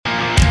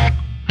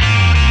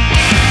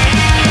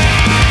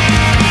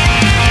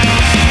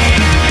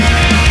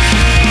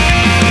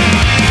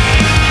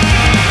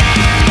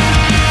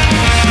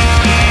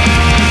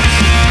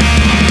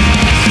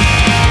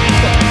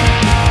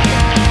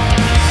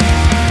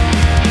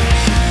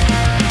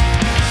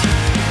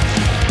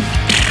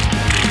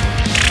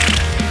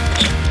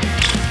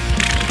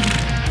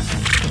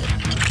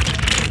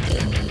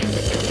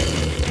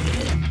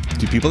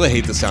People that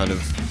hate the sound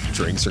of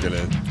drinks are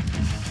gonna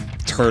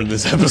turn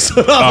this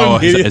episode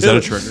off. Oh, is that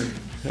a trigger?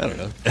 I don't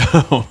know.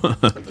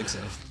 I don't think so.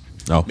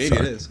 Oh, Maybe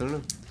sorry. it is. I don't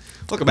know.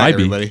 Welcome back,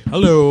 everybody.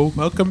 Hello.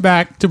 Welcome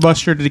back to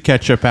Mustard and the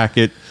Ketchup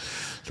Packet.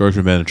 Stories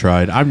from Man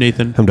Tried. I'm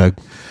Nathan. I'm Doug.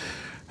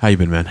 How you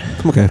been, man?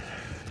 I'm okay.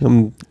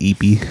 I'm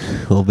eepy a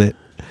little bit.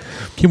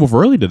 Came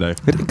over early today.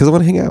 Because I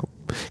want to hang out.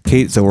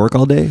 Kate's at work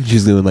all day.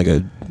 She's doing like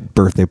a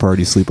birthday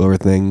party sleepover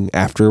thing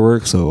after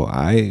work, so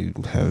I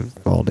have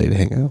all day to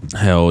hang out.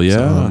 Hell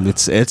yeah.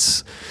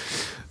 It's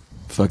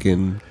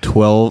fucking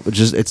 12.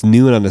 It's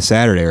noon on a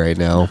Saturday right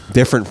now.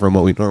 Different from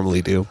what we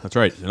normally do. That's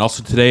right. And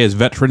also today is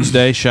Veterans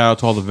Day. Shout out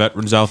to all the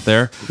veterans out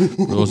there. For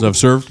those that have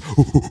served.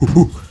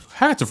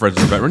 Hats of friends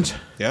that are veterans.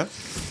 Yeah,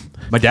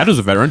 My dad was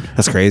a veteran.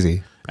 that's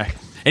crazy.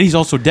 And he's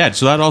also dead.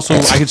 So that also,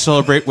 I can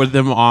celebrate with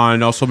him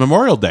on also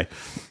Memorial Day.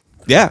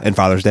 Yeah, and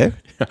Father's Day.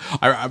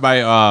 Your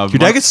Your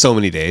dad gets so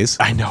many days.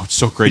 I know, it's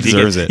so crazy. He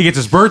deserves it. He gets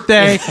his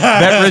birthday,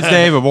 Veterans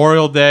Day,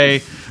 Memorial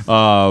Day.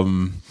 My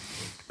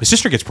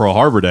sister gets Pearl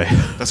Harbor Day.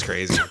 That's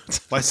crazy.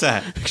 Why's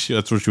that?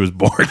 That's when she was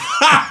born.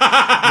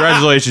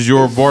 Congratulations, you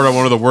were born on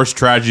one of the worst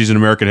tragedies in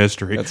American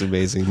history. That's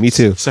amazing. Me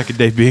too. Second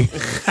day being.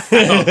 Did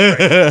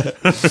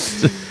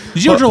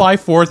you know July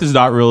 4th is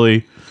not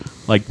really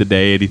like the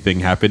day anything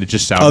happened? It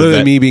just sounded Other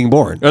than me being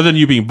born. Other than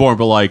you being born,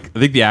 but like I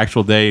think the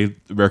actual day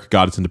America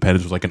got its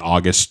independence was like in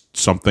August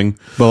something.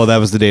 Well, that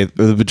was the day.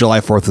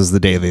 July 4th was the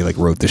day they like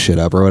wrote the shit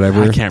up or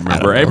whatever. I can't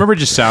remember. I remember it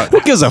just sound. Who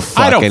gives a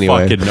fuck? I don't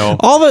anyway. fucking know.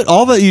 All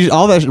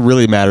that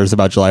really matters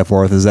about July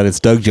 4th is that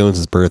it's Doug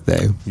Jones's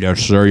birthday. Yes,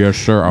 sir. Yes,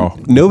 sir. Oh,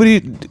 Nobody.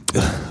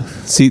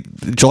 See,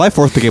 July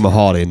 4th became a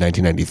holiday in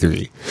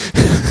 1993.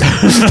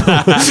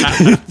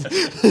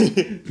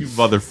 you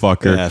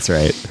motherfucker. That's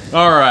right.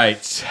 All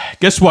right.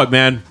 Guess what,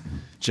 man?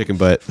 Chicken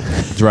butt.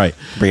 That's right.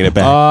 Bringing it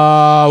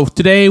back.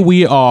 Today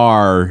we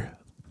are,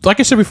 like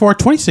I said before,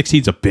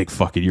 2016 is a big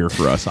fucking year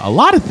for us. A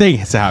lot of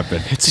things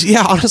happened.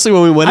 Yeah, honestly,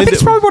 when we went I into think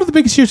it's probably one of the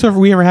biggest years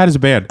we ever had as a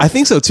band. I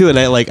think so too, and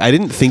I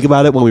didn't think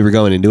about it when we were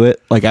going into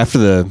it. Like after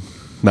the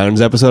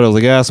Mountains episode, I was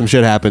like, yeah, some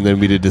shit happened, then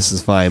we did This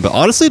Is Fine. But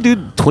honestly, dude,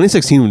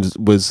 2016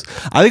 was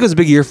I think it was a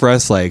big year for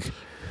us, like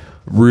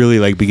really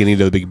like beginning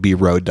to be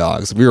road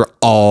dogs. We were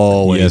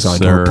always on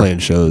tour playing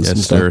shows. Yes, and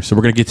stuff. sir. So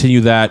we're gonna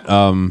continue that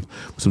with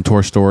some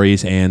tour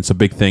stories and some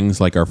big things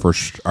like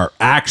technically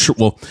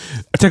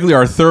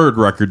our third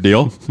record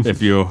deal,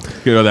 if you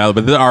know that,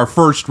 but our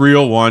first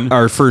real one,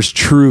 Our first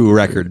true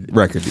record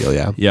deal,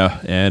 yeah.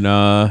 yeah, and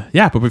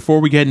but before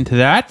we get into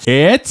that,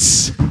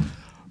 it's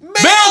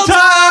mail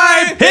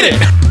time. Hit it.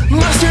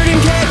 Mustard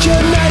and ketchup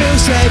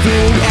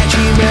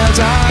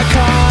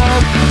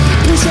 907@gmail.com.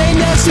 Please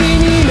send us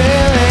an email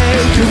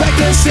and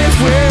correct us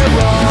if we're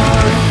wrong.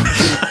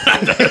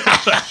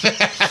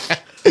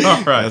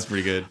 All right, That's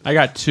pretty good. I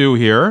got two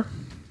here.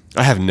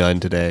 I have none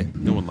today.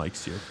 No one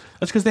likes you.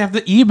 That's because they have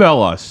to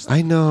email us.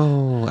 I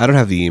know. I don't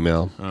have the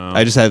email.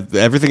 I just have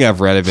everything I've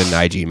read have been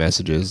IG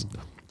messages.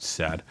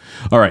 Sad.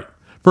 All right.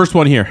 First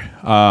one here.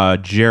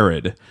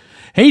 Jared.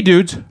 Hey,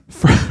 dudes.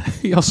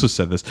 He also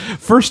said this.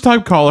 First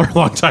time caller,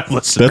 long time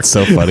listener. That's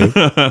so funny.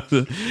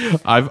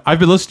 I've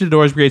been listening to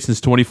Noise Brigade since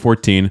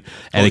 2014, and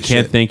Holy I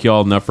can't shit. thank you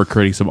all enough for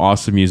creating some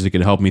awesome music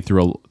and help me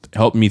through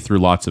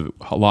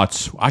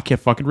lots. I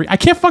can't fucking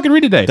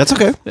read today. That's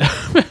okay.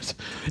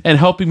 And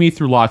helping me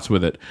through lots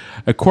with it.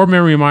 A core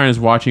memory of mine is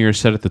watching her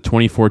set at the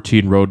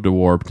 2014 Road to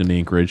Warped in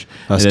Anchorage.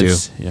 Us and too.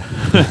 Yeah.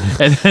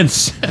 And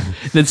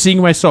then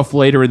seeing myself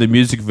later in the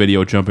music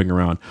video jumping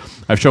around.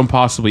 I've shown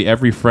possibly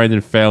every friend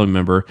and family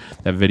member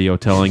that video,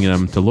 telling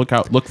them to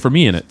look for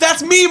me in it.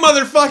 That's me,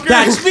 motherfucker.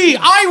 That's me.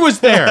 I was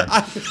there.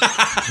 I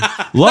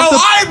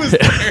was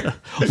there.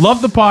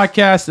 Love the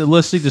podcast and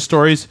listening to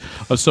stories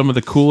of some of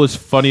the coolest,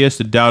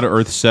 funniest, and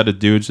down-to-earth set of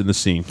dudes in the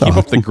scene. Keep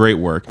up the great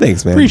work.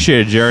 Thanks, man.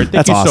 Appreciate it, Jared.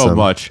 Thank That's you so awesome.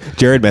 much.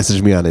 Jared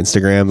messaged me on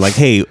Instagram like,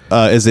 "Hey,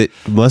 is it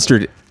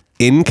mustard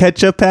in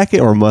ketchup packet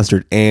or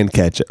mustard and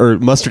ketchup or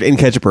mustard in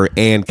ketchup or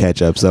and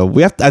ketchup?" So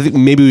I think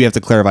maybe we have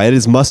to clarify. It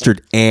is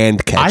mustard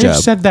and ketchup. I have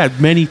said that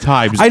many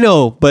times. I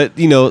know, but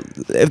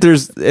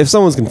if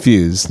someone's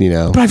confused,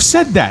 But I've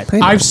said that. I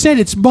know. I've said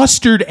it's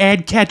mustard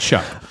and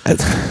ketchup.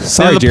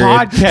 Sorry, And the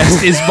Jared.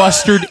 podcast is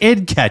mustard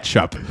and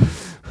ketchup.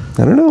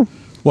 I don't know.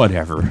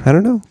 Whatever. I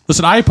don't know.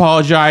 Listen, I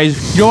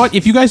apologize. You know what?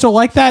 If you guys don't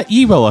like that,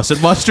 email us at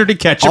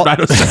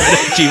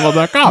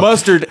mustardandketchup@gmail.com.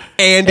 Mustard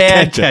and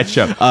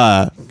ketchup.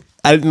 I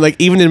like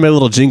even in my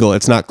little jingle,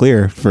 it's not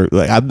clear for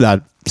like I'm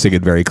not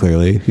singing very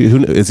clearly. Who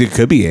knows? It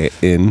could be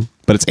in,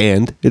 but it's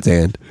and.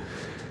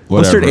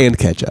 Mustard and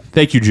ketchup.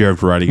 Thank you, Jared,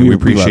 for writing it. We We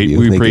love appreciate you.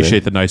 we Thank you,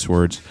 appreciate man. the nice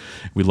words.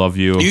 We love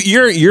you.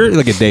 You're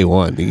like a day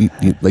one.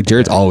 Like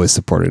Jared's always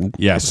supported.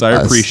 Yes, I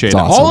us. appreciate It's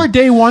it. awesome. All our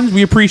day ones,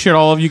 we appreciate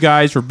all of you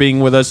guys for being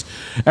with us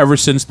ever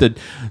since the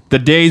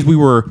days we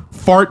were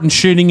farting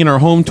shitting in our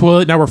home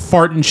toilet. Now we're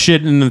farting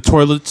shitting in the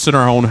toilets in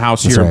our own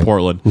house here in right.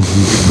 Portland. We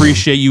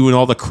appreciate you and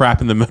all the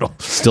crap in the middle.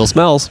 Still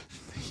smells.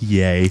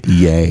 Yay.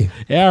 Yay.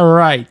 All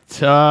right.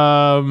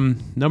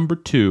 Number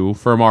 2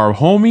 from our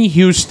homie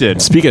Houston.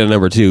 Speaking of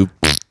number 2,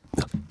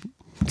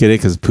 get it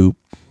because poop.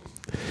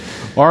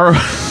 Our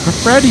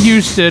friend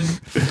Houston,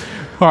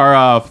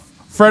 our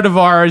friend of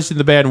ours in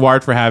the band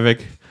Wired for Havoc,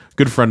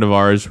 good friend of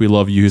ours. We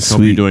love you.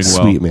 Hope you're doing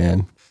well. Sweet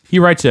man. He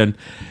writes in,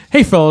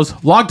 "Hey fellas,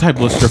 long time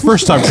listener,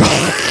 first time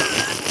caller."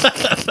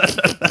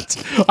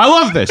 I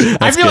love this.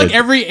 I feel like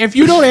if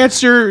you don't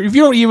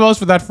email us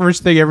with that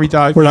first thing every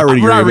time, We're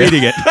not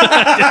reading it.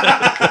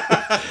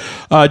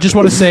 Just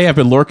want to say I've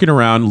been lurking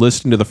around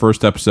listening to the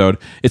first episode.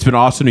 It's been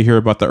awesome to hear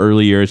about the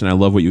early years, and I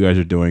love what you guys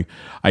are doing.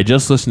 I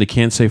just listened to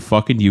Can't Say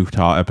Fucking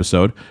Utah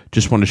episode.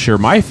 Just want to share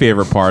my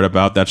favorite part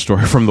about that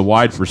story from the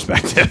wide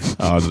perspective.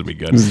 Oh, this is going to be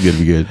good. This is going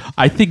to be good.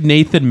 I think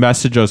Nathan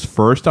messaged us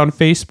first on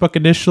Facebook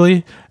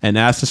initially and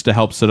asked us to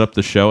help set up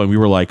the show, and we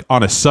were like,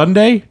 on a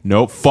Sunday?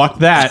 Nope, fuck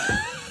that.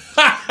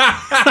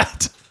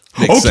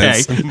 Makes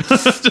okay.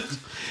 sense.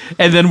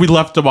 And then we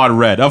left him on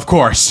red, of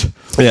course.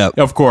 Yeah.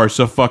 Of course,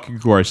 of fucking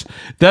course.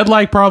 Then,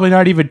 like, probably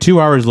not even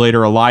 2 hours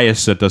later, Elias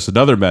sent us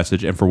another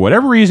message, and for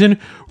whatever reason,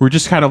 we're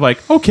just kind of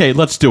like, okay,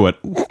 let's do it.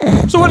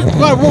 So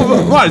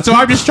what? So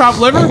I'm just chopped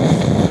liver?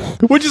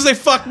 What'd you say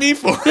fuck me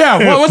for?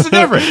 Yeah, what's the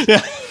difference?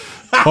 Yeah.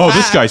 Oh,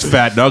 this guy's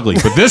fat and ugly,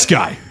 but this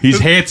guy, he's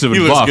handsome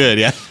and He buff. looks good,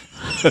 yeah.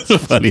 That's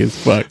funny as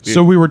fuck, dude.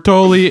 So we were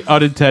totally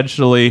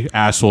unintentionally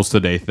assholes to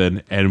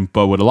Nathan,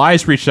 but when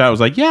Elias reached out, I was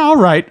like, "Yeah, all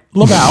right,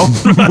 Lamau."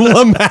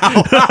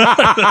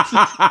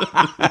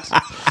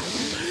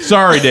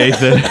 Sorry,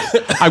 Nathan.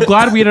 I'm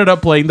glad we ended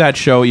up playing that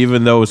show,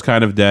 even though it was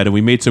kind of dead, and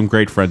we made some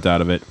great friends out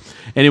of it.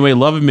 Anyway,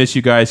 love and miss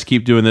you guys.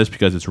 Keep doing this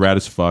because it's rad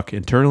as fuck.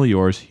 Eternally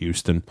yours,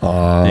 Houston.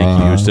 Thank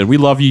you, Houston. We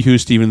love you,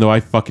 Houston, even though I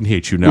fucking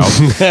hate you now.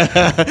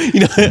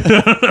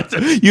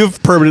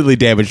 You've permanently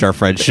damaged our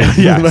friendship.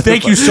 Yeah,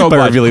 thank you so by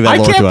much. revealing that I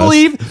lore can't to us.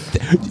 believe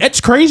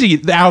it's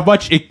crazy how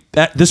much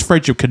this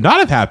friendship could not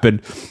have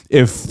happened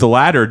if the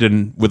latter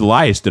with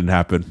Elias didn't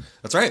happen.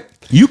 That's right.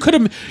 You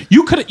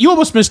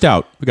almost missed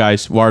out,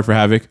 guys. Wired for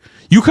Havoc.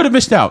 You could have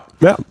missed out.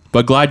 Yeah.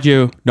 But glad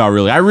not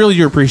really. I really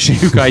do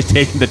appreciate you guys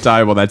taking the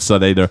time on that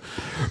Sunday to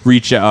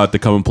reach out to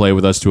come and play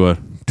with us to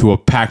a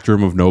packed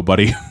room of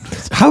nobody.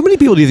 How many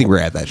people do you think were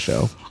at that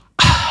show?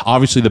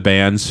 Obviously the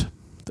bands.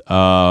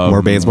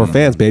 More bands, more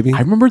fans, baby. I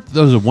remember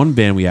there was one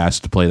band we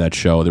asked to play that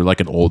show. They're like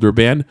an older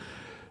band.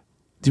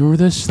 Do you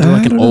remember this? They're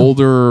like an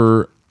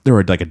older. They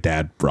were like a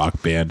dad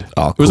rock band.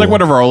 Oh, It was like cool.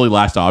 one of our only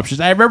last options.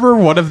 I remember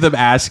one of them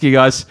asking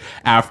us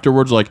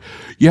afterwards, like,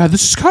 "Yeah,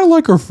 this is kind of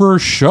like our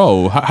first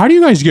show. How do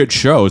you guys get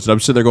shows?" And I'm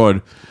sitting there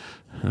going,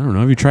 "I don't know.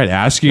 Have you tried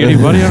asking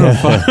anybody? I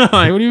don't know.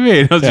 Like, what do you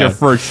mean? That's your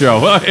first show."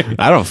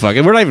 I don't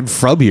fucking. We're not even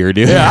from here,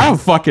 dude. Yeah, I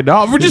don't fucking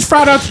know. We just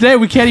found out today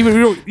we can't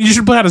even. You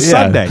should play on a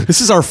Sunday.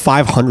 This is our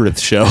 500th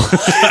show.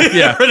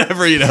 Yeah.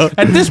 Whatever, you know.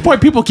 At this point,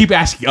 people keep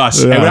asking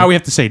us, and now we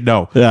have to say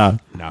no. Yeah.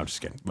 No, I'm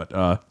just kidding. But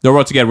no,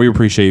 once again, we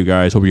appreciate you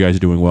guys. Hope you guys are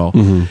doing well.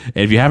 Mm-hmm.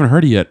 And if you haven't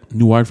heard it yet,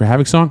 new Wired for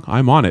Havoc song,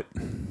 I'm on it.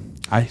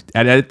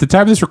 At the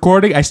time of this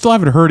recording, I still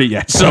haven't heard it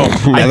yet. So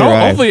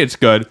hopefully it's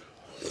good.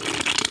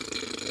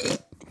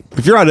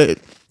 If you're on it,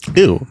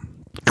 ew.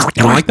 You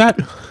don't like that?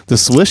 The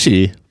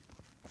swishy.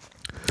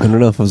 I don't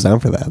know if I was down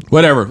for that.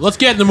 Whatever. Let's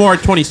get into more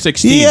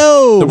 2016.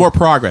 Yo! The more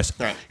progress.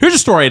 Here's a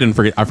story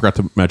I forgot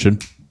to mention.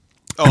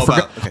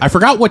 I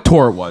forgot what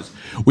tour it was.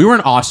 We were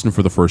in Austin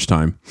for the first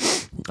time.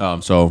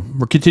 So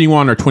we're continuing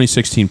on our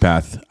 2016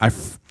 path.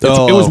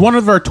 It was one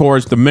of our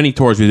tours, the many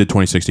tours we did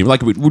 2016.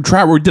 Like we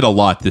did a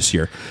lot this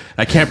year.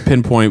 I can't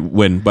pinpoint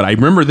when, but I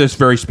remember this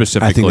very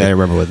specifically. I think I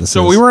remember what this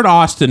So is. we were in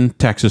Austin,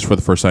 Texas for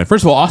the first time.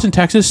 First of all, Austin,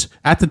 Texas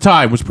at the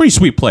time was a pretty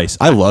sweet place.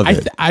 I loved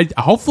it.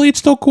 Hopefully it's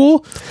still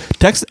cool.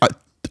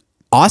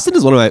 Austin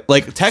is one of my,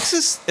 like,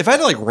 Texas, if I had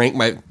to, like, rank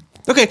my,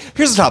 okay,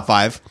 here's the top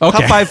 5. Okay.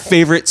 Top 5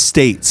 favorite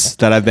states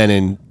that I've been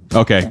in.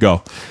 Okay,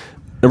 go.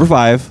 Number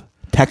 5,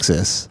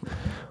 Texas.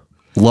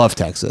 Love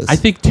Texas. I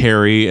think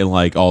Terry and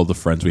like all the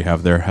friends we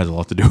have there has a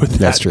lot to do with that.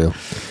 That's true.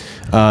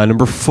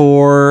 Number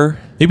 4.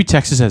 Maybe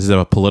Texas has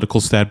a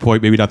political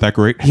standpoint, maybe not that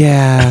great.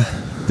 Yeah.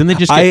 Didn't they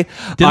just get,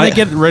 they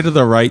get rid of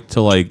the right to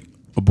like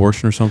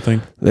abortion or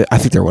something? I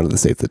think they're one of the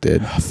states that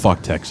did.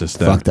 Fuck Texas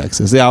then. Fuck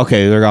Texas. Yeah,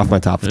 okay, they're off my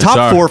top. Top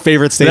Sorry. 4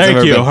 favorite states I've Thank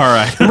ever you. been. All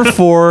right. Number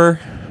 4.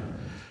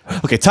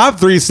 Okay, top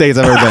 3 states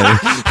I've ever been in.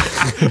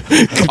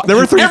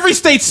 Number 3. Every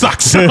state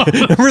sucks.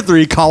 Number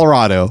 3,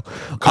 Colorado.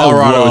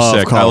 Colorado I is love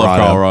sick. I love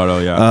Colorado,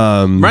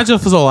 yeah. Reminds me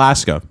of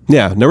Alaska.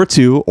 Yeah, number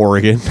 2,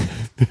 Oregon.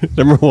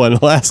 Number 1,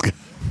 Alaska.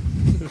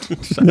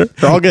 They're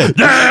all good.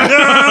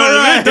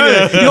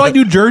 You like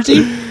New Jersey?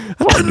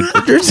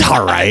 It's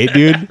all right,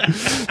 dude.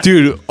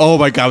 Dude, oh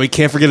my god, we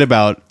can't forget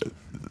about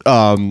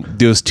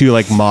those 2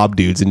 like mob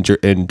dudes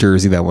in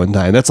Jersey that one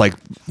time. That's like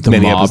The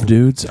many mob episodes.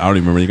 dudes? I don't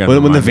even remember. You gotta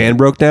When the remind me. van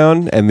broke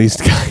down and these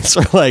guys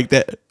were like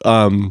that.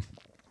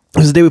 It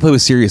was the day we played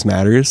with Serious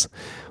Matters.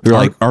 We were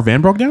like, Our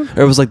van broke down?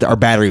 it was like our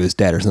battery was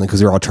dead or something because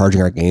we were all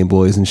charging our Game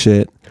Boys and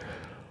shit.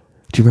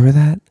 Do you remember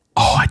that?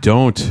 Oh, I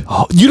don't.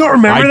 Oh, you don't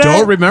remember I that?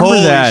 don't remember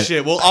Holy that.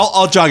 shit. Well,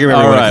 I'll jog your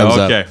memory All when right, it comes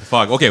up. okay.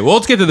 Fuck. Okay, well,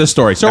 let's get to this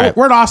story. So All right.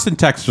 we're in Austin,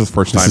 Texas for the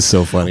first time. is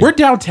so funny. We're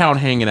downtown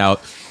hanging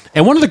out.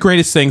 And one of the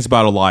greatest things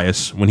about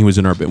Elias when he was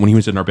in our band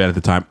at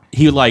the time,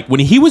 when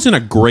he was in a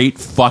great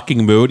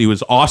fucking mood, he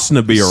was awesome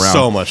to be around.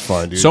 So much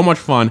fun, dude. So much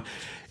fun.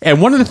 And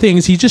one of the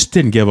things, he just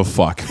didn't give a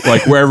fuck,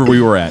 like wherever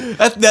we were at.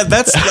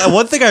 That's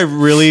one thing I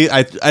really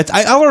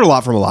I learned a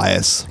lot from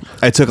Elias.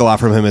 I took a lot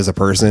from him as a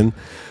person.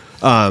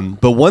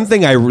 But one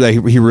thing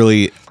he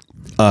really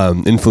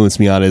influenced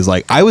me on is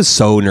like I was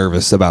so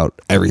nervous about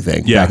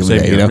everything. Yeah, back in the same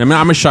day, here. you know? I mean,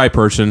 I'm a shy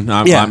person.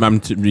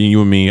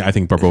 You and me, I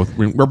think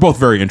we're both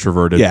very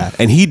introverted. Yeah,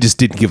 and he just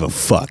didn't give a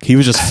fuck. He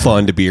was just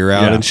fun to be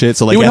around and shit.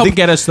 So like, he would I help think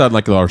get us on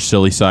like our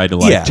silly side and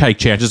like take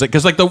chances,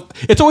 because like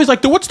it's always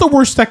like what's the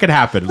worst that could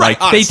happen? Right,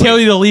 like they tell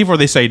you to leave or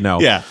they say no.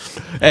 yeah,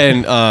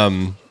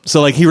 and so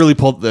like he really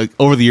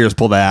over the years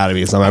pulled that out of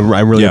me. So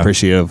I'm really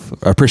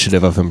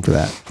appreciative of him for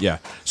that. Yeah.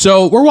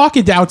 So we're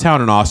walking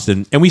downtown in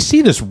Austin, and we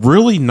see this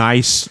really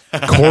nice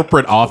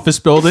corporate office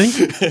building.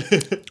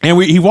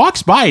 And he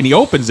walks by and he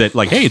opens it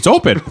like, "Hey, it's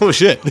open." Oh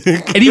shit!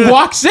 And he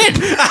walks in.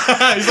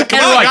 He's like, "Come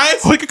And on, we're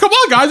guys!" Like, come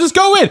on, guys, let's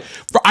go in.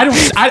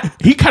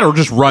 He kind of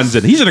just runs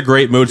in. He's in a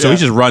great mood, so he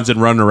just runs in,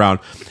 running around.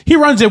 He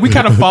runs in. We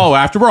kind of follow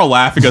after. We're all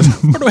laughing because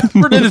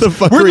we're in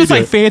this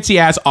like fancy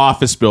ass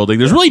office building.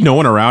 There's really no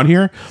one around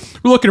here.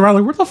 We're looking around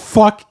like, where the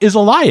fuck is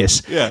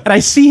Elias? Yeah. And I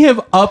see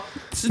him up.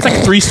 It's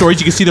like 3 stories.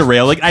 You can see the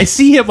railing. I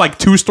see him like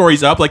 2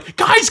 stories up. Like,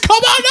 guys, come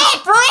on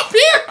up. We're up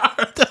here.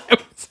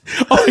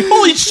 I'm like,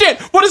 holy shit!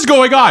 What is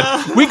going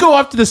on? We go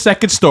up to the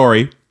 2nd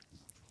story.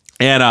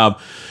 And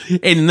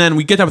then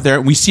we get up there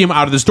and we see him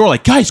out of this door.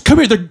 Like, guys, come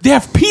here! They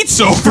have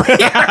pizza over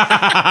here.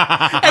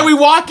 And we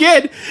walk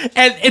in,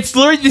 and it's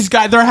literally these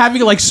guys. They're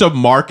having like some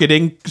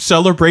marketing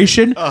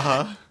celebration.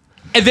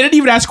 And they didn't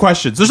even ask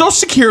questions. There's no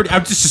security.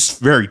 This is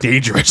very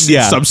dangerous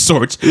in some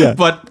sorts. Yeah.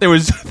 But they were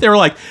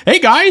like, "Hey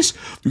guys,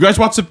 you guys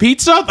want some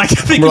pizza?" Like, I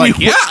think We're like,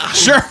 "Yeah,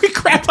 sure." We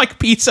grabbed like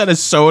pizza and a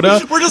soda.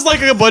 We're just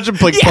like a bunch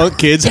of like punk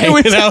kids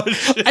hanging out.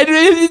 They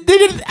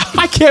didn't.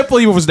 I can't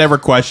believe it was never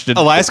questioned.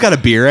 Elias got a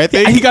beer, I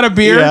think. He got a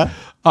beer. Yeah.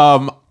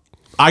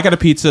 I got a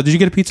pizza. Did you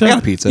get a pizza? I got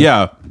a pizza.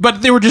 Yeah,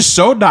 but they were just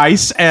so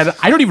nice, and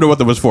I don't even know what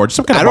that was for. Just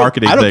some kind of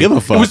marketing thing. I don't give a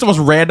fuck. It was the most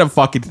random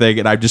fucking thing,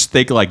 and I just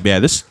think like,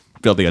 man, this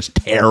building has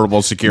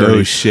terrible security.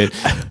 No shit.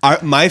 One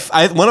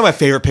of my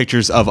favorite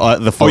pictures of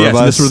the four of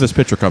us. This is where this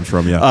picture comes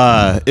from.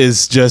 Yeah,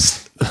 is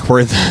just we're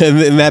in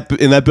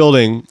that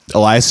building.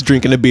 Elias is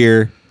drinking a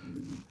beer.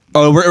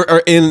 Oh,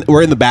 we're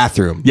in the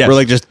bathroom. Yes. We're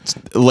like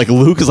just like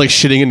Luke is like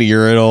shitting in the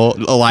urinal.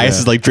 Elias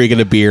is like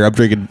drinking a beer.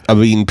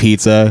 I'm eating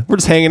pizza. We're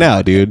just hanging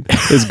out, dude.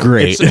 It's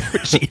great.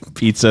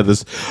 Pizza,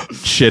 this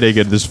shitting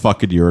in this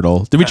fucking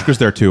urinal. Dimitri was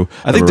there too.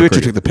 I think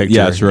Dimitri took the picture.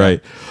 Yeah, that's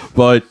right.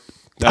 But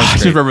I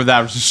just remember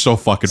that was just so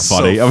fucking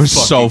funny. It was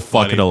so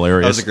fucking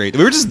hilarious. That was great.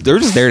 They were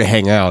just there to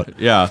hang out.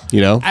 Yeah, you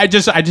know.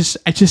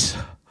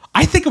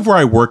 I think of where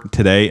I work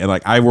today, and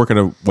like I work in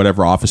a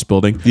whatever office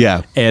building.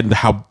 Yeah, and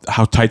how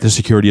tight the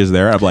security is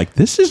there. I'm like,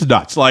 this is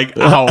nuts. Like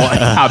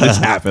how this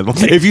happened.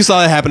 Like, if you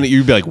saw that happen,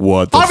 you'd be like,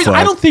 what? The fuck?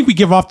 I don't think we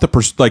give off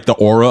the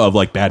aura of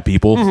like bad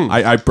people.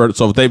 Mm-hmm.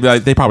 So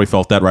they probably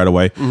felt that right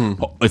away.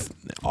 Mm-hmm.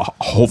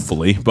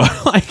 Hopefully,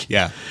 but like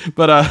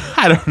but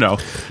I don't know.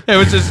 It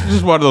was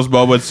just one of those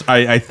moments.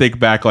 I think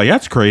back like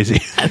that's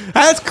crazy.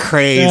 That's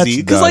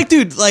crazy. Because like,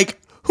 dude, like.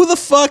 Who the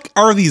fuck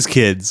are these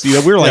kids? You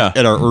know, we were like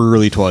in our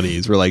early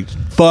 20s. We're like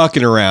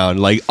fucking around,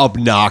 like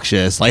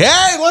obnoxious. Like,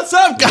 hey, what's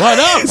up, guys? What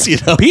up? You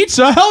know,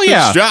 pizza? Hell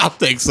yeah! Drop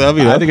things up.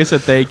 You know? I think I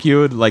said thank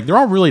you. And like, they're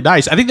all really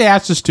nice. I think they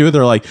asked us too.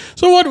 They're like,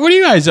 so what are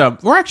you guys?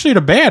 We're actually in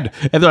a band.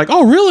 And they're like,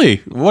 oh, really?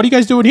 What are you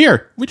guys doing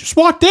here? We just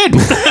walked in.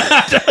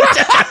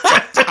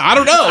 I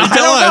don't know. I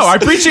don't know. I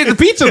appreciate the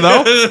pizza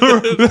though.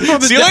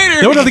 See you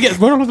later. We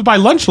don't have to buy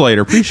lunch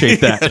later.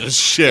 Appreciate that.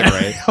 Shit,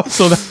 right?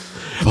 So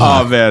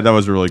oh man, that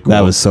was really cool. That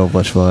was so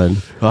much fun.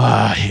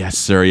 Yes,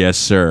 sir. Yes,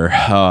 sir.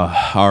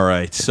 All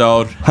right.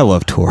 So I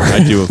love touring.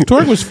 I do.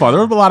 Touring was fun.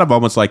 There were a lot of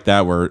moments like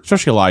that where,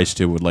 especially Elias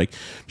too, would like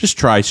just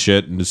try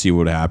shit and to see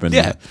what would happen.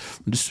 Yeah.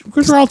 Just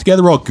because we're all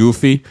together, we're all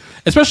goofy.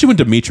 Especially when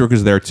Dimitri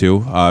was there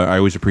too. I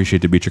always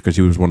appreciate Dimitri because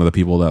he was one of the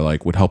people that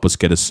like would help us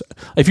get us.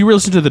 If you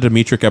listen to the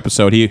Dimitri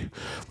episode, when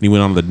he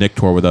went on the Nick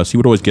tour with us, he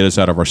would always get us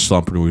out of our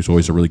slump, and he was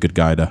always a really good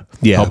guy to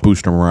help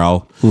boost our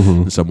morale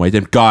in some way.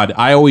 And God,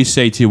 I always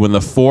say to you, when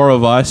the four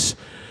of us.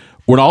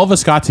 When all of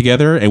us got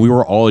together and we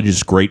were all in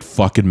just great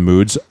fucking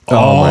moods,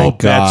 all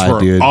bets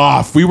were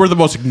off. We were the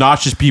most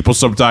obnoxious people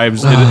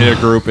sometimes in a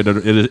group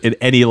in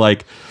any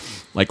like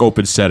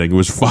open setting. It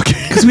was fucking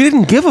because we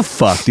didn't give a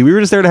fuck, dude. We were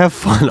just there to have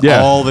fun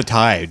all the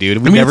time, dude.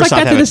 We never it's like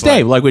stopped that to this fun.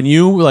 day. Like when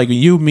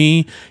you,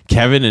 me,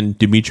 Kevin, and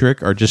Dimitri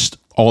are just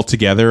all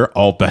together,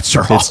 all bets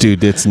are off.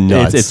 Dude, it's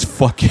nuts. It's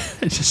fucking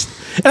just.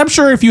 And I'm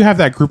sure if you have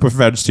that group of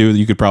friends too,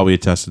 you could probably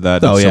attest to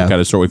that. Some kind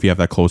of sort if you have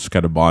that close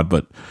kind of bond,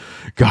 but.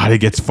 God, it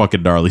gets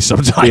fucking gnarly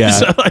sometimes.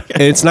 Yeah,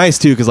 and it's nice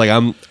too because like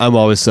I'm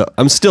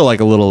still like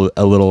a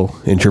little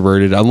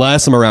introverted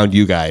unless I'm around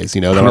you guys.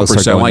 You know, then I'll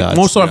start going like nuts.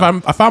 most of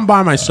if I'm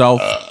by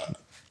myself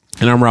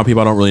and I'm around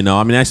people I don't really know.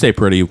 I mean, I stay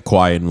pretty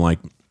quiet and like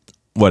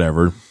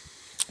whatever.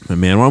 But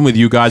man, when I'm with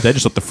you guys, I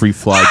just let the free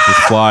fly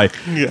just fly.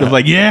 I'm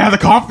like, yeah, the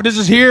confidence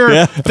is here.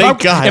 Yeah,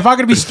 thank God. If I'm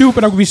gonna be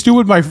stupid, I'm gonna be stupid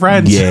with my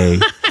friends. Yay!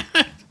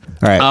 All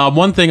right.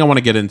 One thing I want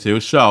to get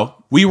into. So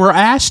we were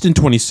asked in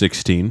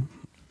 2016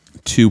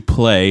 to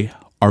play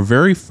our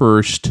very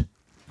first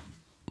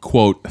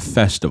quote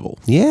festival.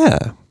 Yeah.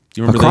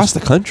 you remember Across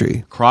this? the country.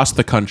 Across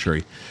the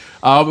country.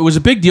 It was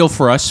a big deal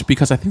for us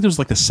because I think it was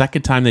like the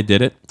second time they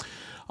did it.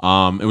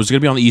 It was going to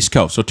be on the East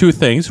Coast. So two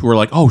things. We're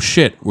like, oh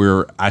shit,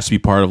 we're asked to be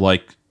part of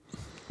like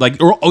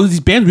all these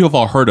bands we've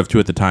all heard of too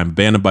at the time.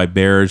 Banded by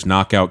Bears,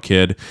 Knockout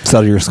Kid,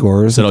 Settle Your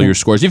Scores. Settle Your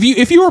Scores.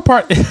 If you were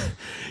part,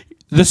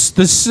 this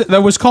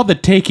that was called the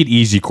Take It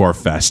Easy Core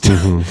Fest.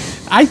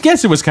 I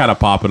guess it was kind of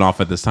popping off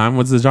at this time.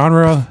 What's the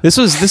genre? This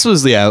was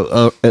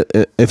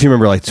if you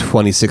remember like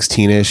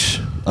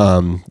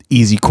 2016ish,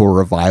 Easy Core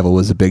Revival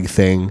was a big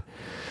thing.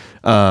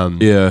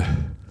 Yeah.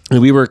 And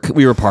we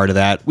were part of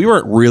that. We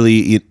weren't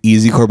really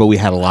easy core, but we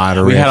had a lot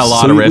of riffs. We had a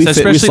lot of riffs,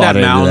 especially that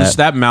slotted into mounds.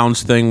 That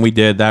mounds thing we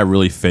did that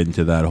really fit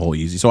into that whole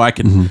easy. So I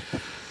can,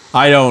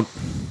 I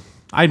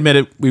admit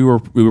it. We were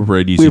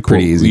pretty easy. We were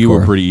pretty easy We were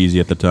core. pretty easy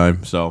at the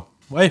time. So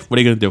hey, what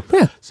are you gonna do?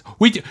 Yeah.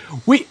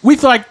 We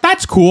thought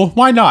that's cool.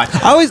 Why not?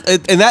 I always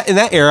in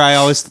that era, I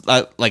always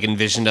like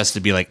envisioned us to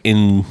be like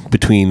in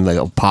between like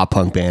a pop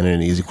punk band and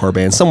an easy core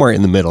band, somewhere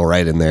in the middle,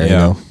 right in there. You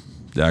know?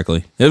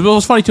 Exactly. It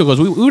was funny too because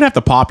we would have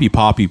the poppy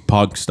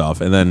punk stuff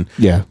and then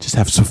just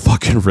have some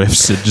fucking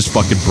riffs and just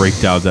fucking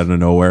breakdowns out of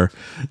nowhere.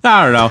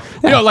 I don't know.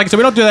 We don't, like I said,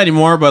 we don't do that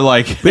anymore, but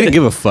like We didn't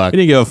give a fuck. We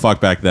didn't give a fuck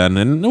back then,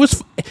 and it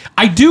was.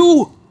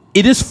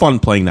 It is fun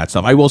playing that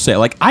stuff. I will say,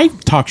 like I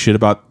talk shit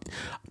about.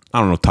 I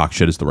don't know. Talk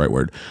shit is the right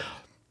word.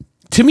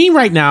 To me,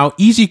 right now,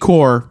 easy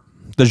core,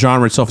 the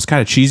genre itself is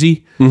kind of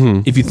cheesy.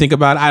 If you think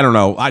about it, I don't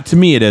know. To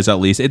me, it is at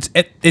least. It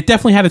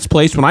definitely had its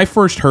place when I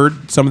first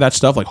heard some of that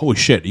stuff. Like, holy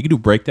shit, you can do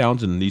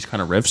breakdowns and these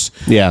kind of riffs.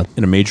 Yeah.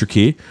 In a major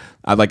key.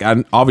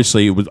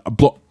 Obviously, it was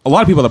a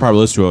lot of people that probably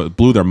listened to it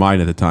blew their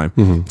mind at the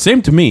time.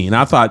 Same to me, and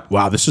I thought,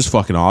 wow, this is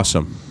fucking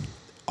awesome.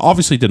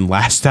 Obviously, didn't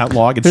last that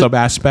long in some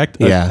aspect.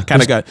 Yeah.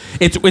 Kind of got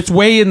it's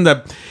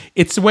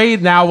way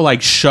now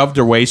like shoved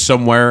away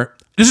somewhere.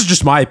 This is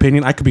just my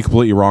opinion. I could be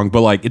completely wrong,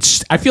 but like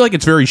I feel like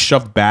it's very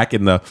shoved back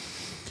in the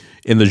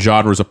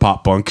genres of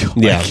pop punk,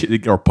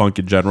 or punk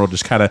in general.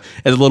 Just kind of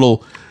as a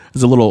little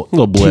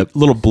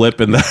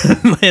blip in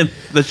the in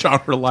the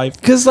genre life.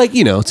 Because like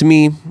to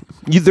me,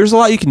 there's a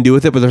lot you can do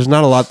with it, but there's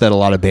not a lot that a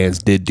lot of bands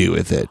did do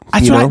with it.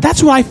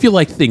 That's what I feel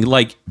like.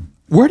 Like,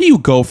 where do you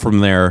go from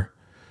there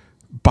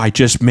by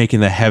just making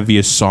the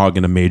heaviest song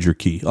in a major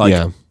key?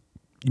 Like,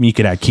 you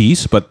could add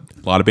keys, but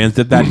a lot of bands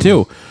did that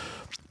too.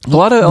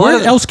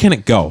 Where else can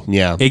it go?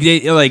 Yeah.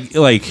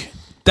 Like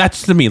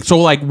that's to me. So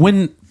like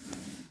when,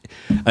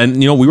 and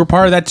we were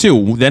part of that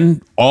too.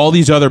 Then all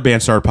these other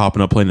bands started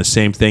popping up playing the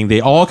same thing. They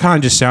all kind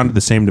of just sounded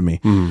the same to me.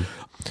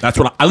 That's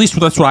what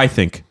I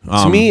think.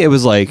 To me, it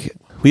was like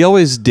we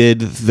always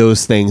did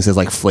those things as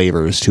like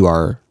flavors to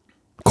our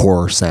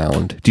core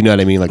sound. Do you know what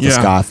I mean? Like the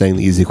ska thing,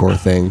 the easy core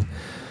thing.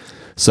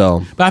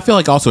 So, but I feel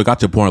like also it got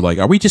to a point like,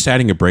 are we just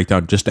adding a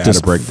breakdown just to add a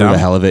breakdown for the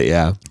hell of it?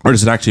 Yeah. Or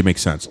does it actually make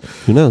sense?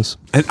 Who knows?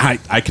 And I'm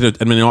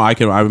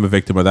a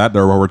victim of that.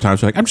 There were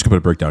times like I'm just gonna put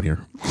a breakdown here.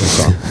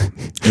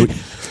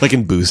 Like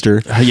in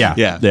Booster.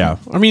 Yeah.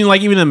 I mean,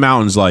 like even in the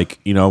mountains, like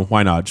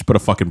why not just put a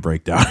fucking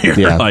breakdown here?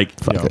 Yeah. Like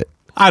fuck it.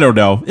 I don't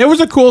know. It was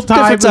a cool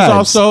time.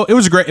 Different It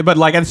was great, but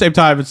like at the same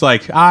time, it's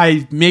like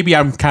maybe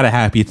I'm kind of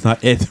happy it's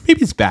not.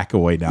 Maybe it's back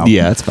away now.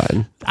 Yeah, that's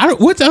fine.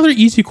 What other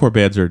easy core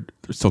bands are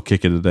still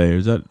kicking today?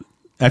 Is that?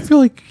 I feel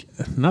like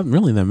not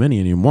really that many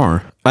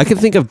anymore. I can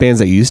think of bands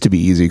that used to be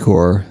easy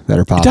core that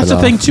are popping. That's the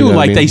thing off, too. you know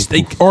Like what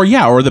I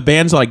mean? or the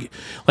bands like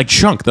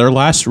Chunk, their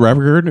last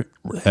record.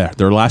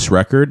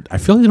 I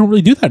feel like they don't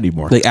really do that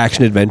anymore. Like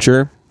Action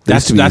Adventure.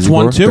 That's easy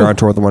one core. too. They're on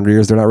tour with the Wonder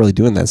Years. They're not really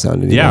doing that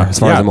sound anymore, as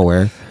far as I'm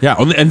aware. Yeah,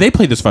 and they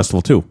played this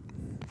festival too.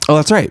 Oh,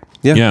 that's right.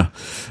 Yeah. Yeah.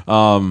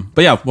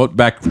 But yeah,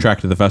 backtrack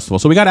to the festival.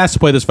 So we got asked to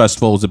play this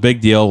festival. It was a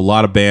big deal. A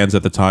lot of bands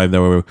at the time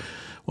that were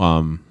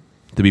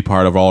to be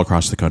part of all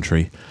across the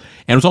country.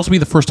 And it was also be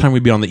the first time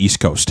we'd be on the East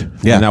Coast.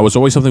 Yeah. And that was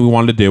always something we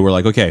wanted to do. We're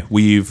like, okay,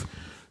 we've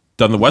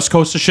done the West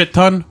Coast a shit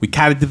ton. We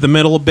kind of did the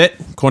middle a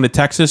bit, going to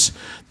Texas.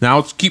 Now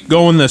let's keep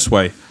going this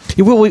way.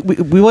 Yeah,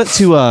 we went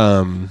to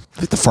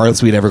the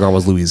farthest we'd ever gone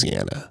was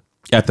Louisiana.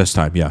 At this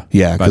time, yeah.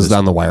 Yeah, because it's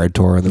on the Wired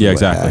tour. And then we went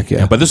exactly. back,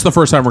 yeah. But this is the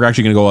first time we're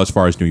actually going to go as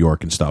far as New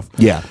York and stuff.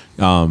 Yeah.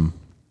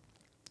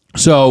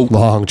 So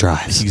Long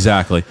drives.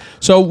 exactly.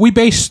 So we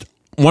based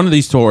one of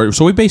these tours.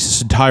 So we based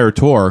this entire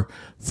tour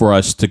for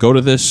us to go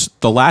to this.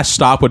 The last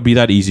stop would be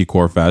that Easy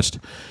Core Fest,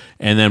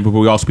 and then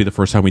we also be the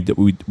first time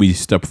we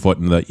step foot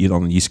on the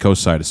East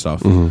Coast side of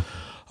stuff. And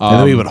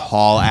then we would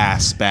haul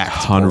ass back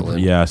to 100,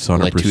 Portland. yes, 100%.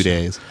 In like 2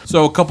 days.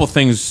 So a couple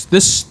things.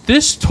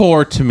 This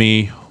tour to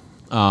me,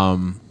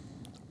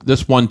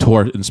 this one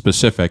tour in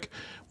specific,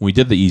 when we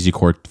did the Easy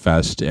Core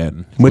Fest,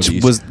 and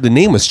The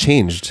name was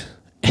changed.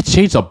 it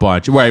changed a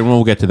bunch. Right,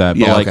 we'll get to that. But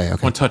Yeah, like, okay. I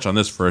want to touch on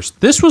this first.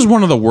 This was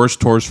one of the worst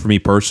tours for me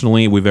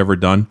personally we've ever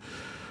done,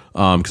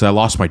 because I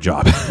lost my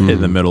job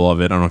in the middle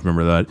of it. I don't know if you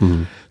remember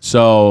that.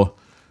 So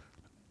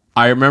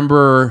I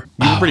remember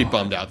You were pretty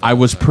bummed out. I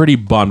was pretty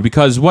bummed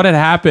because what had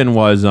happened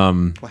was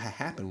What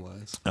happened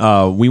was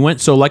we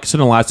went. So like I said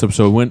in the last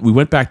episode, we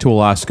went back to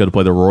Alaska to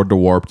play the Road to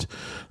Warped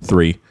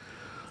 3.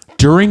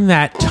 During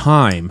that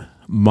time,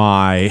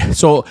 I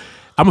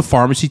I'm a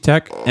pharmacy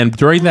tech, and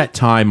during that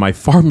time, my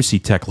pharmacy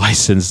tech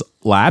license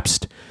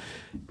lapsed,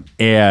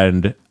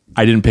 and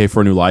I didn't pay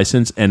for a new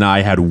license, and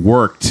I had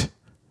worked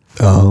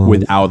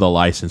without the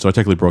license, so I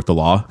technically broke the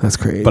law. That's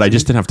crazy. But I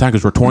just didn't have time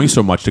because we're touring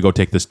so much to go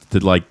take this to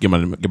like get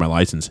my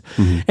license.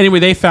 Anyway,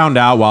 they found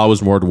out while I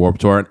was in World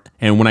Warped Tour,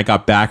 and when I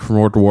got back from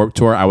World Warped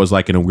Tour, I was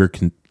like in a weird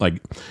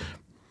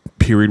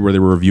period where they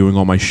were reviewing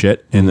all my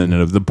shit, and then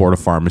the board of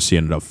pharmacy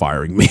ended up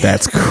firing me.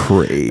 That's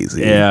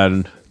crazy.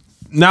 And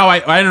now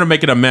I ended up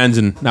making amends,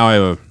 and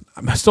now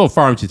I'm still a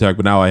pharmacy tech,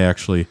 but now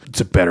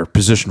it's a better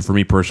position for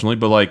me personally.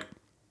 But like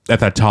at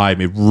that time,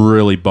 it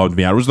really bummed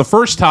me out. It was the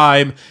first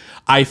time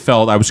I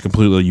felt I was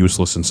completely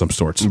useless in some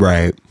sorts.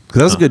 Right. Because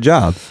that was a good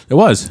job. It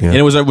was, and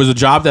it was a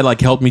job that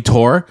like helped me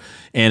tour,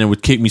 and it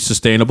would keep me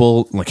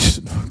sustainable, like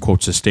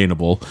quote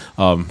sustainable.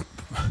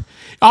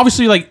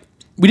 Obviously, like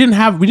we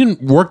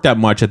didn't work that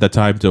much at that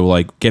time to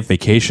like get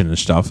vacation and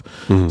stuff.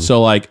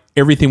 So like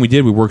everything we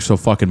did, we worked so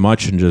fucking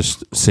much and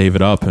just save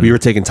it up. And We were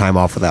taking time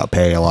off without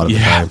pay a lot of the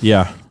time.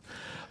 yeah.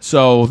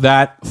 So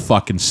that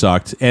fucking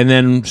sucked. And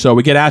then so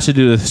we get asked to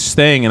do this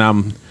thing, and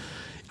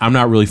I'm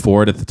not really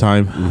for it at the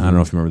time. I don't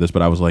know if you remember this,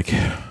 but I was like,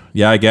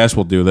 yeah, I guess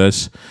we'll do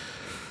this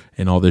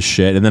and all this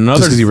shit. And then another,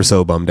 Just because you were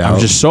so bummed out. I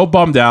was just so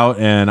bummed out,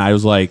 and I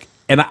was like,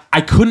 and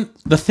I couldn't.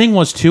 The thing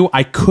was too,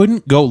 I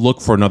couldn't go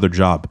look for another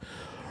job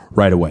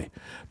right away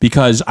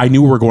because I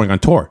knew we were going on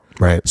tour.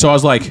 Right. So I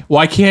was like, well,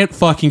 I can't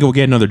fucking go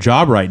get another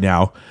job right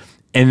now,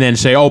 and then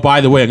say, oh, by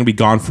the way, I'm gonna be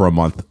gone for a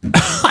month.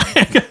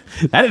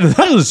 that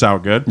doesn't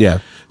sound good. Yeah.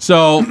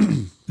 So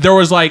there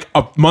was like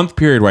a month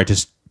period where I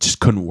just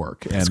couldn't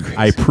work, and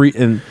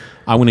and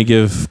I'm going to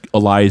give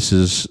Elias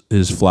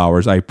his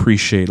flowers. I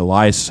appreciate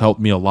Elias helped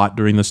me a lot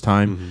during this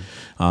time.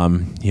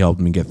 He helped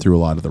me get through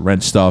a lot of the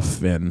rent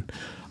stuff, and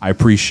I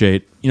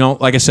appreciate,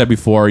 like I said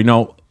before,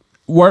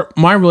 where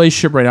my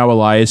relationship right now with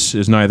Elias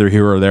is neither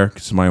here or there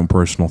because it's my own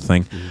personal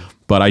thing.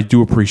 But I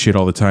do appreciate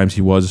all the times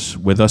he was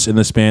with us in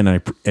this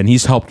band, and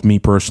he's helped me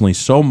personally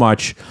so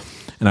much.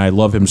 And I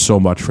love him so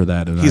much for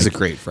that. And He's a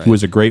great friend. He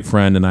was a great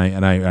friend, and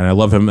I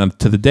love him. And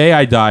to the day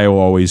I die, I will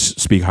always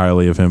speak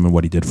highly of him and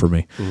what he did for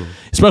me,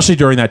 especially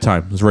during that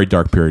time. It was a very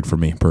dark period for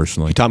me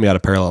personally. He taught me how to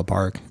parallel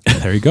park.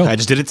 There you go. I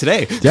just did it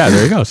today. Yeah,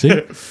 there you go. See,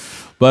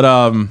 but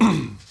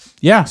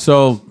yeah.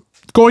 So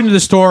going to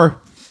this tour,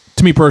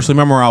 to me personally,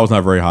 my morale was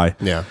not very high.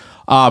 Yeah.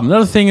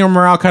 Another thing, our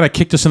morale kind of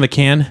kicked us in the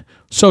can.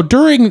 So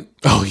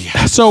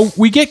so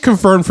we get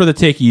confirmed for the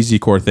Take Easy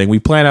Core thing. We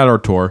plan out our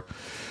tour.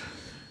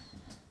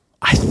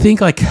 I think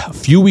like a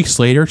few weeks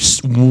later,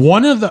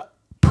 one of the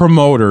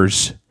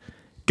promoters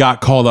got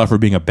called out for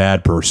being a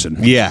bad person.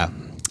 Yeah.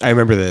 I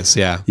remember this.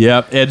 Yeah.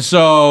 Yep. And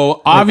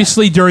so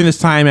obviously during this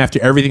time, after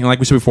everything, like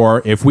we said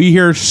before, if we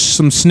hear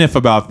some sniff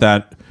about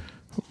that,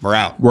 We're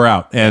out. we're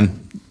out.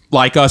 And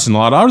like us and a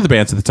lot of other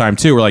bands at the time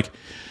too, we're like,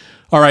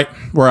 all right,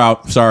 we're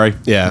out. Sorry.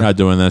 Yeah. We're not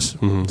doing this.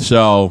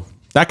 So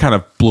that kind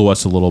of blew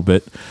us a little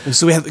bit.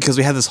 So we had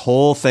this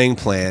whole thing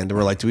planned, and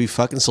we're like, do we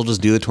fucking still just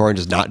do the tour and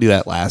just not do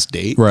that last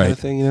date? Right. Kind of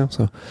thing,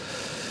 So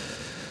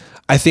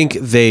I think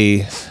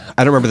I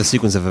don't remember the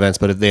sequence of events,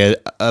 but they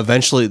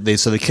eventually they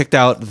kicked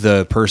out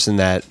the person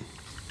that,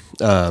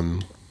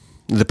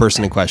 the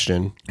person in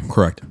question,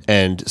 Correct.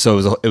 and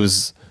so it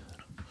was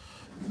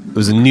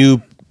a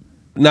new,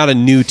 not a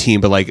new team,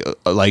 but like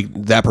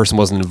that person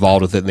wasn't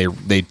involved with it, and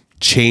they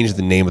changed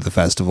the name of the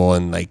festival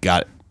and like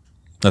got.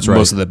 That's right.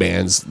 Most of the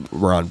bands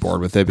were on board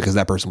with it because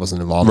that person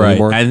wasn't involved Right.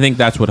 anymore. I think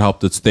that's what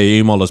helped us.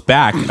 They emailed us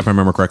back, if I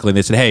remember correctly, and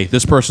they said, hey,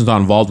 this person's not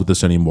involved with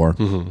this anymore.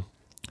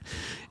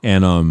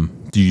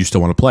 And do you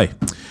still want to play?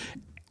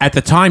 At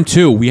the time,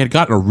 too, we had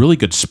gotten a really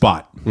good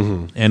spot.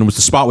 And it was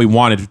the spot we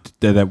wanted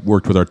that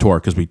worked with our tour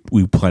because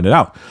we planned it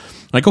out.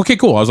 Like, okay,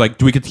 cool. I was like,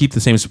 do we get to keep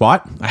the same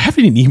spot? I have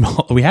it in an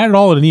email. We had it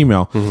all in an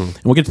email. And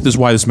we'll get to this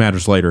why this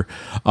matters later.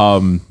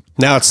 Now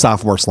it's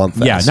Sophomore Slump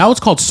Fest. Yeah, now it's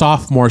called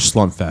Sophomore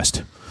Slump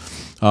Fest.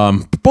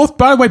 Both,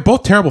 by the way,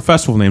 both terrible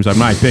festival names, in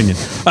my opinion.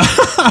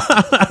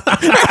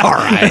 All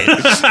right.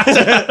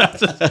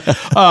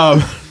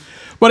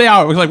 But yeah,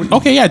 I was like,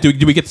 okay, yeah, do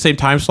we get the same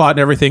time slot and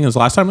everything as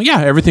last time? Like, yeah,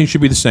 everything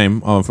should be the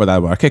same for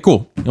that one. Okay,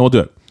 cool. And we'll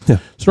do it. Yeah.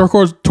 So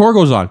tour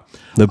goes on.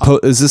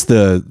 Is this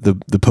the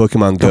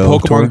Pokemon Go The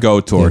Pokemon tour?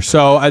 Go tour. Yeah.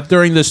 So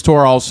during this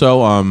tour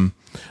also,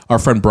 our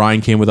friend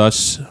Brian came with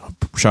us.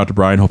 Shout out to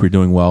Brian. Hope you're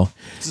doing well.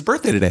 It's his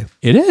birthday today.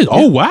 It is.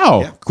 Oh,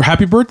 wow. Yeah.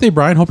 Happy birthday,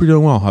 Brian. Hope you're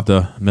doing well. I'll have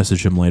to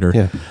message him later.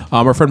 Yeah.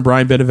 Our friend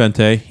Brian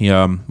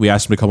Benavente, we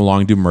asked him to come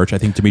along and do merch. I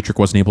think Dimitri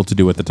wasn't able to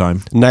do it at the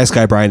time. Nice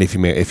guy, Brian,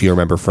 if you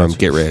remember from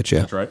Get Rich. Yeah.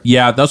 That's right.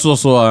 Yeah, that's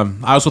also,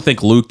 I also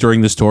think Luke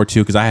during this tour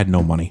too, because I had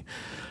no money.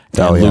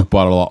 Oh, And yeah. Luke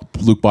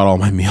bought all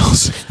my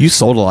meals. You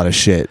sold a lot of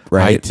shit, I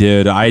right?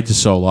 did. I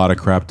just saw a lot of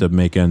crap to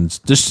make ends,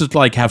 just to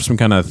like have some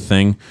kind of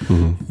thing.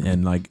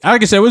 And like I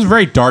said, it was a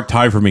very dark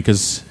time for me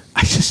because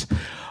I just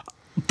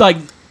like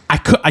I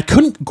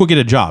couldn't go get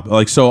a job.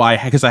 Like so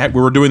we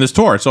were doing this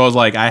tour, so I was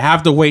like I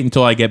have to wait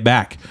until I get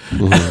back,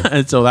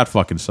 and so that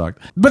fucking sucked.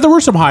 But there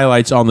were some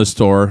highlights on this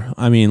tour.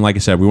 I mean, like I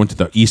said, we went to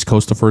the East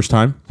Coast the first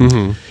time.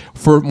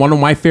 For one of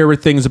my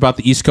favorite things about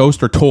the East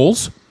Coast are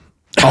tolls.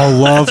 Oh,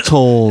 love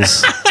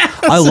tolls.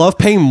 I love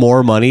paying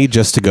more money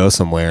just to go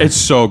somewhere. It's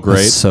so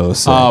great. It's so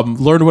sick.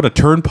 Learned what a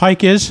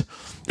turnpike is.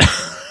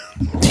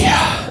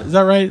 Yeah. Is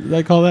that right?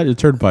 They call that a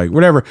turnpike.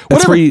 Whatever. That's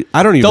Whatever. where you-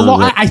 I don't even The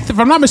remember. if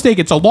I'm not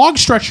mistaken, it's a long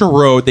stretch of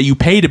road that you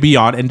pay to be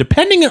on, and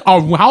depending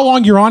on how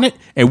long you're on it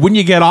and when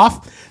you get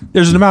off,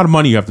 there's an amount of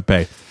money you have to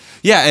pay.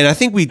 Yeah, and I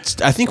think we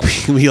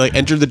like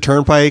entered the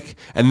turnpike,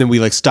 and then we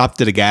like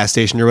stopped at a gas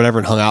station or whatever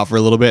and hung out for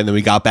a little bit, and then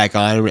we got back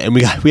on, and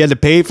we had to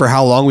pay for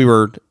how long we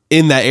were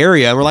in that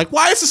area, and we're like,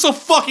 why is this so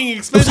fucking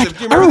expensive?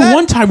 Do you I remember that?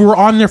 one time we were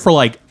on there for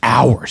like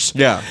hours.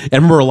 Yeah. And I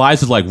remember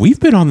Eliza's like, we've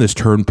been on this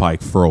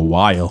turnpike for a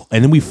while,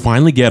 and then we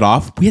finally get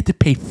off. We had to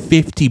pay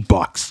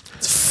 $50.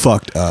 It's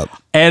fucked up.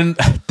 And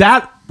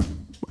that,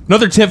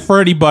 another tip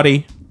for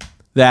anybody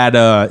that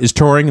is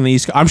touring in the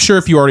East Coast. I'm sure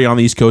if you're already on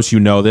the East Coast, you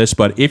know this,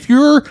 but if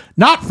you're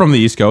not from the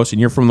East Coast and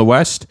you're from the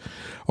West,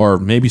 or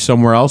maybe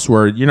somewhere else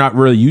where you're not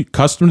really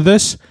accustomed to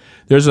this,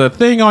 there's a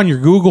thing on your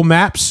Google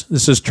Maps that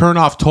says turn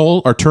off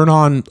toll or turn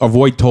on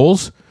avoid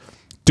tolls.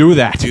 Do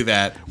that. Do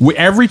that.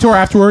 Every tour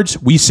afterwards,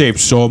 we saved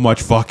so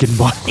much fucking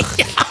money.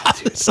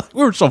 It's like,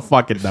 we were so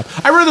fucking dumb.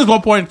 I remember there's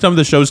one point in some of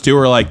the shows too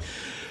where like,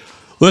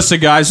 listen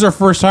guys, this is our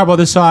first time on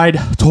this side.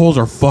 Tolls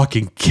are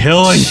fucking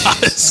killing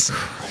us.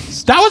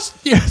 That was,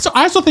 yeah, so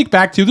I also think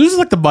back to, this is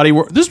like the money,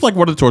 this is like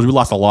one of the tours we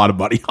lost a lot of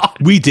money on.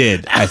 We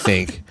did, I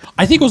think.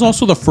 I think it was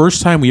also the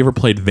first time we ever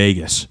played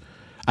Vegas.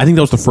 I think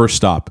that was the first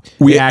stop.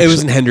 It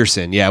was in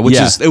Henderson, yeah, which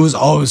Yeah. is it was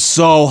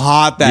so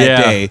hot that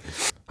Yeah. day.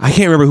 I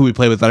can't remember who we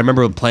played with, but I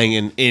remember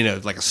playing in a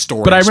like a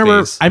storage But I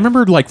remember,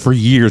 space. like for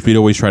years we'd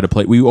always try to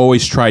play. We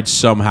always tried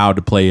somehow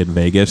to play in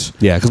Vegas.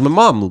 Yeah, because my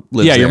mom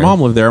lives Yeah, there. your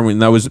mom lived there. I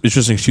mean, it's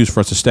just an excuse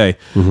for us to stay.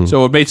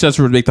 So it made sense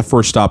for us to make the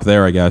first stop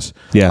there, I guess.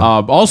 Yeah.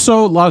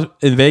 Also,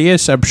 in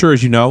Vegas, I'm sure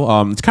as you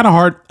know, it's kind of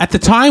hard. At the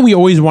time, we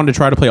always wanted to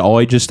try to play all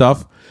ages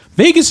stuff.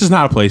 Vegas is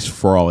not a place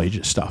for all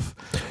ages stuff.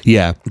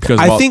 Yeah, Because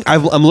I think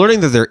I'm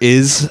learning that there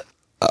is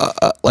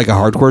like a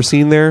hardcore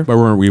scene there, But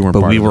we weren't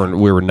but part we of it. weren't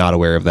we were not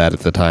aware of that at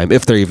the time.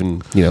 If they're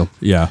even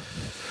Yeah.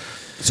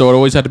 So it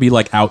always had to be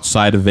like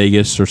outside of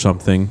Vegas or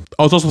something.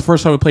 Oh, it's also the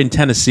first time we played in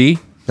Tennessee.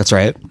 That's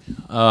right.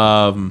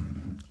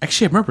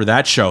 Actually, I remember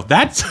that show.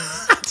 That's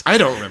I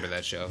don't remember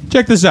that show.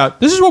 check this out.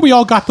 This is where we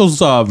all got those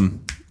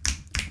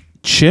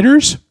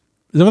chitters. Is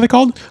that what they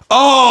called?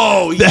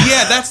 Oh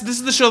yeah, this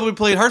is the show that we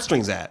played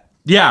Heartstrings at.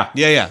 Yeah.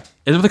 Yeah.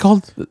 Is that what they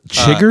called?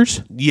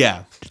 Chiggers?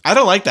 Yeah. I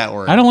don't like that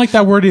word. I don't like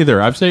that word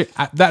either. I'm saying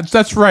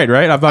that's right,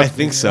 right? I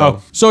think so.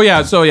 Oh. So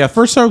yeah.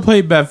 First time we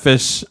played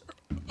Memphis,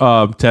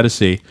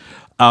 Tennessee.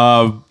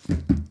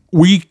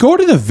 We go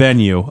to the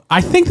venue.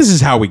 I think this is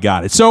how we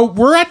got it. So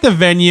we're at the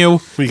venue.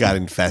 We got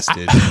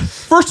infested.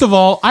 First of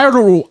all, I don't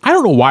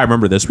know why I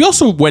remember this. We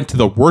also went to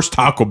the worst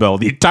Taco Bell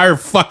the entire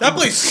fucking. That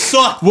place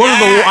sucked. One of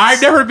the ass.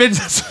 I've never been.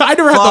 I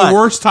never had Fuck. the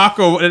worst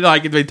taco in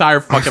like the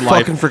entire fucking life.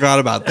 Fucking forgot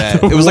about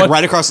that. It was like What?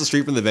 right across the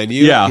street from the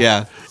venue. Yeah.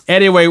 Yeah.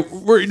 Anyway,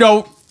 we're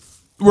not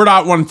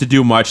wanting to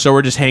do much, so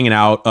we're just hanging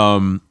out.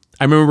 I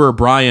remember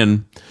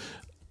Brian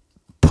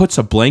puts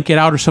a blanket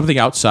out or something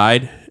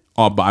outside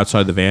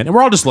the van, and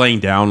we're all just laying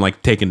down,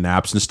 like taking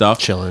naps and stuff.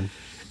 Chilling.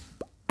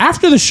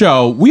 After the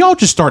show, we all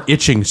just start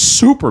itching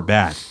super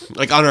bad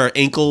Like on our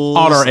ankles.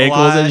 on our a ankles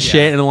lot. and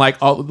shit,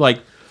 and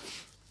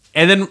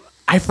and then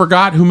I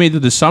forgot who made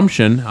the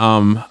assumption.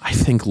 I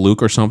think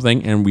Luke or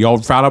something, and we all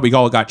found out we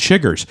all got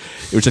chiggers.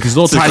 It was like these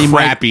little It's a tiny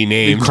crappy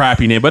name.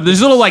 crappy name, but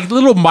there's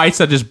little mites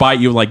that just bite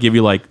you and like give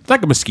you like it's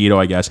like a mosquito,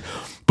 I guess.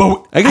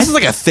 But I guess it's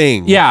like a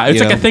thing. yeah, it's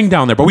you like know? a thing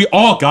down there, but we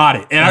all got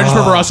it, and I just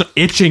remember us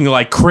itching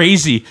like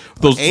crazy.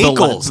 Those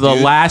Ankles, the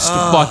dude. last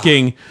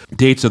fucking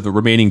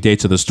remaining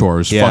dates of this tour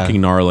is Yeah. fucking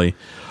gnarly.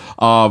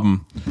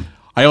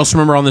 I also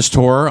remember on this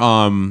tour,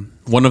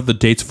 one of the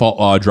dates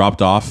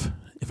dropped off,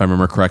 if I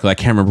remember correctly. I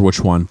can't remember which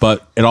one,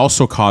 but it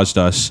also caused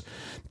us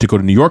to go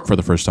to New York for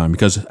the first time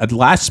because at the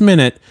last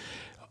minute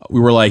we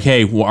were like,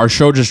 "Hey, our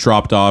show just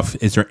dropped off.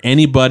 Is there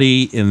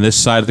anybody in this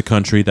side of the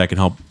country that can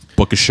help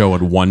book a show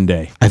in one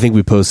day?" I think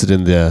we posted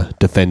in the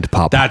Defend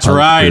Pop. That's Punk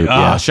right. group,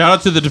 yeah. Shout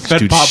out to the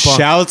Defend Dude, Pop Punk.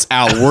 shouts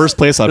out. Worst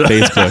place on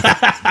Facebook.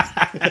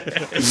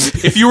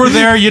 If you were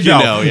there, you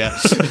know. yeah.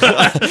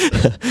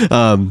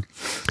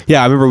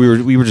 Yeah, I remember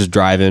we were just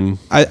driving.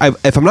 I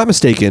if I'm not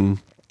mistaken,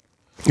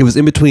 it was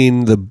in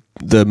between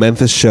the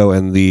Memphis show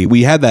and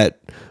we had that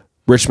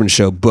Richmond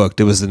show booked.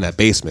 It was in that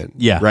basement.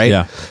 Yeah, Right?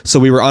 yeah. So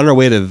we were on our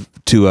way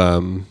to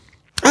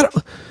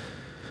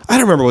I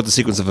don't remember what the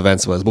sequence of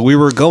events was, but we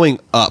were going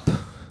up.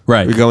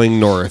 Right. We were going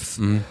north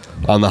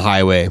on the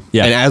highway.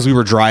 Yeah. And as we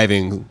were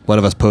driving, one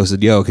of us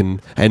posted,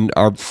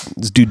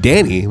 this dude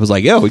Danny was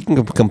like, yo, we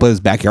can come play this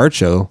backyard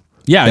show.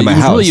 Yeah, in my it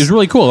was house.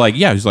 really cool. Like,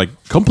 yeah, he's like,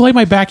 come play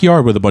my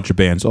backyard with a bunch of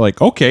bands. I'm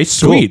like, okay,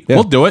 sweet, yeah.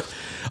 we'll do it.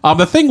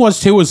 The thing was,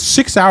 too, it was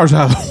 6 hours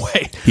out of the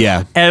way.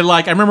 Yeah. And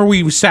like, I remember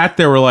we sat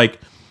there, we're like,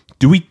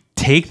 do we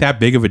take that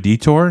big of a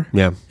detour?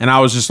 Yeah. And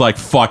I was just like,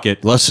 fuck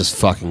it. Let's just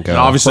fucking go. And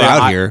obviously, We're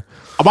out here.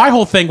 My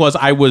whole thing was,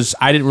 I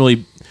didn't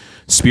really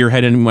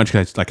spearhead any much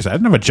because, like I said, I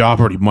didn't have a job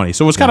or any money,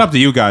 so it was kind of up to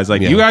you guys.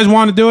 Like, Yeah. you guys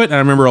want to do it, and I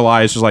remember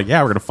Elias was like,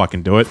 yeah, we're gonna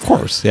fucking do it. Of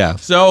course, yeah.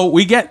 So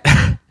we get.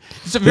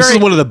 It's a This very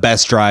is one of the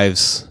best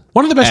drives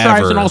One of the best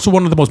drives Ever. and also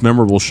one of the most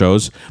memorable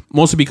shows,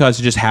 mostly because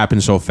it just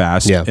happened so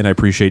fast. Yeah. And I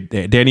appreciate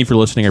Danny for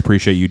listening. I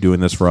appreciate you doing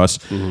this for us.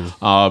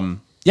 Mm-hmm.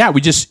 Yeah,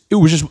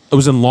 it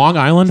was in Long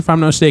Island, if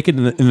I'm not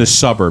mistaken, in the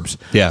suburbs.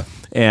 Yeah.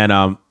 And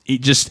I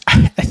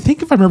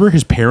think if I remember,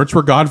 his parents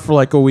were gone for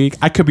like a week.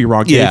 I could be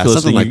wrong. Danny, Yeah, if you're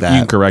something listening, like you that.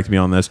 can correct me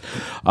on this.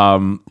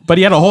 But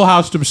he had a whole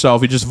house to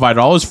himself. He just invited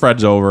all his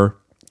friends over.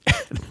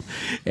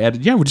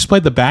 And yeah, we just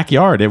played the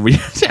backyard and we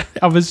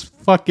of this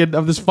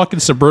fucking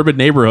suburban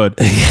neighborhood.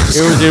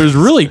 It was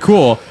really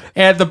cool.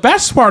 And the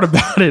best part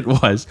about it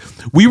was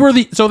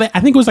I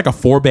think it was like a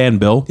 4-band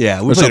bill.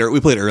 Yeah, we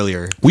played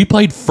earlier. We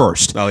played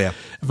first. Oh, yeah.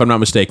 If I'm not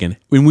mistaken.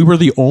 When we were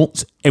the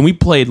old, and we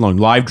played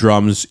live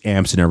drums,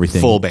 amps, and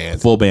everything. Full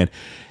band. Full band.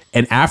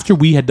 And after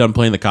we had done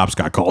playing, the cops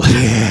got called.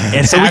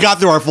 And So we got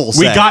through our full set.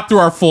 We got through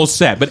our full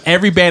set, but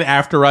every band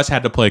after us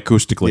had to play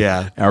acoustically.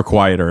 Yeah. Or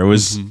quieter. It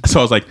was so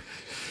I was like,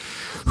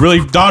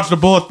 really dodged a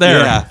bullet there.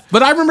 Yeah.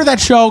 But I remember that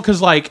show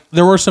because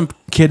there were some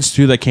kids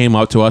too that came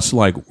up to us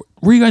like,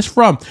 where are you guys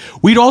from?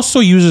 We'd also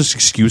use this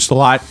excuse a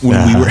lot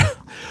when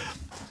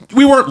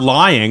we weren't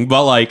lying,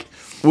 but like,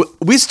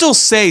 We still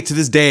say to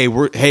this day,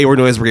 we're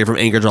Noise Brigade from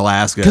Anchorage,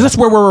 Alaska. because that's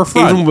where we're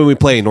from. Even when we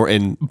play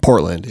in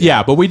Portland.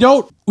 Yeah, but we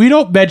don't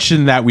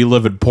mention that we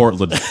live in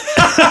Portland.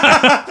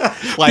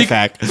 Life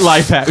hack.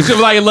 Life hack.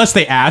 So, unless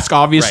they ask,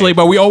 obviously. Right.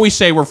 But we always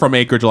say we're from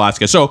Anchorage,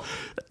 Alaska. So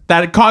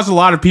that caused a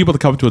lot of people to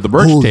come to the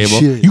merch Holy table.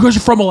 shit. You guys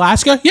are from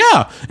Alaska?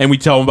 Yeah. And we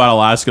tell them about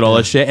Alaska and all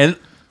that shit. And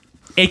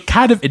it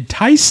kind of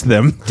enticed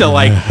them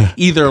to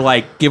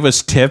either give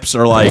us tips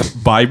or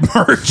buy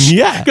merch.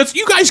 Yeah. Because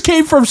you guys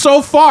came from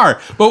so far.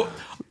 But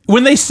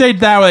when they said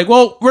that, we're like,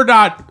 well, we're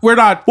not. We'll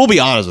be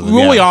honest with them.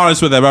 We'll be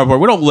honest with them.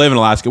 We don't live in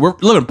Alaska. We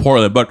live in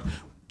Portland, but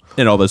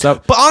this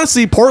up. But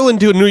honestly, Portland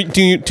to New York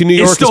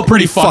It's still is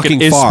pretty fucking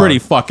far. It's pretty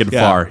fucking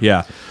far.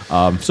 Yeah.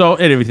 So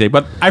and everything,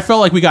 but I felt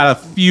like we got a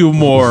few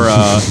more.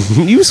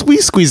 we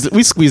squeezed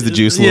the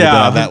juice a little bit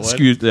on that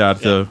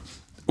one.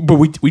 But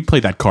we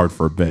played that card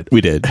for a bit.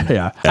 We did.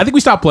 Yeah. I think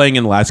we stopped playing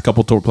in the last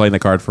couple. Playing the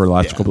card for the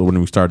last couple when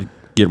we started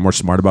getting more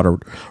smart about our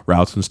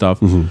routes and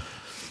stuff. Mm-hmm.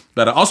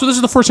 But also, this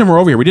is the first time we're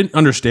over here. We didn't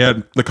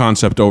understand the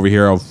concept over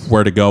here of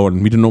where to go,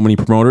 and we didn't know many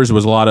promoters. It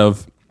was a lot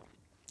of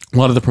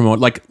the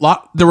promote.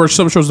 There were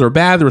some shows that were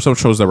bad. There were some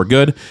shows that were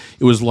good.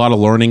 It was a lot of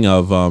learning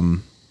of.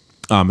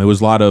 It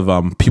was a lot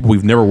of people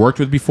we've never worked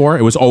with before.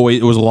 It was a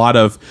lot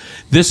of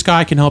this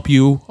guy can help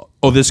you.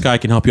 Oh, this guy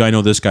can help you. I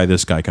know this guy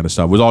kind of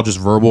stuff. It was all just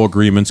verbal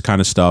agreements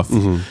kind of stuff.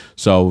 Mm-hmm.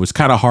 So it was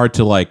kind of hard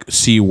to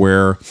see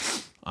where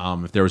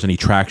if there was any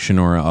traction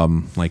or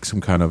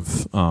some kind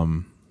of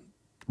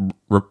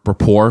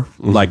rapport.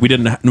 Mm-hmm. We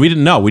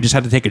didn't know. We just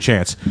had to take a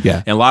chance. Yeah.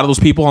 And a lot of those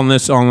people on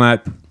this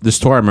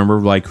tour, I remember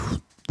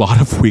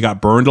we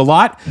got burned a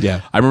lot.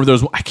 Yeah. I remember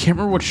I can't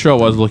remember what show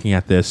I was looking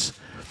at this,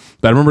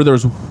 but I remember there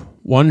was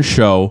one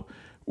show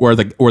where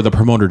the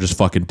promoter just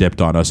fucking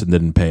dipped on us and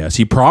didn't pay us.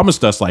 He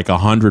promised us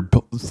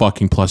 $100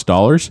 fucking plus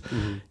dollars,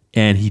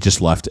 and he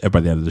just left by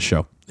the end of the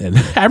show. And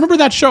I remember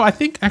that show. I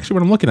think actually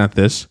when I'm looking at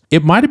this,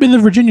 it might have been the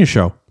Virginia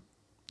show,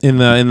 in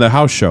the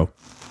house show.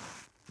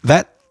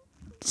 That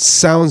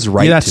sounds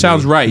right. Yeah, that to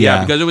sounds me. right.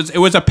 Yeah, because it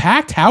was a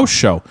packed house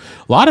show,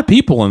 a lot of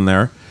people in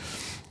there,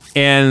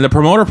 and the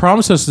promoter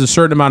promised us a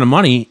certain amount of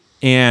money.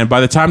 And by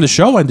the time the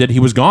show ended, he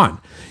was gone,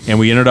 and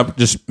we ended up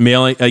just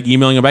emailing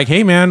him back.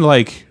 Hey man,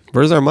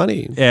 where's our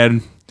money?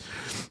 And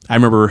I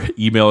remember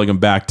emailing him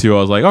back too. I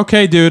was like,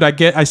 okay, dude,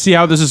 I see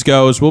how this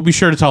goes. We'll be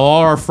sure to tell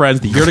all our friends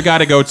that you're the guy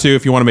to go to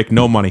if you want to make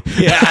no money.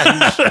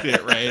 Yeah,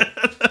 shit, right.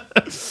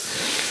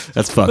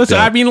 That's fucked Listen,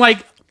 up. I mean,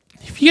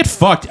 if you get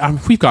fucked,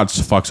 we've got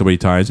fucked so many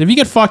times. If you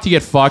get fucked, you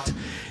get fucked.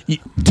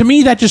 To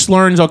me, that just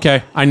learns.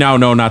 Okay, I now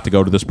know not to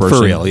go to this person.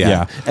 For real,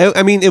 yeah.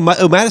 I mean, it might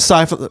have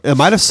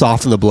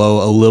softened the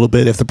blow a little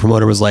bit if the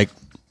promoter was like,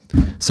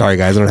 "Sorry,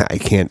 guys, I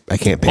can't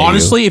pay you."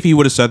 Honestly, if he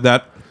would have said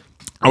that,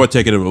 I would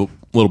take it a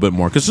little bit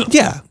more because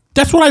Yeah.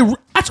 that's all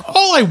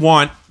I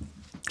want.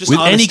 Just With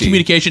any honesty.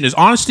 communication is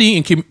honesty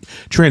and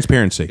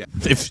transparency.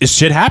 If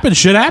shit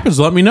happens,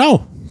 let me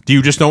know. Do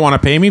you just don't want to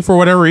pay me for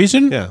whatever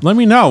reason? Yeah. Let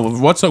me know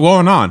what's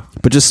going on.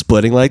 But just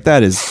splitting like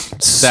that is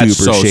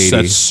super shady.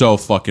 That's so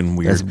fucking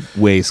weird. That's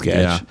way sketch.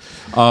 Yeah.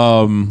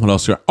 What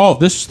else? Oh,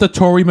 this is the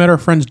tour we met our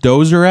friends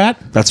Dozer at.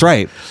 That's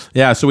right.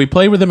 Yeah. So we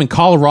played with them in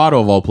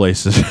Colorado of all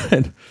places.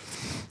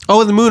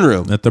 Oh, in the moon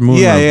room. At the moon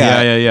Yeah, room.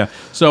 yeah. Yeah.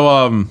 So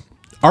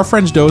our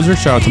friends Dozer,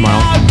 shout out to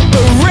Miles.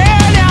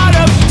 Ran out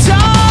of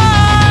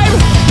time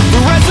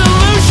for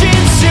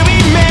resolutions to be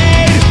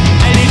made,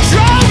 and it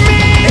drove me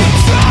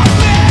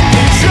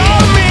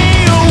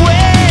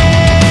away.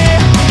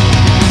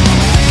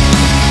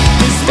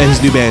 And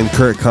his new band,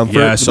 Current Comfort.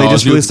 Yeah, I saw they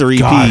just his new- released their EP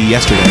God.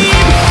 yesterday.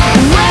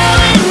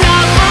 Well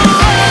enough,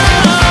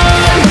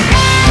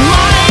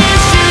 my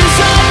issues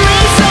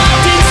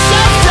unresolved and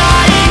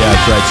self-dying. Yeah,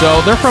 that's right.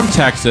 So they're from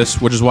Texas,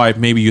 which is why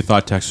maybe you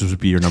thought Texas would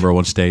be your number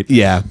one state.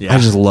 Yeah, Yeah. I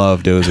just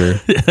love Dozer.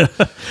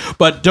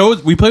 But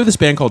we play with this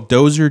band called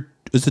Dozer.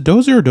 Is it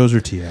Dozer or Dozer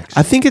TX?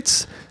 I think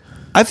it's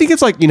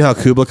like, you know how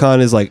Kubla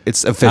Khan is like,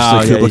 it's officially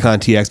Oh, yeah, Kubla Khan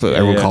TX, but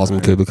everyone yeah. calls him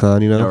Kubla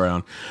Khan, you know? Go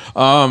around.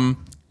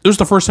 it was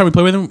the first time we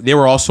played with them. They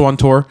were also on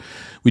tour.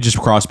 We just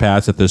crossed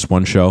paths at this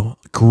one show.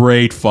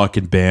 Great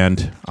fucking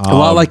band. A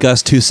lot like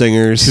us, two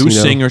singers. Two you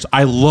know? singers.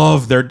 I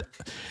love their.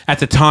 At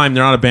the time,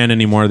 they're not a band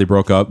anymore. They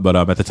broke up, but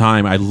at the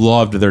time, I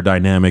loved their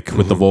dynamic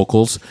with the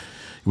vocals.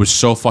 It was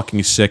so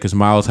fucking sick because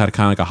Miles had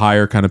kind of like a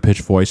higher kind of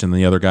pitched voice, and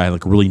the other guy had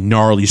like a really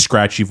gnarly,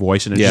 scratchy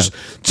voice, and it just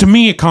to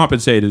me it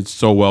compensated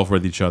so well for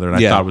each other, and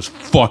I thought it was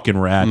fucking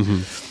rad.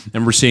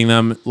 And we're seeing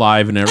them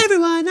live, and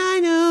Everyone I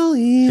know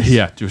is...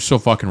 yeah, it was so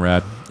fucking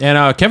rad.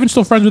 And Kevin's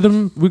still friends with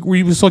them.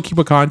 We still keep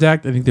in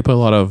contact. I think they play a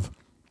lot of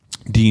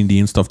D&D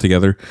and stuff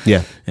together.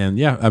 Yeah. And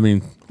yeah, I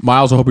mean,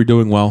 Miles, I hope you're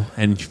doing well.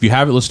 And if you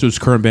haven't listened to his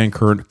current band,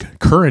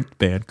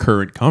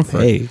 Current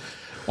Comfort. Hey.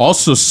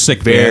 Also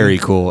sick Very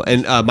band. cool.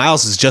 And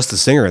Miles is just the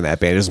singer in that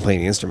band. He doesn't play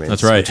any instruments.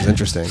 That's right. Which is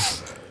interesting.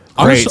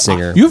 Great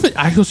singer.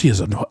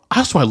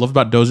 That's what I love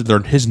about Dozer. They're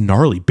his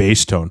gnarly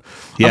bass tone.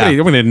 Yeah. I'm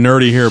gonna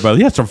nerdy here, but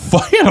he had a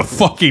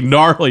fucking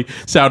gnarly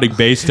sounding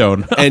bass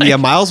tone. And yeah,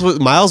 Miles was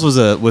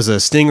a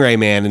Stingray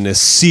man in a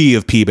sea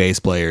of P bass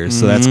players.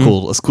 So that's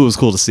cool. It's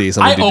cool to see.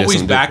 I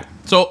always back.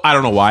 So I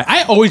don't know why.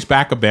 I always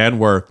back a band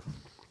where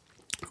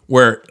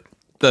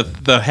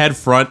the head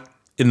front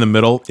in the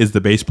middle is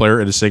the bass player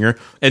and the singer,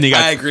 and you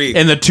got, I agree.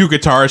 and the two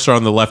guitarists are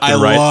on the left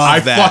and right. I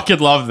fucking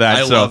love that.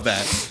 I love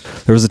that.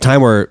 There was a time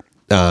where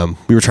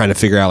we were trying to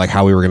figure out like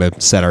how we were gonna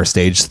set our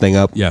stage thing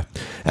up. Yeah.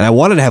 And I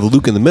wanted to have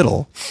Luke in the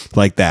middle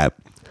like that.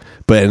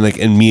 But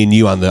and me and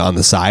you on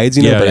the sides,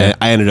 you know. Yeah, but yeah.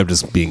 I ended up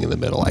just being in the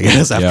middle, I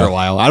guess, after Yeah. a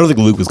while. I don't think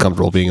Luke was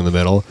comfortable being in the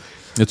middle.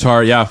 It's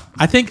hard, yeah.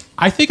 I think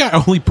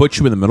I only put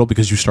you in the middle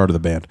because you started the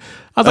band.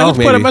 I was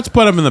like, let's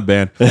put him in the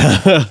band.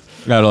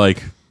 Gotta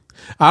like,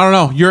 I don't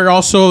know. You're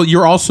also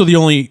the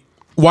only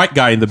white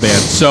guy in the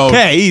band. So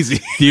Hey, easy.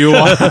 do you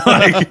want?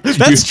 Like,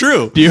 That's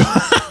true. Do you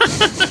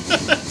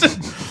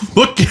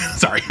look?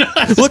 Sorry,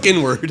 Look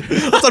inward.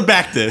 Let's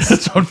unpack this.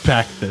 let's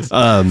unpack this.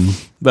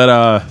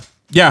 But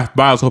yeah,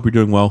 Miles. Hope you're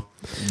doing well.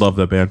 Love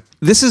that band.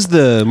 This is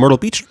the Myrtle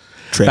Beach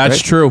trip. That's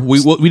right? true.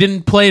 We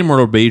didn't play in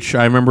Myrtle Beach.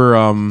 I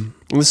remember.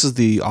 This is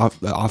the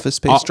Office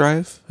Space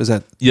Drive. Is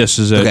that? Yes,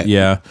 is it? Okay.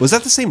 Yeah, Was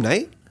that the same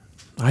night?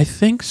 I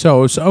think so.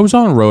 I was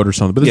on the road or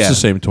something, but it's Yeah. the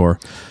same tour,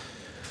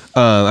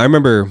 I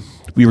remember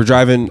we were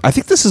driving. I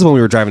think this is when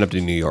we were driving up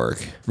to New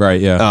York. right?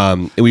 Yeah.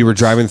 And we were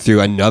driving through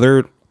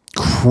another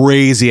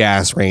crazy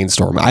ass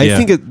rainstorm. I Yeah.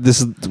 think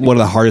this is one of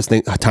the hardest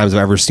times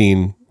I've ever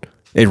seen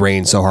it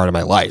rain so hard in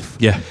my life.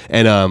 Yeah.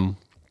 And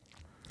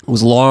it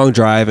was a long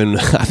drive, and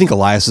I think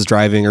Elias was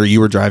driving, or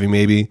you were driving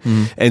maybe,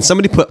 and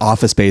somebody put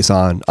Office Space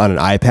on an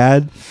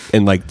iPad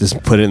and like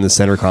just put it in the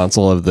center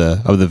console of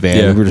the van.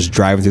 Yeah. We were just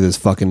driving through this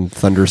fucking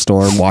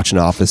thunderstorm, watching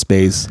Office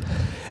Space,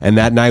 and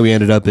that night we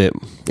ended up in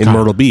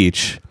Myrtle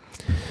Beach.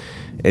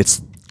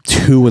 It's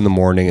 2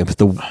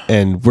 a.m.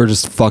 and we're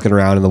just fucking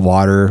around in the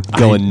water,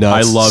 going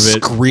nuts. I love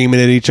it. Screaming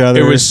at each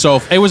other.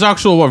 It was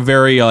actually a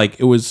very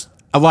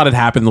a lot had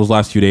happened those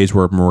last few days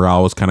where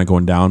morale was kind of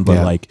going down, but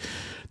Yeah. like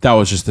that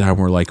was just the time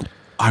where like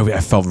I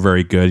felt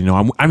very good. You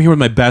know, I'm here with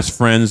my best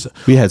friends.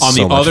 We had on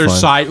so the much other fun.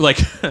 side, like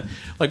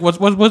what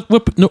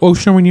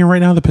ocean are we near right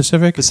now? The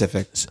Pacific.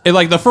 And,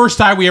 like the first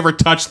time we ever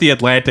touched the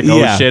Atlantic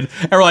Yeah. Ocean,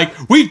 and we're like,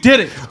 we did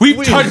it. We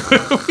touched.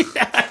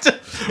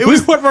 We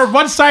went from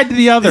one side to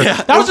the other.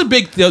 Yeah. That was a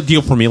big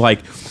deal for me. Like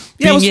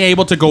being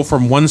able to go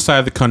from one side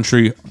of the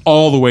country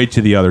all the way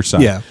to the other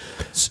side. Yeah.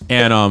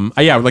 And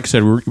yeah, like I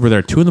said, we were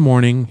there 2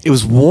 a.m. It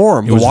was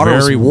warm. The water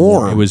was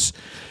warm. It was.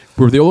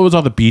 We were the only ones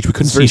on the beach. We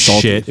couldn't see very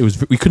salty.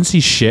 shit. We couldn't see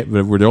shit,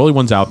 but we're the only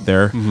ones out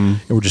there, and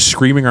we're just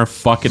screaming our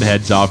fucking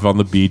heads off on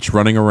the beach,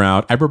 running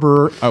around. I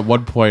remember at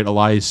one point,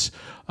 Elias.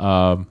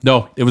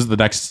 No, it was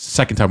the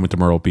second time we went to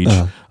Myrtle Beach.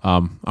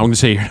 I'm going to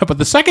say here, but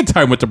the second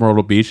time we went to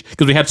Myrtle Beach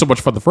because we had so much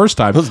fun the first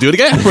time. Let's do it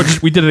again.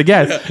 We did it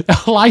again.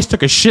 Elias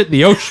took a shit in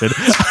the ocean.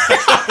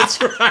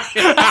 That's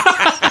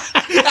right.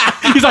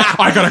 He's like,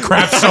 I got a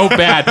crap so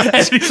bad. And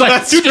he's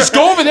like, dude, just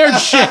go over there and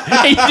shit.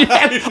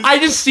 And I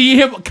just see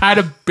him kind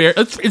of bare.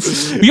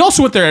 We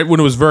also went there when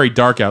it was very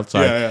dark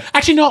outside. Yeah.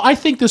 Actually, no, I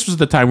think this was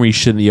the time where he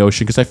shit in the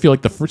ocean because I feel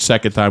like the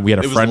second time we had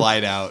a It friend. was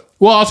light out.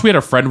 Well, also we had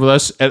a friend with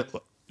us.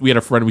 We had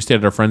a friend. We stayed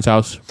at our friend's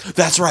house.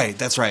 That's right.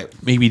 That's right.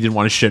 Maybe he didn't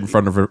want to shit in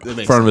front of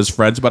makes his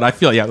friends, but I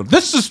feel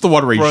this is the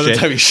one where he Bro, the shit.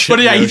 time he shit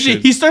But yeah, in the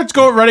ocean. he starts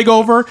running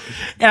over,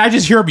 and I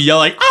just hear him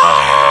yelling,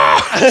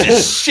 "Ah!"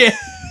 Just shit.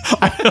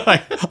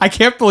 I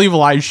can't believe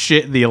Elias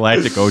shit in the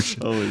Atlantic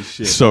Ocean. Holy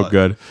shit. So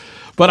good.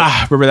 But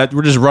remember that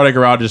we're just running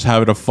around, just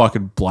having a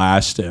fucking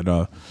blast,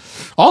 and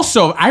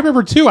also I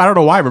remember too. I don't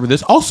know why I remember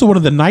this. Also, one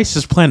of the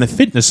nicest Planet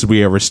Fitnesses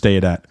we ever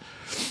stayed at.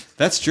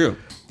 That's true.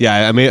 Yeah,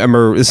 I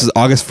remember this is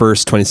August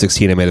 1st,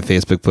 2016. I made a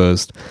Facebook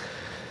post.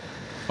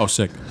 Oh,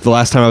 sick. The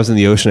last time I was in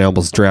the ocean, I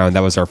almost drowned.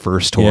 That was our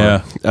first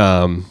tour.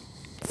 Yeah.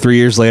 3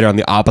 years later, on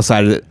the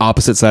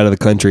opposite side of the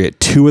country, at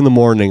 2 a.m.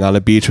 on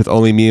a beach with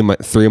only me and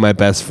 3 of my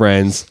best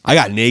friends, I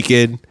got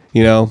naked.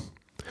 You know,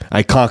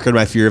 I conquered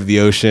my fear of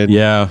the ocean.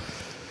 Yeah.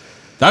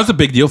 That was a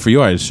big deal for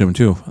you, I assume,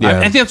 too. Yeah.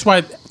 I think that's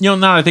why, now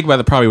that I think about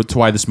it, probably it's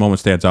why this moment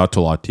stands out to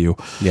a lot to you.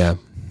 Yeah.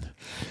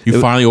 You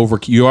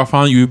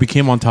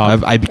became on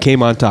top. I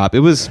became on top. It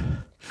was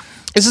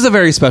This is a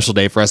very special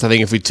day for us. I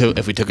think if we took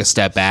a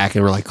step back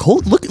and we're like,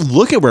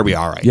 look at where we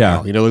are right Yeah.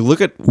 now. You know, like,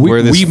 look at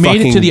where this we made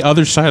it to fucking- the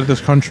other side of this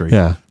country.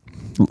 Yeah.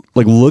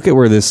 Like, look at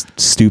where this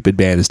stupid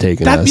band is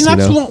taking us.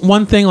 That's you know?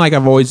 one thing. Like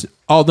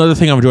another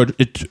thing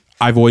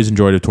I've always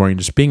enjoyed of touring,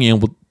 just being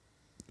able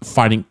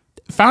finding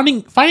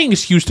an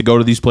excuse to go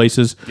to these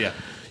places. Yeah.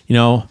 You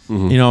know,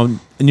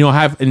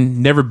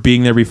 and never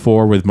being there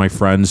before with my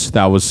friends.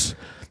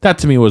 That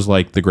to me was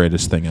like the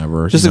greatest thing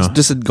ever.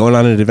 Just going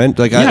on an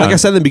adventure. Like I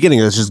said in the beginning,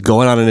 it's just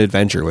going on an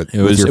adventure with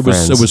your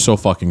friends. It was so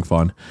fucking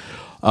fun.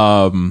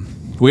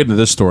 We get into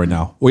this story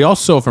now. We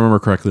also, if I remember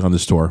correctly, on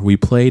this tour, we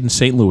played in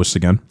St. Louis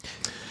again.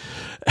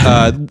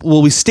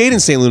 Well, we stayed in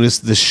St. Louis.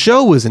 The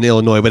show was in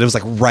Illinois, but it was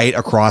like right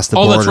across the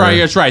border. Oh,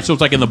 that's right. So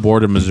it's like in the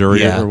border of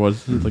Missouri, Yeah. or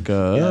was it like a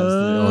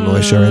the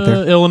Illinois show right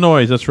there.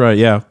 Illinois, that's right.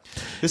 Yeah,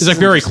 it's like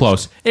very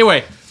close.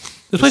 Anyway,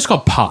 this place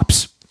called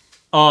Pops.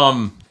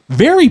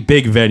 Very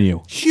big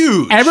venue.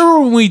 Huge. I remember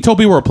when we told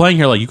people we were playing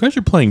here, like, you guys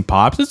are playing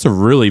Pops? It's a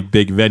really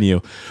big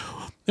venue.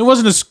 It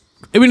wasn't as,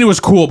 I mean, it was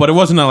cool, but it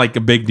wasn't like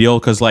a big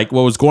deal because, like,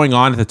 what was going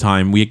on at the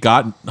time, we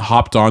had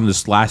hopped on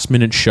this last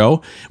minute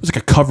show. It was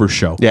like a cover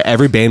show. Yeah,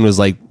 every band was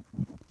like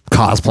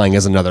cosplaying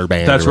as another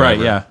band. That's or right,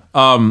 whatever.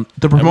 yeah.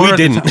 The promoter we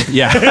didn't. At the time,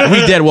 yeah,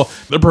 we did. Well,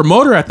 the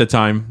promoter at the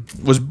time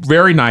was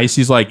very nice.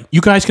 He's like,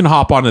 you guys can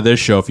hop onto this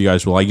show if you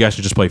guys will. Like, you guys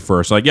should just play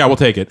first. Like, yeah, we'll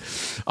take it.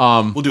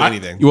 We'll do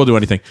anything. You will do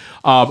anything.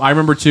 I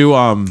remember too.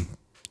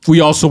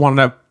 We also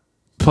wanted to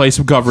play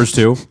some covers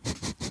too,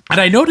 and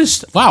I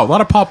noticed, wow, a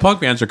lot of pop punk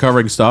bands are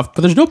covering stuff,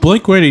 but there's no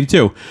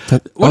Blink-182.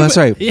 That's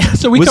right. Yeah,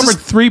 so we Was covered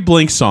this- 3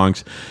 Blink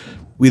songs.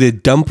 We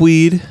did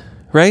Dumpweed,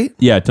 right?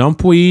 Yeah,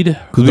 Dumpweed.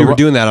 Because we were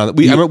doing that on. I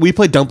remember we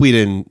played Dumpweed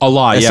in a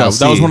lot. Yeah, SLC.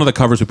 that was one of the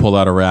covers we pulled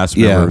out of our ass.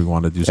 Whenever we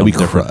wanted to do And something we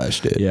different.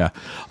 crushed it. Yeah.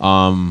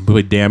 We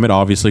played Damn It,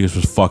 obviously, because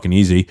it was fucking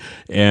easy.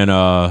 And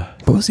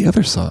What was the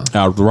other song?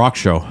 The Rock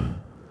Show.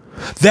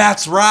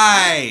 That's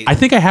right. I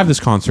think I have this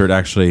concert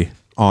actually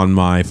on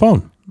my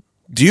phone.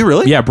 Do you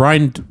really? Yeah,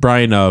 Brian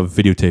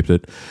videotaped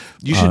it.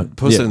 You should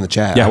post it in the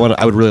chat. Yeah.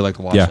 I would really like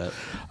to watch Yeah.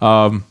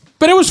 it.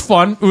 But it was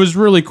fun. It was a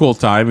really cool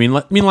time. I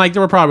mean, like,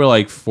 there were probably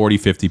like 40,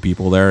 50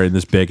 people there in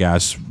this big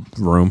ass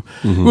room.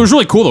 It was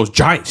really cool. It was a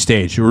giant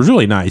stage. It was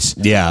really nice.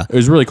 Yeah. It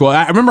was really cool.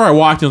 I remember I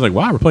walked in and was like,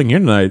 wow, we're playing here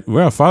tonight.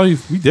 Well, finally,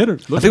 we did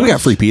it. I think we got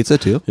free pizza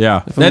too.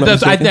 Yeah. If I'm not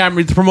mistaken. I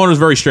mean, the promoter's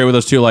very straight with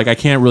us too. Like, I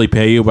can't really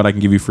pay you, but I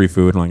can give you free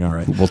food. I'm like, all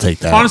right. We'll take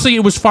that. Honestly,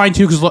 it was fine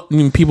too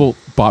because people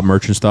bought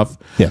merch and stuff.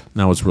 Yeah. And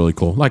that was really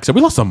cool. Like I said,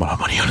 we lost some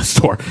money on the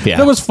store. Yeah.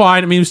 That was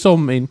fine. I mean, we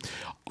still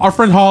our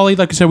friend Holly,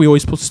 like I said, we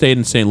always stayed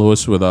in St.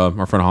 Louis with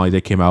our friend Holly.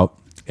 They came out.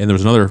 And there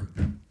was another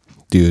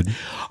dude.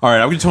 All right,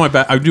 I'm gonna tell my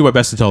best. I do my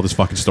best to tell this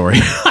fucking story.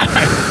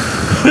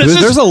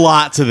 There's a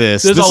lot to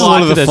this. There's This a is lot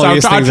one of to the this.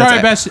 funniest I'll things. try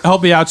my best.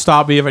 Help me out.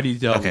 Stop me if I need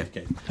to.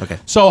 Okay.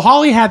 So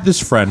Holly had this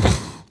friend.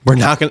 We're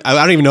not gonna. I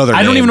don't even know their name.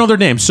 I don't even know their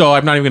name, so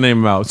I'm not even gonna name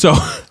them out. So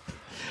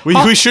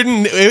We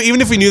shouldn't. Even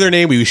if we knew their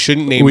name, we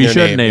shouldn't name. we their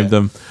should name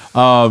them.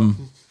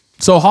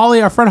 So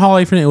Holly, our friend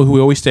Holly, who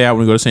we always stay out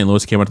when we go to St.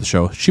 Louis, came out to the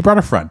show. She brought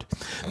a friend.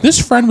 This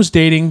friend was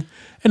dating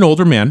an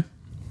older man,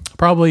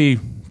 probably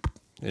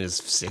In his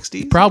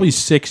 60s.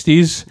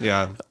 60s.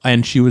 Yeah.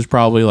 And she was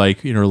probably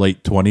like in her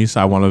late 20s,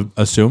 I want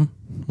to assume.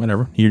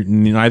 Whatever.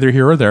 Neither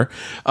here or there.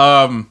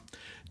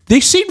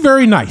 They seemed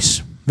very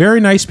nice.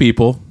 Very nice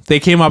people. They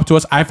came up to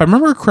us. If I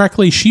remember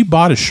correctly, she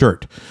bought a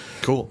shirt.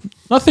 Cool.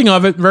 Nothing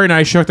of it. Very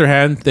nice. Shook their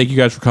hand. Thank you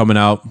guys for coming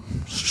out,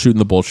 shooting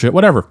the bullshit,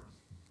 whatever.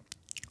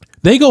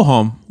 They go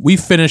home. We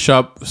finish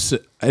up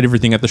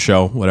everything at the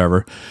show,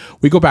 whatever.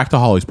 We go back to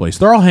Holly's place.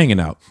 They're all hanging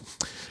out.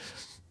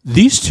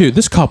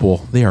 This couple,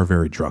 they are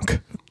very drunk.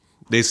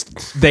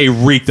 They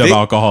reeked of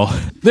alcohol.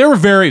 They were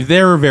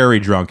very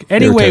drunk.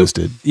 Anyway,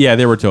 toasted. Yeah,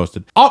 they were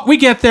toasted. We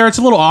get there. It's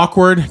a little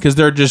awkward because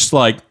they're just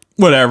like,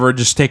 whatever,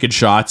 just taking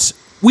shots.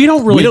 We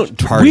don't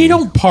party. We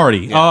don't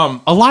party. Yeah.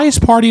 Elias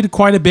partied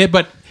quite a bit,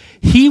 but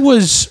he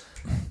was.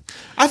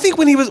 I think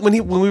when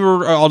we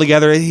were all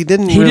together, he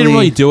didn't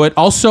really do it.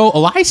 Also,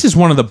 Elias is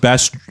one of the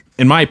best,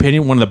 in my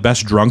opinion, one of the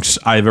best drunks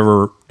I've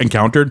ever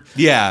encountered.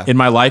 Yeah. In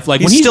my life, like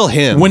He's still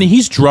him. When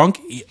he's drunk,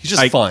 he's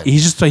just fun.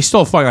 He's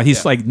still fun. Like,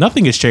 he's like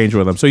nothing has changed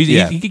with him. So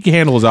he can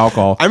handle his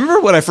alcohol. I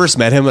remember when I first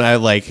met him,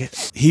 and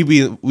we'd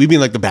be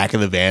in like the back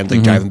of the van,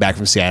 like driving back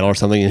from Seattle or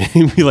something, and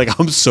he'd be like,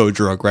 "I'm so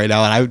drunk right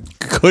now," and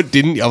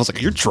I was like,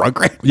 "You're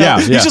drunk right now."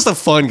 Yeah. He's just a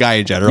fun guy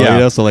in general, you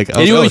know. So like, and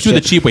he always do the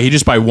cheap way. He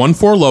just buy 1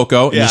 4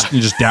 Loco and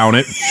just down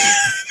it.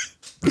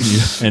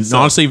 And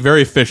honestly,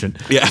 very efficient.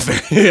 Yeah.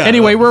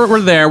 Anyway, we're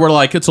there. We're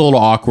like, it's a little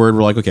awkward.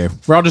 We're like, okay,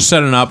 we're all just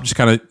setting up, just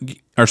kind of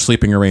our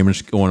sleeping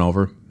arrangements going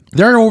over.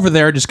 They're over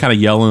there just kind of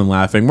yelling and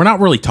laughing. We're not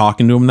really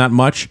talking to them that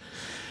much.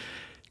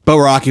 But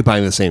we're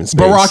occupying the same space.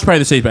 But we're occupying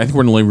the same space. I think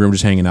we're in the living room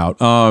just hanging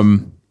out.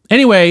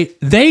 Anyway,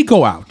 they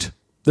go out.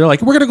 They're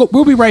like,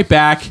 we'll be right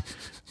back.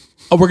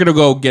 Oh, we're gonna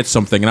go get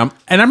something, and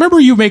I remember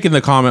you making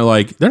the comment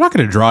like, they're not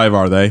gonna drive,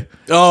 are they?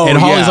 Oh, and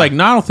Holly's yeah. like,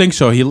 no, I don't think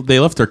so. They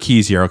left their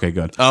keys here. Okay,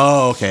 good.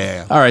 Oh,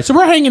 okay. All right, so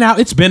we're hanging out.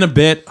 It's been a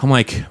bit. I'm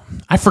like,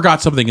 I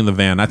forgot something in the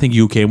van. I think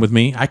you came with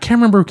me. I can't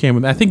remember who came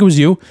with me. I think it was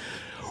you.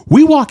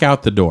 We walk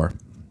out the door.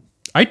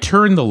 I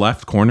turn the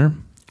left corner.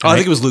 Oh, I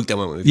think it was Luke that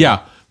went with you.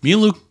 Yeah. Me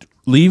and Luke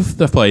leave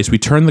the place. We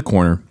turn the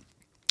corner,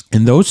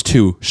 and those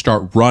two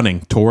start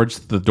running towards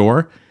the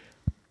door,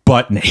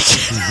 butt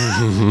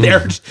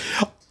naked.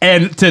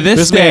 And to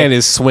this day, man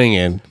is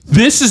swinging.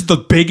 this is the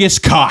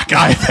biggest cock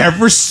I've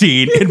ever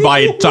seen in my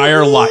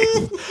entire life.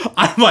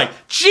 I'm like,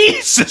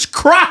 Jesus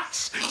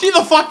Christ! See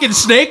the fucking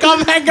snake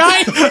on that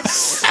guy?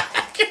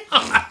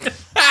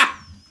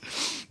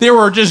 They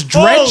were just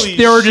drenched. Holy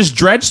They were just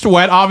drenched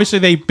wet. Obviously,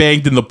 they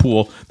banged in the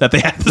pool that they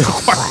had in the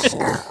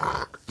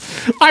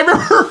apartment.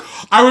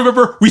 I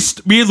remember.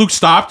 Me and Luke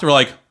stopped. We're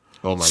like,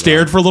 Oh my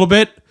stared for a little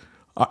bit.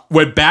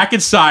 Went back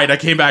inside. I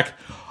came back.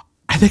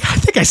 I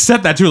think I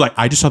said that too. Like,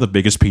 I just saw the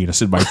biggest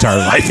penis in my entire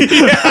life.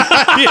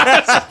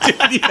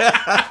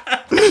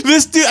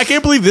 This dude, I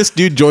can't believe this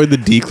dude joined the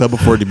D Club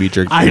before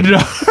Dimitri. I know.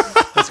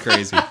 That's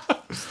crazy.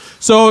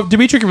 So,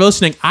 Dimitri, if you're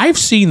listening, I've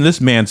seen this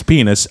man's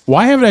penis.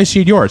 Why haven't I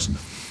seen yours?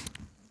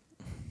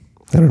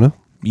 I don't know.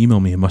 Email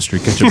me at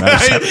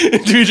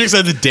mustardketchup. Dimitri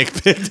sent a dick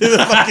pic to the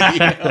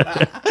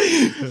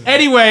fucking email.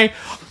 Anyway,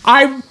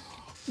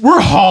 we're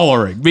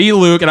hollering. Me and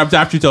Luke, and I'm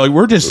after telling,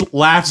 we're just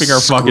laughing our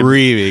fucking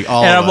Screaming,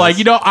 all and of I'm like,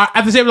 us.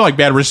 at the same time, like,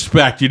 man,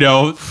 respect,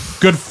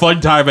 good fun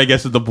time, I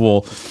guess, at the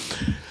pool.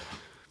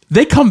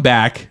 They come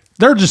back.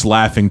 They're just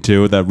laughing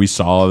too that we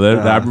saw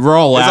that. We're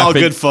all It's laughing. all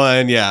good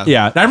fun, yeah.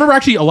 Yeah, and I remember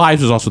actually Elias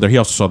was also there. He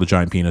also saw the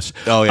giant penis.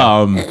 Oh,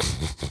 yeah.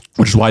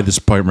 Which is why this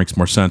part makes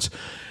more sense.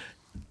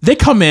 They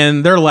come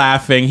in, they're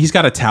laughing. He's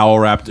got a towel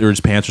wrapped or his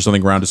pants or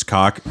something around his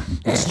cock.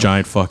 This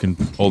giant fucking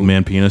old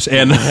man penis.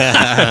 And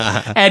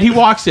and he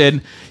walks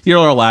in, they're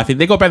laughing.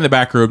 They go back in the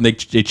back room, they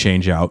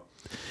change out.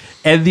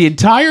 And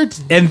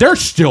and they're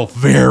still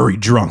very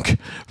drunk.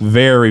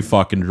 Very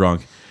fucking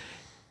drunk.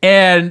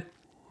 And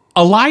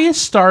Elias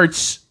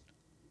starts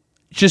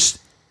just,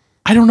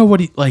 I don't know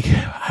what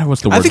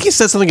what's the word? I think he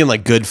said something in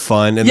like good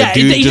fun, and Yeah,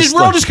 the dude just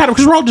we're all just kind of,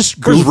 because we're all just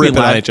goofy ripping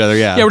and on each other,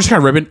 yeah. Yeah, we're just kind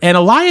of ripping. And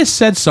Elias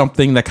said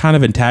something that kind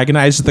of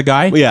antagonizes the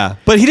guy. yeah,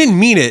 but he didn't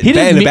mean it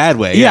in a bad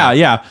way.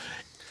 Yeah.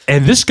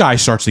 And this guy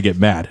starts to get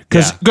mad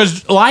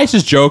because Elias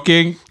is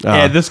joking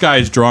and this guy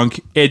is drunk.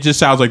 It just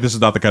sounds like this is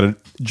not the kind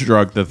of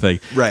drug the thing.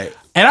 Right.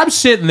 And I'm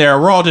sitting there.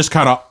 We're all just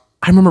kind of,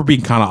 I remember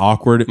being kind of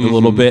awkward a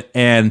little bit.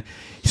 And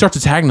he starts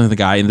attacking the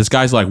guy. And this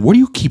guy's like, what do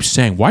you keep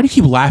saying? Why do you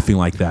keep laughing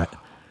like that?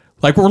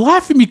 Like, we're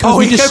laughing because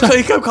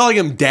he kept calling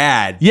him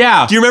Dad.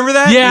 Yeah. Do you remember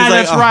that? Yeah, He's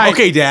like, that's right.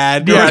 Okay,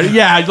 Dad.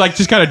 Yeah, like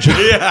just kind of.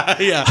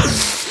 yeah.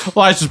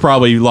 Elias is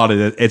probably a lot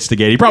of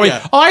instigating.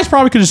 Elias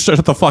probably could just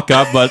shut the fuck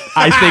up, but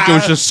I think it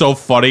was just so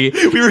funny.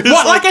 We were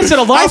just like I said,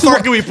 Elias. How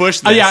far can we push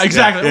this? Yeah,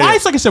 exactly. Yeah.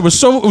 Elias, like I said, was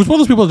one of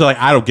those people that are like,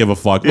 I don't give a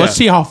fuck. Let's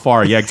see how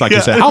far. Yeah, like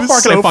you said, how it far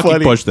was can I so fucking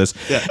funny. push this?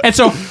 Yeah. And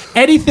so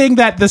anything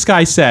that this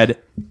guy said,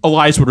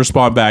 Elias would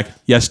respond back,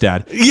 "Yes,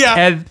 Dad." Yeah.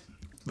 And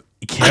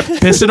he kept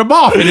pissing him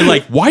off, and then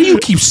like, why do you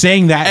keep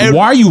saying that? And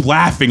why are you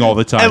laughing all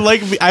the time? And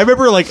like, I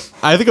remember, like,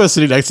 I think I was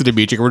sitting next to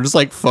Dimitri, and we're just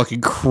like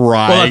fucking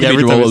crying. Well,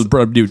 every time it was-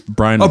 dude,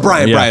 Brian. Oh,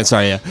 Brian. yeah. Brian.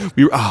 Sorry. Yeah.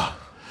 We were.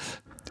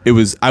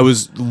 I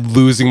was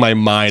losing my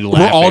mind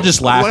laughing. We're all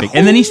just laughing. Like,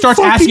 And then he starts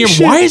holy asking him,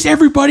 fucking why shit. is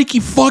everybody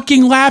keep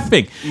fucking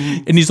laughing?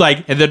 And he's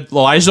like, and then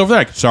Elias over there,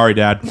 like, sorry,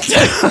 Dad.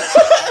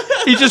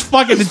 He's just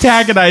fucking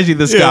antagonizing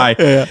this guy.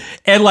 yeah.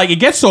 And like, it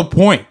gets to a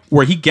point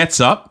where he gets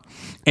up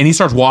and he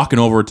starts walking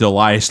over to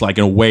Elias, like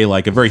in a way,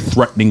 like a very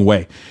threatening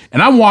way.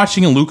 And I'm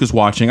watching and Luke is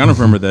watching. I don't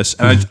remember this.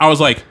 And I was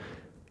like,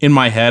 in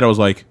my head, I was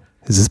like,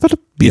 Is this about to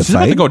be a is this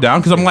about fight? to go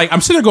down? Because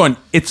I'm sitting there going,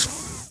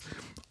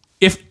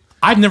 if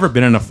I've never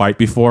been in a fight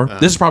before,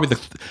 this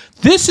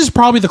is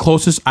probably the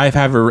closest I've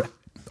ever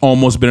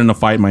almost been in a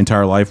fight in my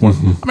entire life. I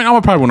mean,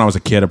 probably when I was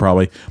a kid,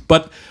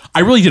 but I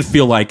really did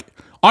feel like,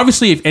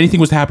 obviously, if anything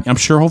was happening, I'm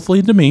sure,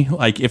 hopefully to me,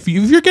 like if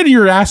you're getting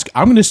your ass,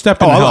 I'm going to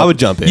step in. Oh, and help. I would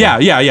jump in. Yeah.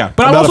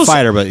 But I'm not also a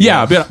fighter, but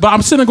yeah. But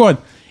I'm sitting there going,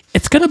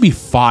 it's going to be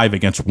 5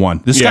 against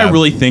 1. This guy Yeah.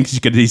 really thinks he's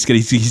going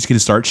to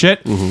start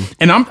shit,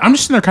 and I'm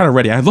just sitting there kind of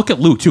ready. I look at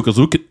Luke too, because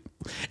Luke.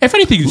 If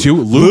anything, too,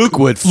 Luke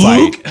would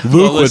fight.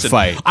 Luke would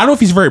fight. I don't know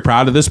if he's very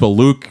proud of this, but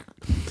Luke,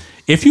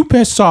 if you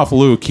piss off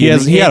Luke, He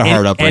had a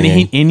hard upbringing.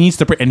 and he needs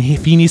to, and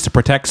if he needs to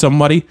protect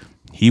somebody,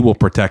 he will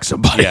protect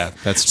somebody. Yeah,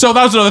 that's- so.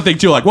 That was another thing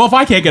too. Like, well, if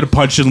I can't get a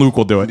punch, then Luke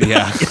will do it.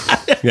 Yeah.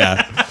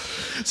 Yeah.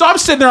 So I'm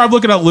sitting there, I'm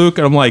looking at Luke,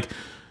 and I'm like,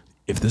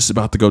 if this is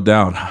about to go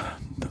down,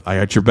 I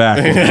got your back.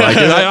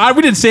 Like,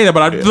 we didn't say that,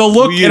 but the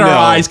look You in our know.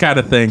 eyes kind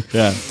of thing.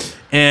 Yeah.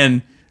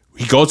 And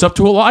he goes up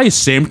to Elias,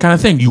 same kind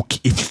of thing. If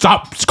you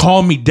stop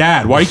calling me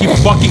Dad, why do you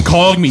keep fucking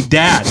calling me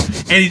Dad?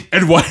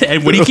 And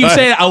when he keeps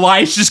saying it,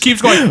 Elias just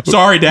keeps going,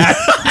 sorry, Dad.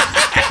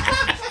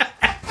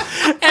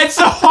 And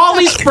so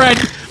Holly's friend,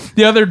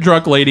 the other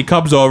drunk lady,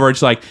 comes over and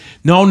she's like,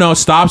 no,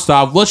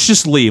 stop. Let's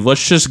just leave.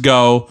 Let's just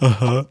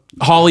go.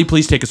 Holly,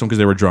 please take us home, because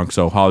they were drunk.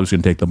 So Holly was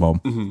going to take them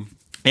home.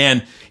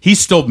 And he's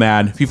still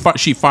mad.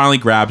 She finally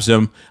grabs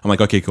him. I'm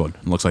like, okay, cool.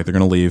 It looks like they're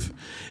going to leave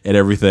and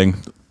everything.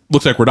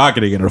 Looks like we're not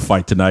going to get in a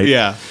fight tonight.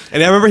 Yeah.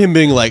 And I remember him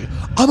being like,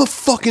 I'm a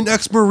fucking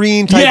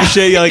ex-Marine type Yeah. of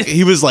shit. Yeah, like,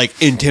 he was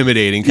like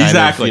intimidating kind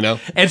Exactly. of, you know?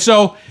 And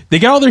so they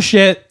get all their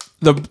shit.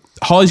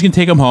 Holly's going to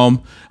take them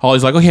home.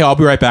 Holly's like, okay, I'll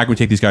be right back. We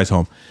take these guys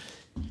home.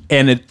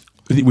 And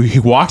he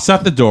walks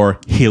out the door.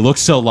 He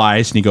looks at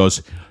Elias and he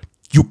goes,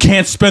 "You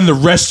can't spend the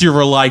rest of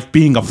your life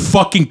being a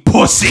fucking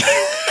pussy."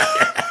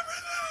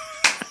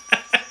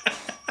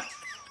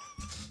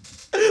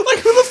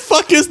 Who the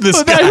fuck is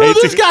this guy? Who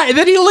this guy? And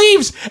then he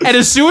leaves. And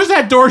as soon as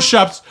that door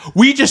shuts,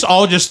 we just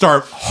all just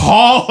start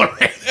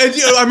hollering. And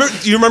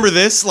do you remember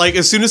this? Like,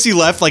 as soon as he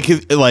left,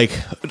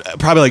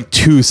 probably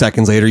 2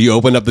 seconds later, you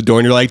opened up the door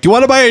and you're like, "Do you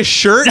want to buy a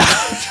shirt?"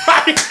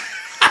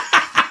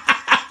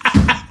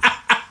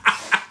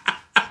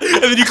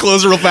 And then you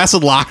closed it real fast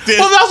and locked it.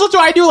 Well, that's what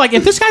I do. Like,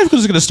 if this guy was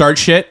going to start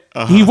shit,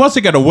 he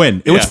wasn't going to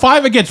win. It was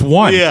 5 against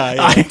 1.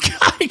 Yeah.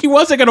 He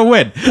wasn't going to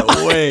win.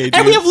 No way,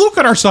 And we dude. have Luke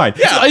on our side.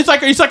 Yeah. It's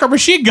like a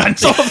machine gun.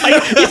 So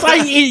it's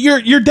like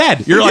you're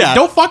dead. You're like, Yeah.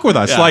 don't fuck with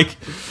us. Yeah. Like,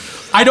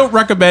 I don't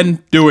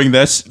recommend doing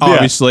this,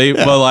 obviously,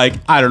 but like,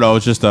 I don't know.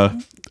 It's just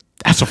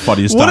that's the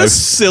funniest What time. a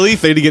silly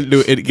thing to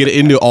get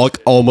into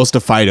almost a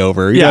fight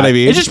over. You know what I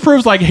mean? It just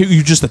proves like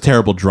you're just a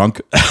terrible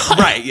drunk.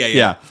 right. Yeah.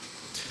 Yeah.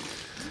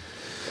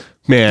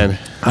 Man,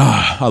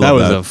 I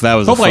love that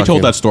was. Hopefully, I told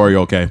fucking- that story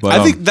okay. But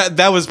I think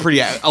that was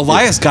pretty.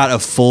 Elias got a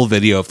full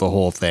video of the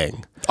whole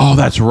thing. oh,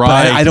 that's But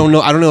right. I don't know.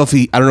 I don't know if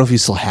he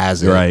still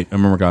has it. You're right. I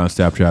remember going on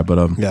Snapchat,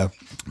 but Yeah.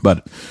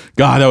 But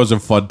God, that was a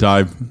fun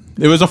time.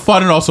 It was a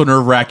fun and also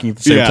nerve wracking at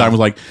the same Yeah. time. It was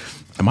like,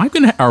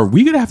 are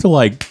we gonna have to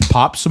like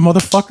pop some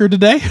motherfucker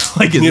today?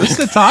 Like, is this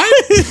the time?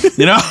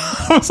 You know,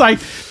 I was like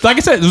I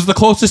said, it was the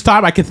closest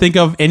time I could think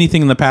of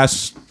anything in the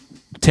past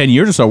 10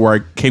 years or so where I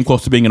came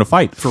close to being in a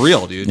fight. For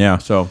real, dude. Yeah.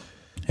 So,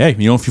 hey,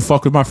 you know, if you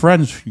fuck with my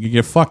friends, you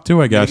get fucked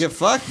too, I guess. Get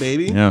fucked,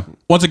 baby. Yeah.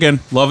 Once again,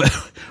 love it.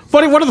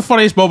 Funny. One of the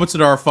funniest moments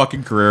in our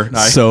fucking career.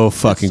 So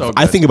fucking. so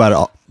I good. think about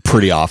it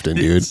pretty often,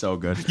 dude. It's so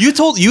good. You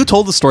told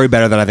the story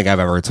better than I think I've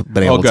ever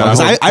been able to tell. 'Cause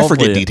I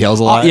forget details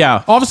a lot.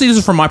 Yeah, obviously this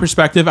is from my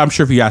perspective. I'm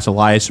sure if you ask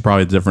Elias, it's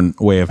probably a different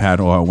way of how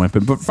it went.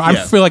 But I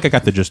Yeah. feel like I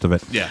got the gist of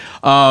it. Yeah.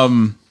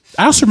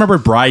 I also remember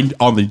Brian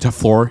on the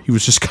floor. He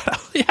was just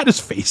he had his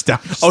face down.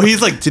 Oh,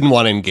 he's like didn't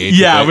want to engage.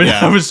 yeah, with it.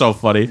 that was so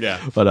funny. Yeah.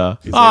 But like,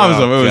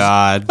 oh,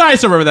 God. I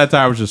still remember that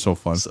time. It was just so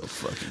fun.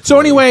 So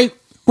anyway,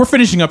 we're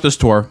finishing up this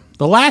tour.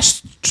 The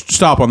last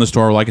stop on this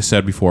tour, like I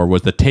said before,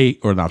 was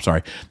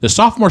the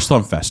Sophomore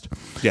Slum Fest.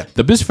 Yeah.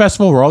 The big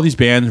festival where all these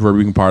bands were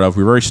being part of.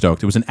 We were very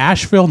stoked. It was in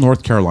Asheville,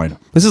 North Carolina.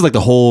 This is like the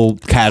whole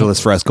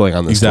catalyst for us going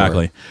on this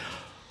Exactly.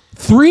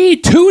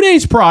 2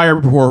 days prior,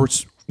 before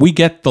we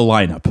get the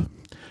lineup,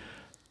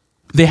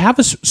 they have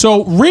us.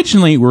 So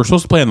originally, we were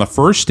supposed to play on the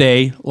first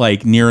day,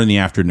 like near in the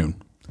afternoon.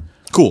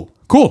 tour.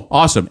 Cool,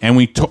 awesome, and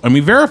we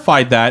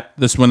verified that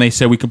this when they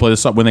said we could play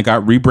this up when they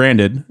got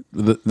rebranded.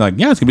 Like,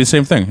 yeah, it's gonna be the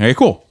same thing. Hey,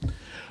 cool.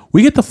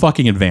 We get the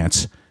fucking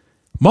advance,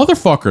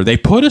 motherfucker. They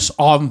put us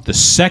on the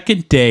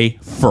second day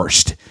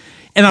first,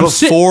 and I'm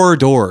sitting. Before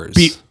doors.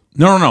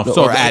 No.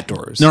 So or at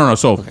doors. No.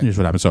 So here's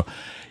what happened.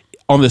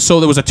 So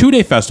there was a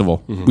 2-day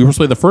festival. Mm-hmm. We were supposed to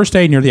play the first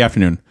day near the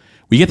afternoon.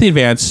 We get the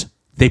advance.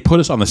 They put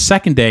us on the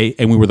second day,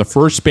 and we were the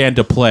first band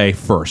to play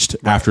first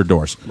after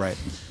doors. Right.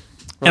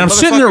 And I'm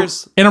sitting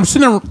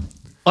there,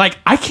 like,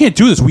 I can't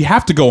do this. We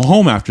have to go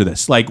home after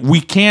this. Like,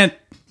 we can't.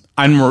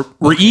 And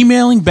we're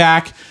emailing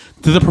back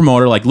to the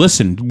promoter, like,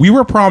 listen, we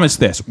were promised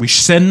this. We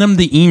send them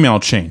the email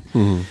chain.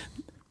 Mm-hmm.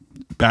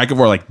 Back and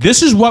forth, like,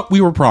 this is what we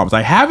were promised.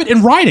 I have it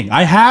in writing.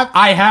 I have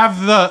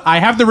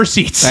the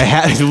receipts. I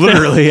had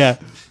literally, yeah.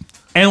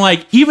 And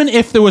like, even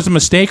if there was a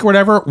mistake or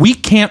whatever, we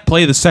can't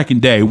play the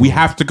second day. We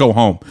have to go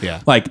home. Yeah.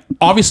 Like,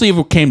 obviously, if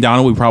it came down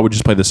to it, we probably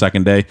just played the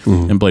second day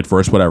and played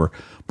first, whatever.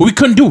 But we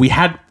couldn't do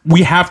it.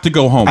 We have to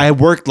go home. I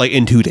worked like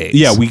in 2 days.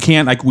 Yeah, we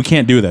can't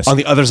do this. on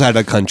the other side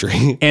of the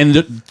country. And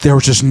there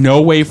was just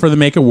no way for them to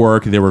make it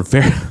work. They were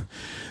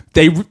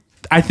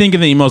I think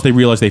in the emails they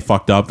realized they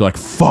fucked up. They're like,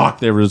 fuck,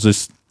 there was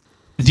this.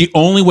 The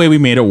only way we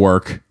made it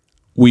work,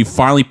 we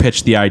finally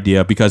pitched the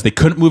idea because they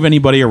couldn't move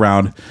anybody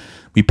around.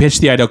 We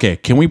pitched the idea, okay,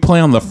 can we play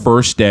on the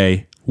first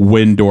day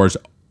when doors,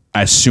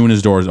 as soon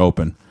as doors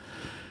open?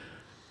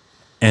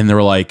 And they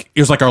were like, it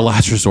was like our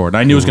last resort. And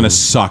I knew it was going to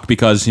suck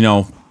because, you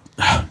know,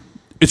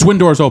 it's when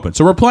doors open.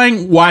 So we're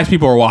playing while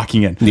people are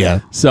walking in.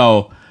 Yeah.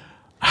 So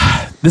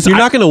You're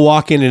not going to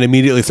walk in and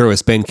immediately throw a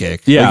spin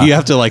kick. Yeah. Like, you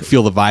have to like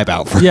feel the vibe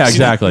out first. Yeah, you know what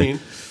exactly. I mean?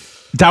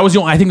 That was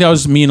I think that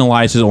was me and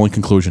Elias's only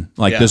conclusion.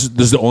 Like, Yeah. this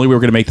is the only way we're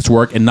going to make this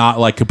work and not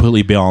like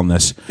completely bail on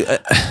this.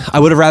 I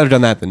would have rather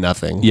done that than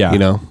nothing. Yeah. You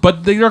know?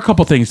 But there are a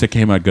couple things that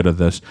came out good of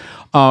this.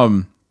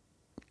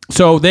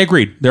 So they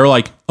agreed. They were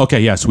like, okay,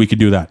 yes, we could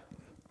do that.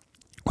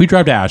 We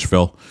drive to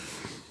Asheville.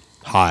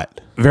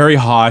 Hot. Very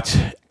hot.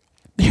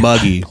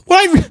 Muggy.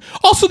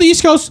 Also, the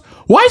East Coast,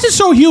 why is it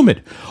so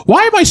humid?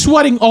 Why am I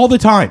sweating all the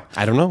time?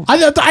 I don't know.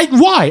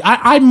 Why?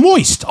 I'm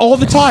moist all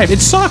the time. It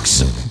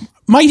sucks.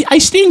 I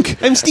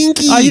stink. I'm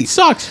stinky. It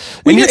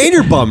sucks. And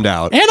you're bummed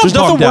out. And I'm there's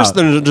nothing bummed worse out.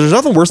 than there's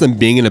nothing worse than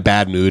being in a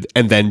bad mood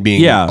and then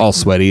being Yeah. all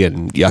sweaty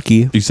and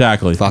yucky.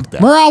 Exactly. Fuck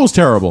that. Morale was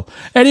terrible.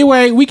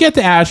 Anyway, we get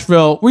to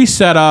Asheville. We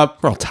set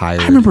up. We're all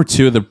tired. I remember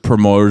too. The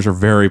promoters are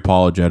very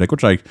apologetic,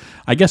 which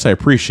I guess I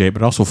appreciate,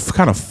 but also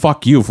kind of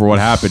fuck you for what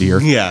happened here.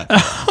 Yeah.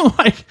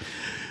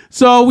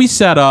 So we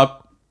set up.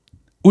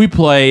 We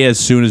play as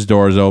soon as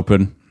doors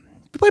open.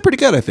 We played pretty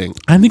good, I think.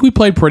 I think we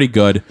played pretty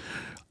good.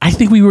 I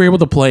think we were able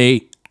to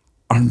play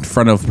in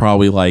front of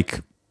probably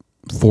like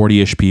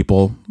 40-ish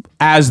people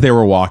as they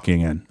were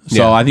walking in.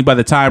 So Yeah. I think by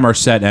the time our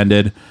set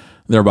ended,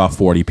 there were about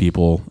 40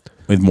 people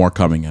with more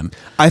coming in.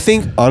 I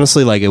think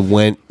honestly, like it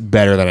went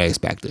better than I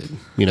expected.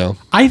 You know,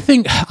 I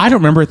don't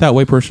remember it that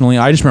way personally.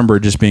 I just remember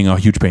it just being a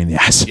huge pain in the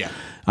ass. Yeah.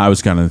 I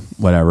was kind of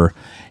whatever.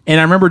 And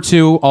I remember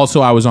too,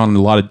 also I was on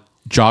a lot of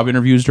job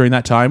interviews during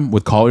that time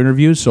with call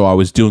interviews. So I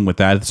was dealing with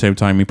that at the same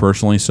time, me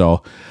personally.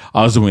 So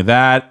I was doing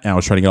that and I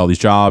was trying to get all these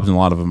jobs and a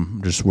lot of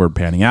them just weren't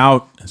panning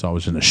out. And so I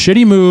was in a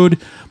shitty mood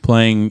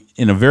playing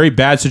in a very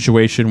bad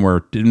situation where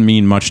it didn't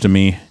mean much to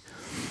me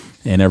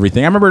and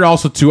everything. I remember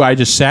also too, I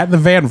just sat in the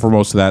van for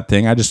most of that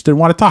thing. I just didn't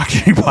want to talk to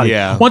anybody.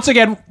 Yeah. Once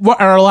again,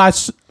 our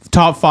last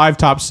top 5,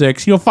 top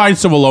 6, find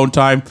some alone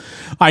time.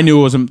 I knew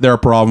it wasn't their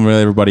problem with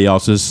everybody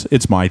else's.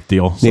 It's my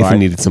deal. So Nathan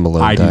needed some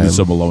alone I time. needed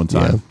some alone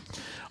time.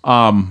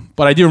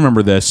 But I do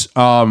remember this.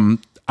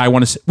 I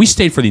want to. We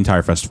stayed for the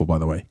entire festival, by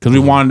the way, because we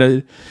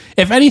wanted to.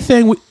 If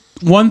anything,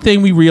 one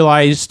thing we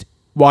realized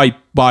by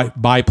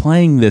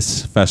playing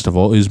this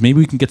festival is maybe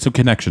we can get some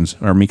connections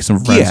or make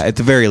some friends. Yeah, at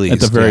the very least. At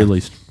the very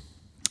least.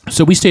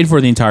 So we stayed for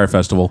the entire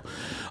festival.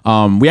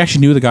 We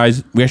actually knew the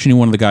guys. We actually knew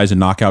one of the guys in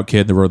Knockout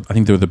Kid. I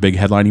think they were the big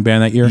headlining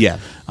band that year. Yeah.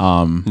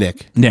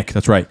 Nick,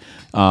 that's right.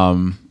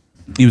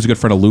 He was a good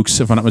friend of Luke's,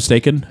 if I'm not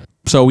mistaken.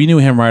 So we knew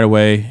him right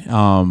away.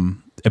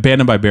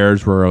 Abandoned by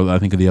Bears were, I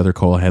think, the other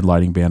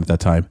co-headlining band at that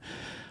time.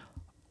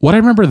 What I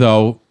remember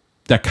though,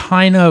 that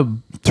kind of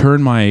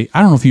turned my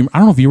I don't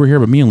know if you were here,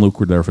 but me and Luke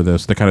were there for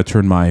this. That kind of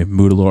turned my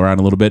mood around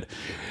a little bit.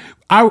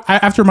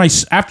 After my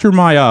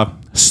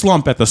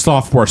slump at the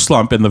sophomore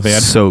slump in the van,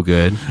 So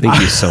good. Thank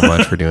you so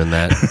much for doing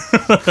that.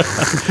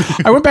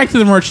 I went back to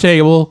the merch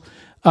table.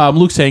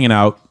 Luke's hanging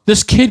out.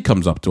 This kid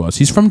comes up to us.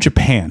 He's from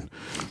Japan.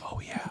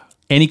 Oh yeah.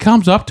 And he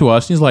comes up to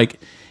us. And he's like,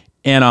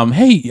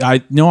 hey,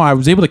 I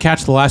was able to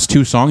catch the last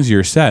 2 songs of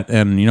your set,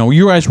 and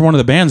you guys were one of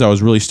the bands I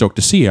was really stoked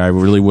to see. I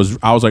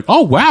was like,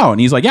 oh wow. And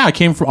he's like, yeah, I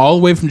came all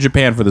the way from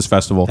Japan for this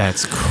festival.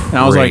 That's crazy. And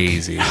I was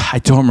like, I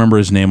don't remember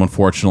his name,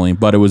 unfortunately,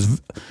 but it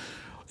was.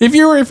 If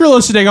you're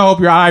listening,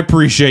 I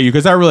appreciate you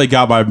because that really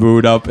got my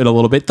mood up in a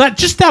little bit.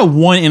 That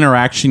one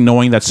interaction,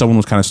 knowing that someone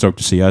was kind of stoked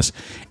to see us,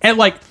 and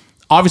like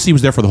obviously he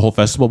was there for the whole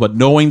festival, but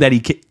knowing that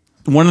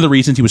one of the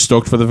reasons he was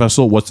stoked for the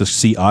festival was to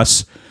see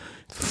us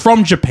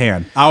from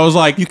Japan. I was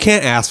like, You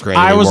can't ask for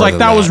anything I was more like, than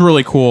that was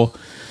really cool.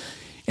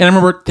 And I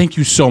remember, thank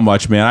you so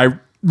much, man. I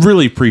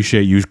really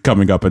appreciate you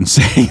coming up and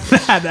saying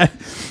that.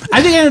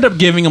 I think I ended up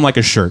giving him like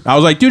a shirt. I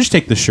was like, dude, just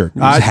take the shirt.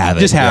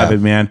 Just have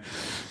it, man.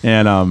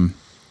 And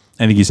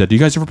I think he said, do you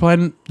guys ever plan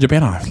in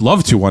Japan? I'd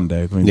love to one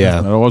day. I mean,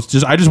 Yeah.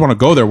 I just want to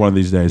go there one of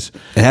these days.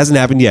 It hasn't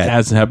happened yet. It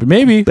hasn't happened.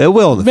 Maybe. But it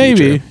will in the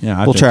Maybe. future. Yeah,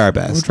 We'll think try our so.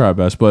 best. We'll try our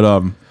best.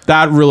 But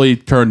that really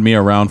turned me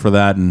around for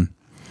that. And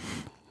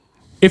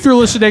if you're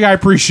listening, I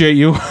appreciate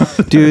you.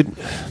 Dude,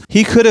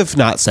 he could have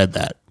not said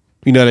that.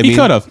 You know what I mean? He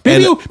could have.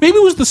 Maybe, And- maybe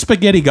it was the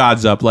spaghetti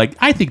gods up. Like,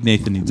 I think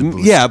Nathan needs a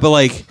boost. Yeah, but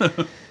like,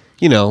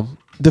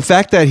 the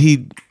fact that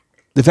he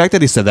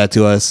said that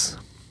to us,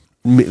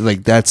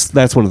 like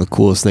that's one of the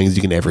coolest things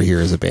you can ever hear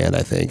as a band,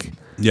 I think.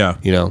 Yeah.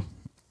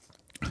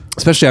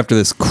 Especially after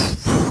this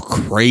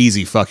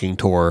crazy fucking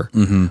tour,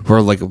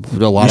 where like a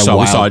lot of We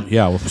wild,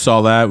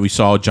 saw that. We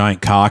saw a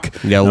giant cock.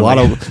 yeah, a lot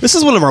of. This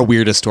is one of our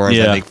weirdest tours, I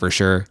Yeah. think, for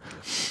sure.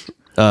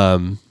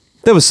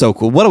 That was so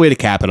cool. What a way to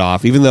cap it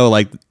off. Even though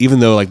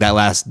that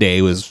last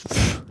day was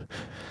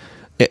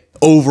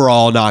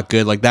overall not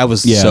good. Like that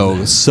was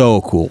Yeah.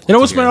 so cool. It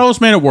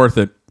almost made it worth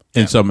it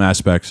in some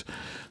aspects.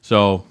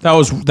 So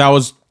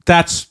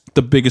that's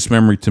the biggest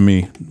memory to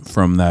me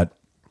from that.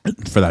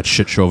 For that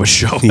shit show of a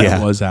show that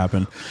Yeah. was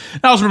happened.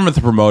 And I also remember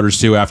the promoters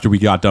too. After we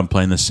got done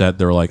playing the set,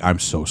 they were like, "I'm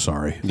so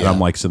sorry." And I'm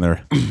like sitting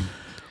there.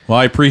 Well,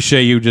 I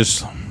appreciate you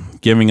just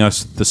giving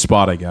us the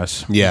spot, I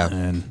guess. Yeah.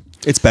 And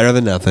It's better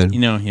than nothing. we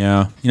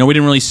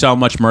didn't really sell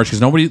much merch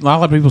because not a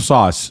lot of people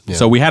saw us.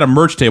 So we had a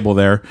merch table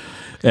there,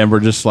 and we're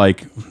just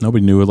like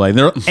nobody knew it. Like,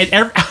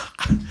 I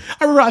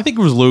remember, I think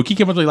it was Luke. He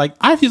came up to me like,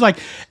 he's like,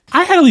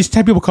 I had at least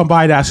 10 people come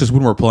by and ask us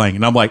when we're playing,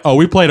 and I'm like, oh,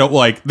 we played at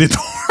like the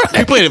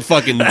I played at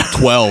fucking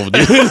 12,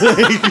 dude.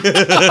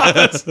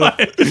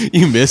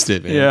 You missed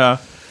it, man. yeah,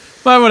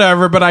 but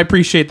whatever. But I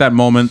appreciate that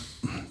moment.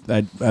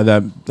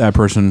 That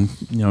person,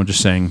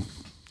 just saying,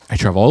 I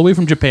traveled all the way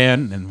from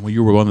Japan, and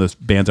you were one of the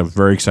bands I was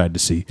very excited to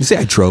see. You say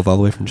I drove all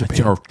the way from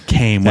Japan? Or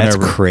came, That's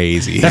whatever.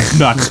 crazy. That's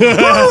nuts.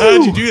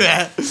 How'd you do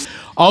that?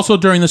 Also,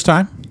 during this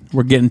time,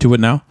 we're getting to it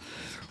now.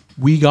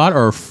 We got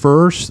our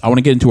first. I want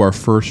to get into our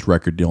first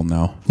record deal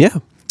now. Yeah.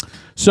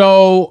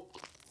 So,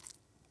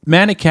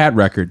 Manic Cat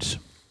Records.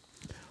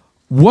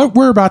 What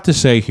we're about to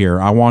say here,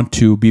 I want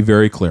to be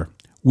very clear.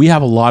 We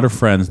have a lot of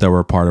friends that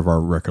were part of our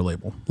record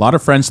label. A lot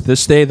of friends to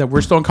this day that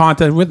we're still in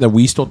contact with, that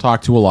we still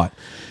talk to a lot.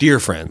 Dear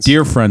friends.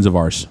 Dear friends of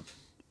ours.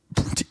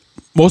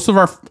 Most of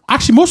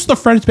the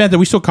friends band that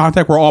we still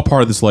contact were all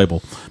part of this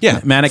label.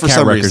 Yeah, Manic for Cat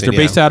some Records. reason,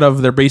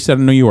 They're based out of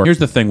New York. Here's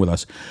the thing with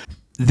us.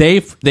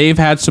 They've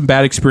had some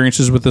bad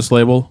experiences with this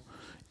label,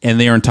 and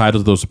they are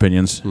entitled to those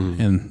opinions.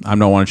 And I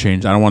don't want to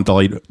change. I don't want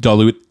to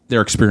dilute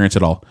their experience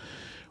at all.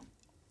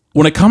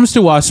 When it comes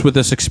to us with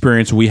this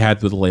experience we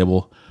had with the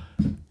label,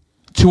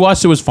 to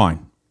us it was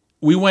fine.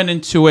 We went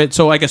into it,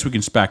 so I guess we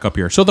can back up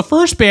here. So the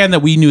first band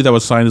that we knew that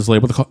was signed this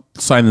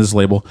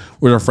label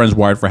was our friends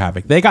Wired for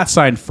Havoc. They got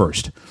signed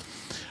first.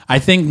 I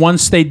think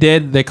once they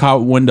did, they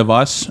caught wind of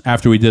us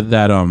after we did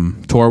that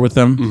tour with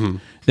them. Mm-hmm.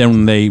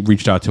 Then they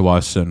reached out to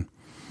us and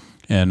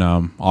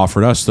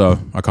offered us a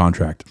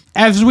contract.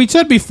 As we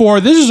said before,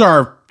 this is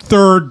our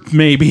third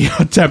maybe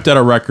attempt at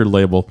a record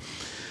label.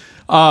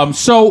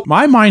 So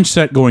my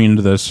mindset going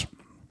into this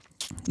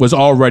was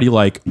already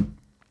like,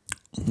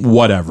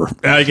 whatever,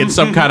 like in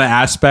some kind of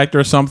aspect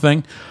or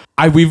something.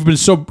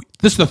 This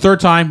is the third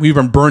time we've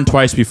been burned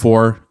twice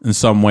before in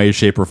some way,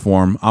 shape, or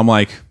form. I'm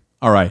like,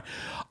 all right,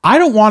 I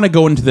don't want to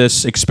go into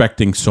this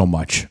expecting so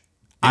much.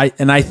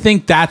 I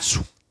think that's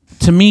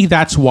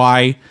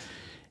why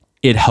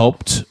it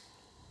helped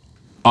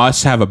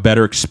us have a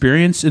better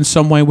experience in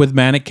some way with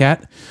Manic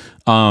Cat.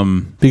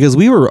 Because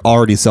we were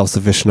already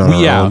self-sufficient on our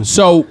own. Yeah.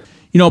 So,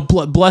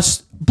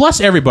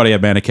 bless everybody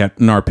at Manic Cat,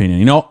 in our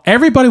opinion.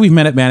 Everybody we've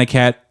met at Manic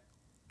Cat,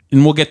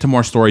 and we'll get to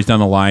more stories down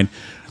the line,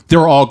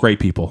 they're all great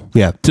people.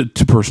 Yeah. To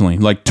personally,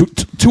 like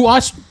to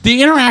us,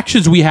 the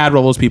interactions we had with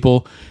all those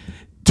people,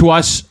 to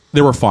us,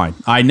 they were fine.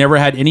 I never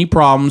had any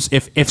problems.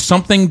 If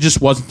something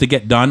just wasn't to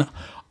get done,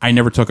 I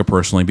never took it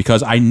personally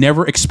because I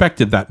never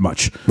expected that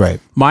much. Right.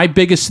 My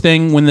biggest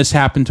thing when this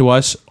happened to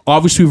us,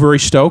 obviously very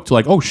stoked,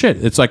 like, oh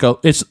shit, it's like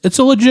it's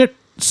a legit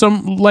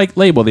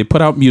label. They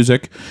put out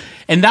music.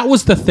 And that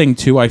was the thing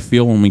too, I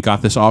feel, when we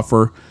got this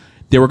offer,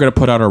 they were going to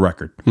put out a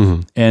record.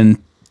 Mm-hmm.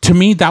 And to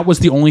me, that was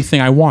the only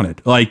thing I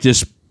wanted. Like,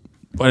 just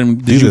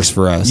do this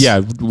for us.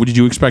 Yeah. Did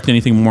you expect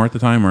anything more at the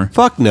time, or?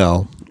 Fuck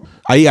no.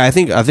 I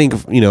think at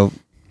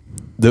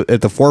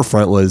the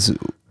forefront was,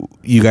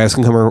 you guys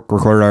can come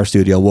record at our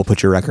studio. We'll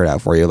put your record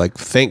out for you. Like,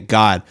 thank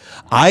God.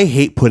 I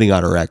hate putting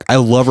out a record. I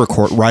love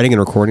writing and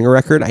recording a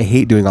record. I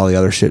hate doing all the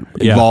other shit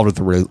involved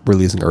with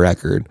releasing a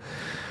record.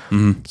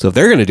 Mm-hmm. So if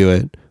they're gonna do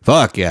it,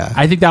 fuck yeah.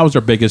 I think that was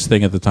our biggest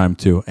thing at the time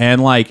too.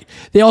 And like,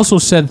 they also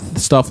said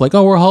stuff like,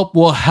 "Oh,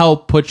 we'll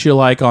help put you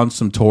like on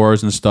some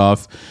tours and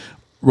stuff.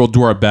 We'll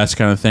do our best,"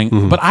 kind of thing.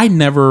 Mm-hmm. But I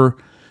never,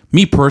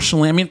 me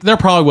personally, I mean, there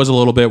probably was a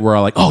little bit where I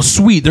like, "Oh,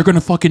 sweet, they're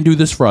gonna fucking do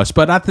this for us."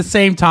 But at the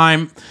same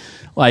time,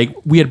 like,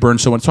 we had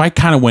burned so much, so I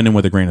kind of went in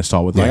with a grain of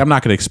salt. Like, I'm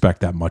not going to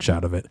expect that much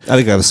out of it. I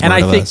think that was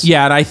smart.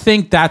 And I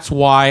think that's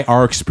why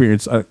our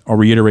experience. I'll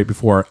reiterate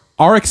before,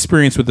 our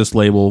experience with this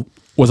label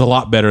was a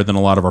lot better than a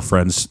lot of our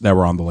friends that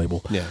were on the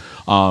label. Yeah.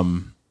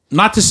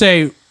 Not to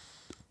say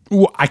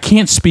I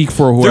can't speak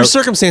for whoever. Their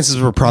circumstances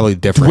were probably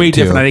different. Way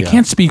different. I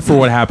can't speak for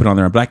what happened on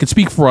there, but I can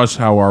speak for us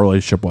how our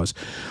relationship was.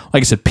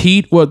 Like I said,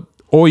 Pete was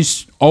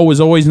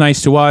always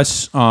nice to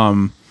us.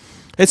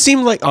 It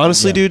seemed like,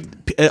 honestly,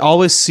 dude, it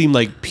always seemed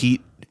like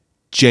Pete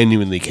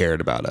genuinely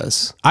cared about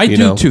us. I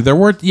do too. There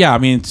were, I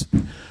mean,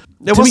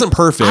 it wasn't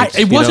perfect.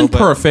 It wasn't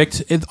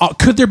perfect.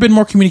 Could there have been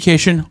more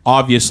communication?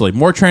 Obviously,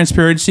 more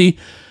transparency.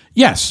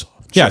 Yes,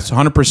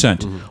 100%.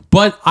 Mm-hmm.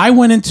 But I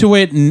went into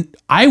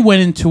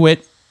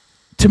it.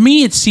 To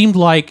me, it seemed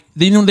like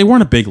they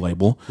weren't a big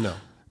label. No.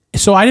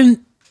 So I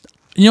didn't.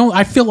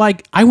 I feel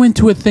like I went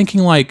to it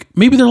thinking like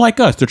maybe they're like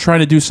us. They're trying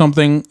to do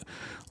something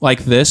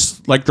like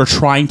this. Like, they're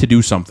trying to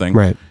do something.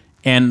 Right.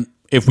 And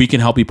if we can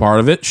help be part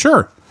of it,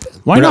 sure.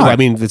 Why not? I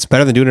mean, it's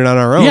better than doing it on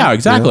our own. Yeah,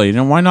 exactly.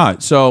 Why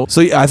not? So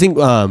I think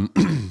our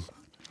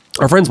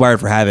friends Wired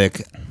for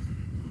Havoc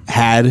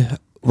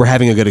were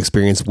having a good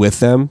experience with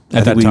them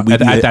at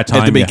that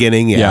time at the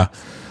beginning. Yeah.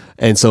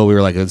 And so we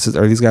were like, "Are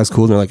these guys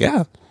cool?" And they're like,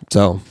 "Yeah."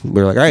 So we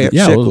were like, "All right,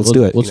 let's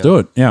do it. Let's do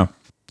it." Yeah.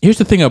 Here's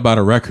the thing about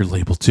a record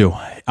label too.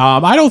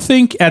 I don't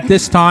think at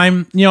this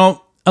time,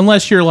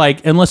 unless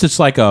it's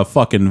like a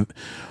fucking.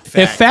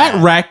 If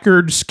Fat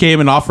Records came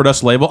and offered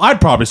us a label, I'd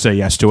probably say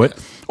yes to it.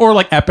 Or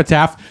like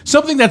Epitaph,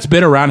 something that's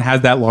been around, has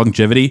that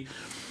longevity,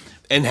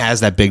 and has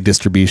that big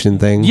distribution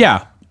thing.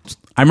 Yeah.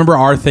 I remember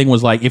our thing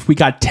was like, if we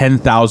got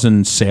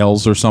 10,000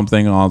 sales or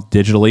something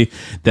digitally,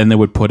 then they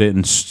would put it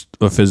in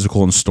a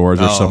physical in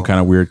stores or some kind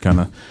of weird kind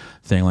of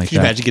thing like that. Can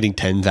you imagine getting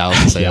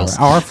 10,000 sales?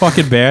 Our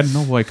fucking band?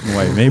 No way.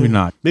 Maybe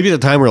not. Maybe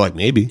at the time we're like,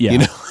 maybe.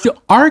 Yeah.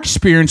 Our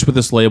experience with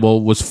this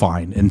label was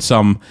fine.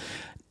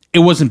 It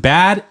wasn't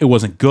bad. It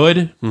wasn't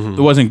good. Mm-hmm. It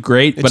wasn't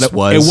great. But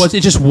it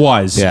just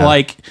was.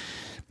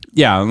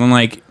 Yeah. And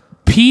like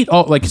Pete,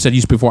 like I said,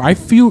 used before, I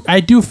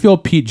do feel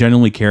Pete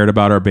genuinely cared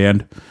about our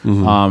band.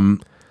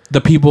 Mm-hmm. The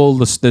people,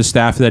 the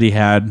staff that he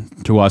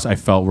had to us, I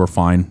felt were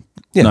fine.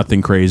 Yeah.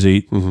 Nothing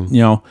crazy. Mm-hmm.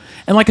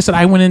 And like I said,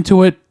 I went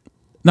into it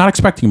not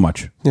expecting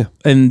much. Yeah.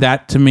 And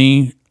that to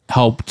me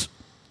helped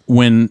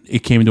when it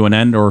came to an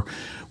end, or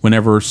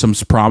whenever some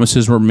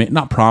promises were made,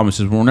 not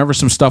promises, but whenever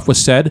some stuff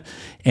was said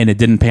and it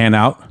didn't pan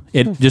out,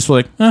 it just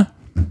like,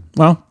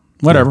 well,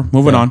 whatever,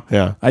 moving on.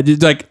 Yeah. I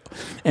did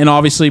and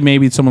obviously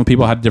maybe some of the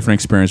people had a different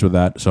experience with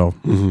that. So,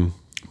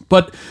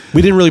 but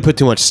we didn't really put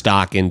too much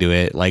stock into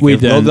it. Like,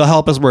 they'll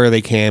help us where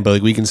they can,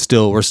 but like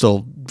we're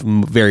still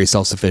very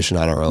self-sufficient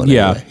on our own.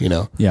 Yeah.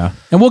 Anyway, Yeah.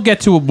 And we'll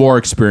get to more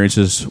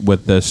experiences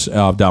with this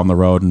down the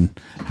road and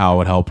how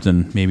it helped,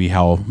 and maybe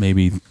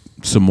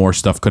some more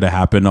stuff could have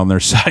happened on their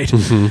side.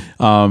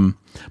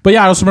 But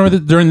yeah, I also remember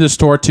that during this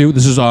tour too.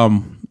 This is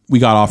we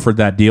got offered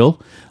that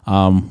deal.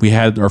 We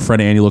had our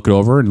friend Andy look it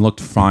over and it looked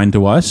fine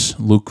to us.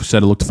 Luke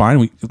said it looked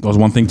fine. That was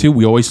one thing too.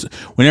 We always,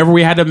 whenever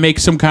we had to make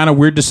some kind of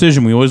weird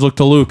decision, we always looked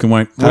to Luke and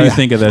went, "What do you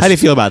think of this? How do you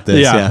feel about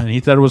this?" Yeah, and he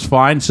said it was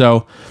fine.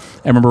 So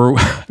I remember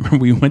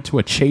we went to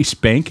a Chase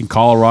Bank in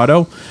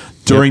Colorado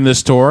during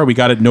this tour. We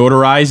got it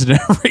notarized and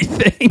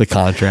everything. The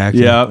contract.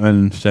 Yeah,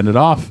 and send it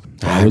off.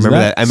 I remember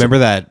that. I remember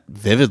that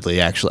vividly.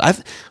 Actually,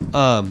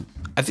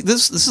 I think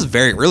this is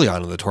very early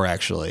on in the tour.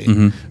 Actually,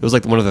 it was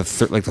like one of the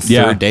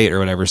third date or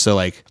whatever. So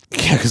like,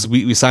 yeah, because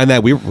we signed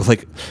that.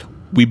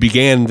 We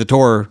began the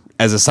tour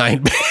as a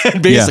signed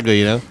band, basically.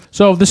 You know.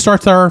 So this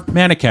starts our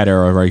Manicat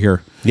era right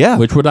here. Yeah.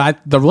 Which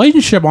the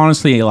relationship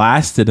honestly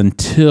lasted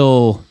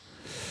until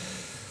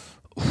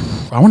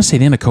I want to say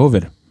the end of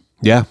COVID.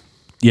 Yeah.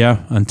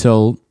 Yeah,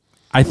 until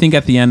I think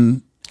at the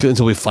end.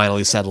 Until we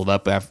finally settled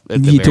up.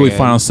 Until we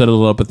finally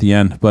settled up at the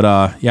end.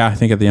 But yeah, I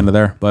think at the end of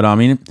there. But I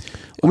mean,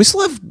 we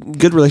still have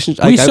good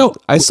relationships.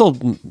 I still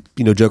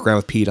joke around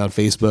with Pete on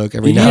Facebook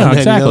every now and then.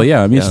 Exactly.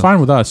 Yeah, I mean, it's fine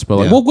with us. But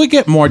like, we'll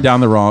get more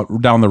down the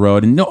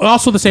road. And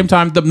also at the same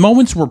time, the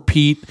moments where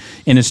Pete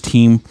and his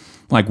team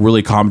like really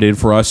accommodated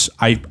for us,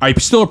 I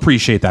still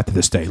appreciate that to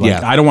this day.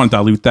 Like, I don't want to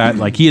dilute that.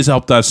 Like, he has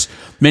helped us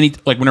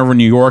like whenever we're in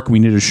New York, we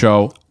needed a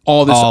show.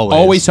 All this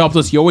always helped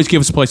us. He always gave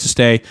us a place to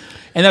stay,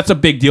 and that's a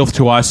big deal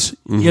to us.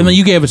 And then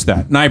you gave us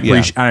that, and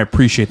I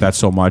appreciate that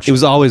so much. It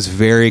was always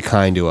very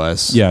kind to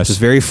us. Yes, just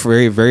very,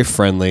 very, very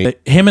friendly.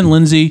 Him and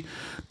Lindsay,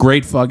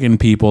 great fucking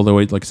people. Though,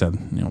 like I said,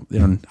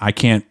 I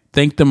can't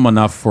thank them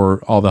enough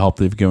for all the help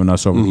they've given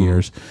us over the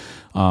years.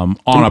 On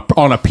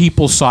a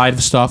people side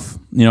of stuff,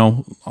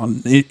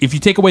 if you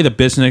take away the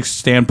business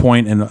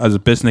standpoint and as a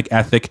business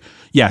ethic,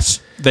 yes,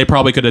 they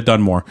probably could have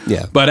done more.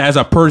 Yeah. But as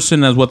a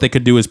person, as what they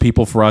could do as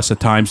people for us at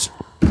times,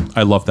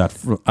 I love that.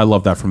 I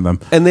love that from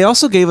them. And they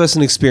also gave us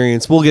an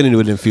experience. We'll get into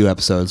it in a few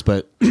episodes,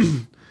 but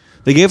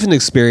they gave us an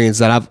experience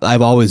that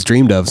I've always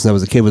dreamed of since I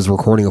was a kid. Was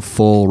recording a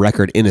full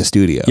record in a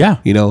studio. Yeah.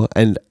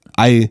 And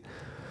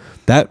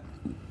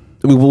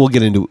we'll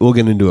get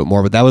into it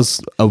more, but that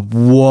was a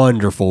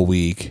wonderful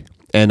week.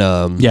 And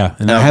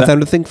and I have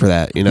time to think for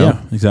that,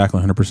 Yeah,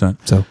 exactly, 100%.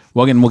 So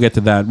we'll get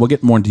to that. We'll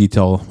get more in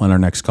detail on our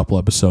next couple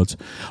episodes.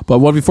 But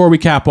before we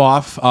cap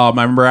off, I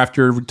remember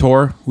after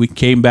tour, we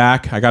came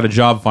back. I got a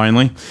job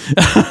finally.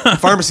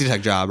 Pharmacy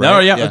tech job, right? Oh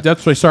yeah,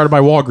 that's when I started my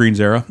Walgreens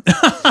era.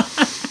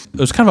 It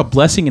was kind of a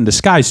blessing in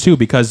disguise too,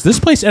 because this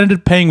place ended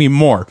up paying me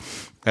more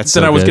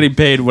than I was getting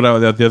paid when I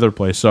was at the other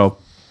place. So.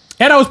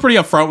 And I was pretty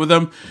upfront with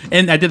them.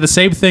 And I did the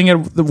same thing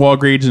at the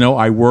Walgreens.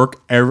 I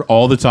work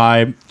all the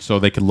time so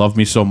they could love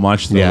me so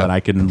much that I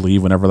can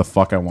leave whenever the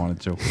fuck I wanted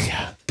to.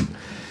 Yeah.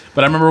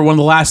 But I remember one of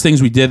the last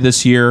things we did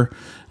this year.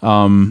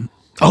 One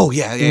of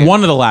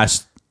the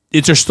last.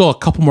 There's still a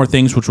couple more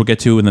things which we'll get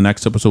to in the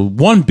next episode.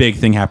 One big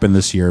thing happened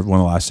this year. One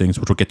of the last things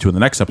which we'll get to in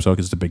the next episode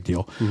because it's a big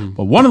deal.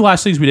 But one of the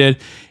last things we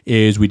did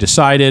is we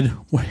decided,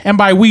 and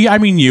by we I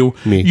mean you,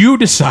 you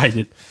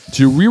decided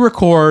to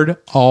re-record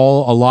a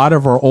lot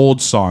of our old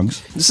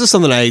songs. This is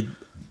something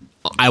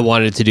I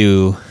wanted to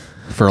do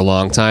for a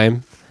long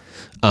time,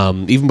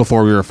 even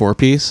before we were a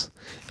 4-piece.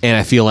 And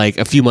I feel like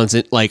a few months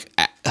in, like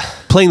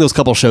playing those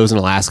couple shows in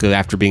Alaska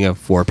after being a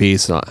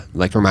 4-piece,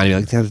 like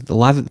reminded me like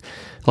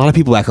a lot of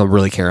people back home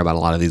really care about a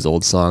lot of these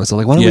old songs. So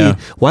like,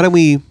 why don't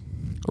we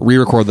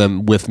re-record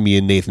them with me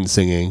and Nathan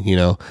singing?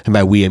 And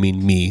by we I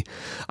mean me.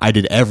 I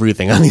did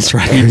everything on these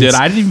records. You did.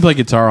 I didn't even play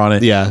guitar on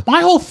it. Yeah.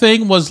 My whole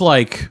thing was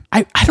like,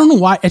 I don't know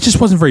why. It just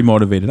wasn't very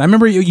motivated. I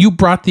remember you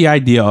brought the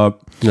idea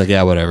up. You're like,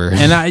 yeah, whatever.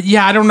 And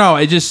I don't know.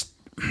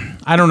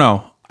 I don't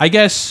know. I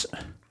guess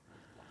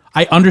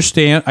I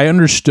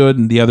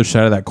understood the other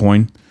side of that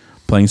coin,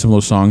 playing some of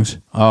those songs.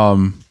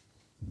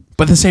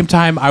 But at the same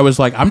time, I was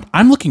like,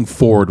 I'm looking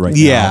forward right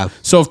now.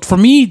 So for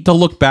me to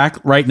look back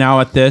right now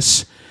at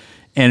this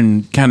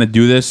and kind of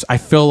do this, I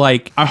feel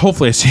like,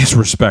 hopefully I say it's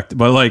respect,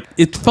 but like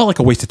it felt like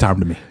a waste of time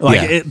to me,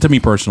 to me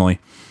personally.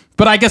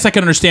 But I guess I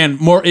can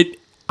understand more.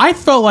 I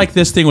felt like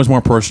this thing was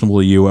more personal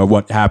to you,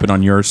 what happened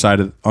on your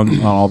side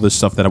on all this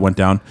stuff that went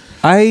down.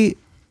 I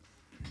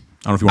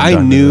don't know if you want to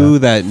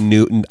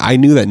I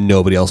knew that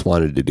nobody else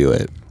wanted to do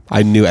it.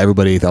 I knew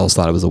everybody else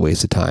thought it was a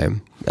waste of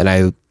time, and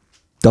I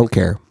don't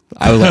care.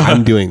 I was like,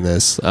 I'm doing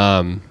this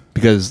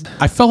because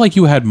I felt like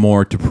you had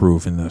more to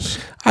prove in this.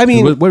 I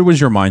mean, what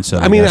was your mindset?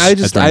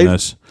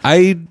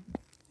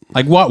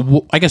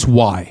 I guess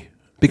why?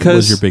 Because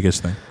was your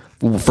biggest thing?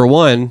 For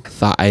one,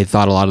 I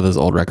thought a lot of those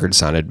old records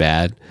sounded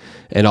bad,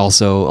 and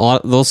also a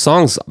lot of those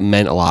songs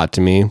meant a lot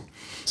to me.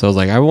 So I was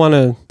like,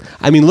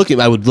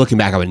 looking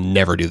back, I would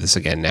never do this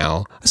again.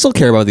 Now I still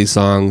care about these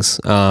songs.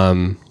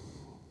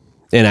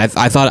 And I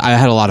thought I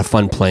had a lot of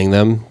fun playing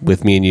them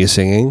with me and you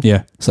singing.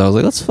 Yeah. So I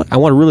was like, I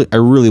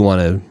really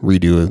want to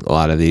redo a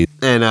lot of these.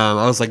 And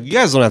I was like, you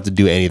guys don't have to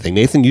do anything.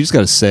 Nathan, you just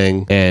got to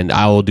sing, and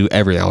I will do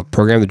everything. I'll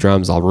program the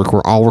drums. I'll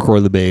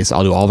record the bass.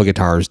 I'll do all the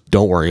guitars.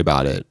 Don't worry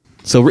about it.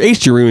 So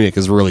HD Remake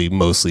is really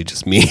mostly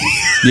just me.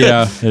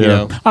 Yeah, You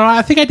know? I don't know,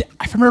 I think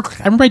I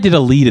remember I did a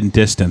lead in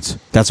Distance.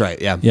 That's right.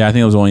 Yeah. Yeah, I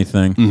think it was the only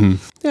thing.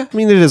 Yeah. I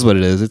mean, it is what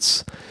it is.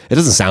 It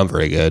doesn't sound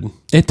very good.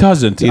 It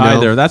doesn't know?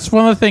 either. That's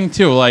one of the things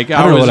too. Like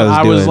I don't know was, what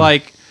I was doing.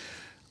 like,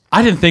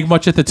 I didn't think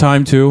much at the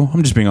time too.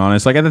 I'm just being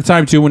honest. Like at the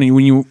time too, when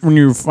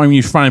you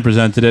finally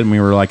presented it and we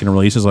were like in a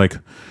release, it's like,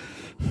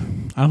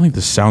 I don't think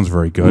this sounds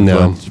very good.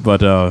 No.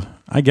 But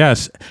I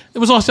guess it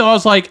was also. I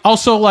was like,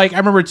 I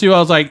remember too. I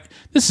was like,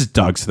 this is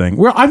Doug's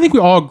thing. I think we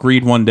all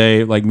agreed one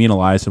day, like me and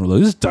Elias, and we're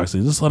like, this is Doug's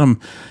thing. Just let him.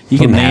 He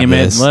can him have name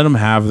it. this. Let him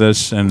have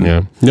this. And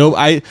Yeah. No,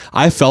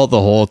 I felt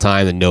the whole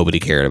time that nobody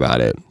cared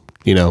about it.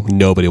 You know,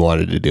 nobody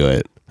wanted to do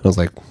it. I was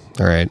like,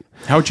 all right.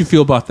 how would you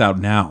feel about that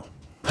now?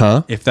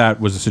 Huh? If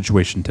that was the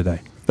situation today?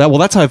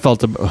 That's how I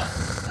felt. I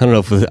don't know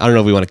if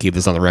we want to keep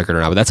this on the record or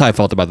not, but that's how I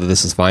felt about the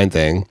 "This Is Fine"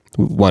 thing.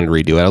 We wanted to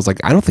redo it. I was like,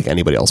 I don't think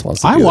anybody else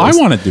wants to. I do this.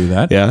 want to do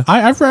that. Yeah.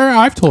 I've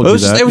told It you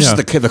was that. just, it was yeah.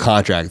 just the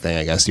contract thing.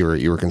 I guess you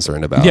were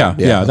concerned about. Yeah,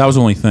 that was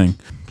the only thing.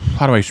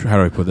 How do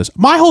I put this?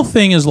 My whole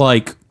thing is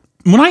like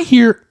when I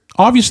hear,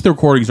 obviously the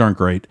recordings aren't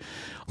great.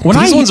 When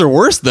These ones are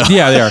worse though.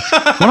 yeah, they are.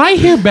 When I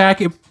hear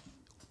back,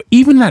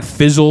 even that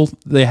fizzle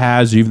they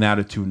has, even the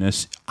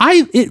attitudiness,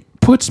 it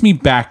puts me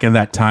back in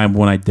that time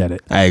when I did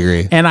it. I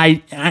agree.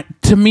 And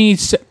to me,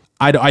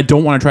 I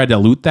don't want to try to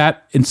dilute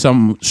that in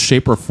some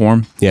shape or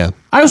form. Yeah.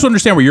 I also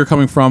understand where you're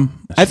coming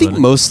from. I think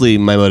mostly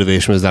my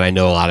motivation was that I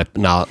know a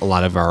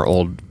lot of our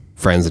old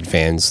friends and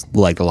fans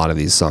liked a lot of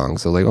these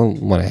songs. So like, I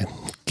want to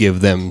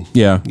give them,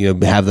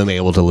 have them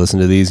able to listen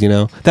to these. You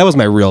know, that was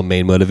my real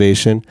main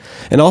motivation.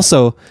 And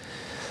also,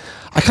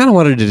 I kind of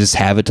wanted to just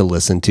have it to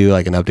listen to,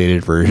 like an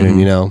updated version. Mm-hmm.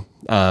 You know,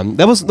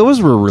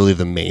 those were really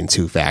the main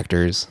two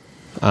factors.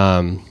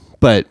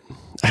 But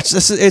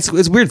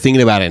it's weird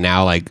thinking about it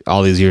now, like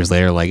all these years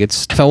later. Like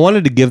if I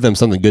wanted to give them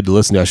something good to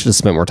listen to, I should have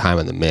spent more time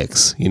in the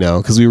mix, you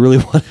know, because we really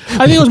want.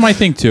 I think it was my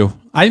thing too.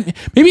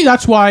 Maybe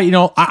that's why, you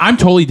know, I'm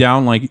totally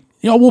down. Like,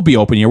 you know, we'll be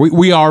open here.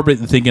 We are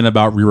thinking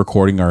about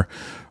re-recording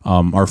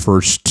our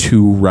first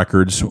two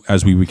records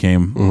as we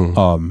became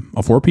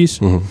a four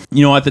piece. You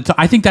know, at the time,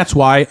 I think that's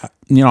why.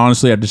 You know,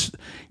 honestly, I just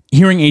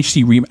hearing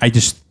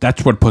HD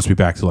that's what puts me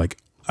back to like,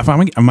 am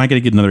I going to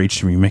get another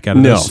HD remake out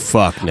of this? No,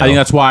 fuck no. I think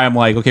that's why I'm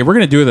like, okay, we're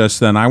going to do this.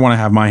 Then I want to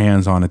have my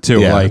hands on it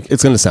too. Yeah, Like,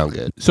 it's gonna sound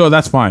good. so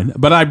that's fine.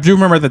 But I do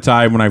remember at the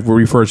time when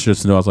we first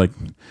listened to it, I was like,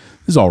 this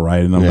is all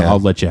right, and I'll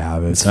let you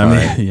have it.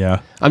 I mean,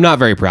 yeah. I'm not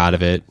very proud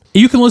of it.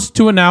 You can listen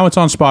to it now. It's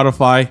on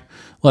Spotify.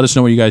 Let us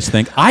know what you guys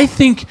think. I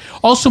think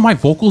also my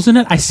vocals in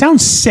it, I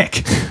sound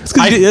sick. That's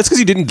because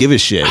you didn't give a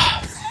shit.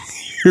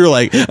 You're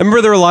like, I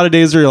remember there were a lot of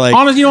days where you're like,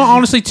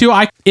 honestly too,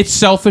 it's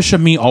selfish of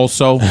me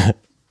also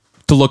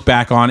to look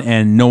back on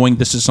and knowing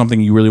this is something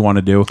you really want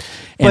to do,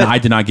 and But- I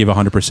did not give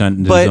 100%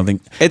 into but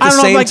something. at I the don't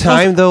know, same like,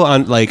 time though,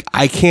 on like,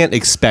 I can't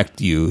expect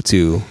you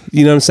to,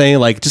 you know what I'm saying?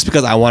 Like, just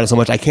because I want it so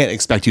much, I can't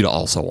expect you to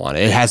also want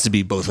it. It has to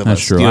be both of us.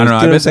 That's true. You I don't know.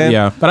 what I'm saying?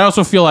 Yeah, but I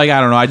also feel like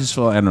I don't know. I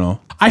don't know.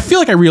 I feel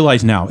like I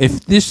realize now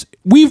if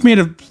we've made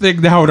a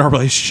thing now in our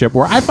relationship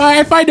where if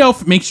I know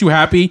if it makes you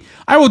happy,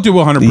 I will do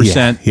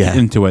 100% Yeah.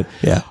 into it.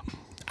 Yeah.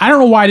 I don't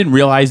know why I didn't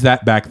realize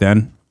that back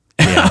then.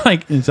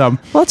 Like, it's, Well,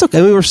 it's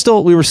okay. We were still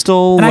and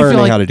I feel learning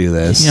like, how to do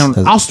this. You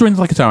know, I'll strength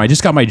like a time. I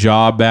just got my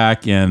job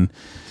back, and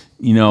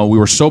you know, we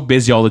were so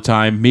busy all the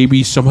time.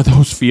 Maybe some of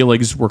those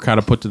feelings were kind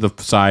of put to the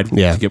side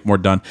to get more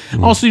done.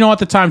 Also, you know, at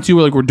the time too,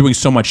 like we're doing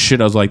so much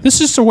shit. I was like,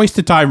 this is a waste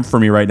of time for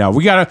me right now.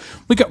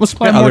 Let's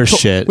plan more other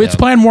shit, Let's yeah.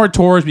 plan more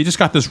tours. We just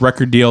got this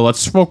record deal.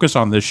 Let's focus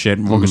on this shit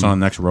and focus on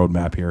the next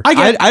roadmap here.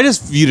 I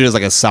just viewed it as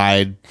like a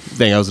side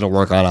thing I was going to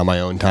work on my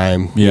own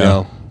time, you Yeah.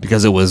 know,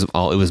 because it was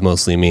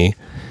mostly me.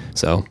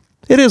 So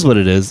it is what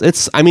it is.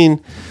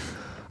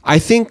 I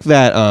think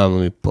that, let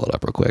me pull it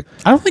up real quick.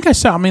 I don't think I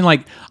sound. I mean,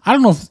 like, I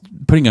don't know if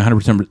putting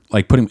 100%,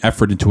 like putting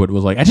effort into it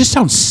was like, I just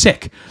sound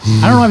sick.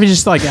 I don't know if it's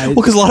just like, Well,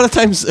 because a lot of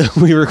times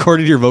we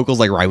recorded your vocals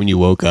like right when you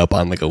woke up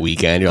on like a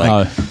weekend. You're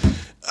like,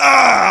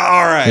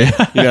 all right.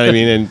 You know what I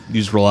mean? And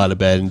you just roll out of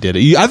bed and did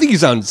it. I think you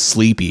sound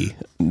sleepy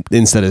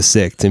instead of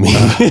sick to me.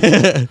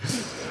 I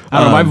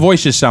don't know. My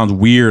voice just sounds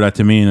weird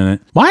to me. And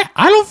I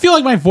don't feel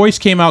like my voice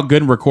came out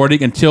good in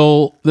recording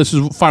until This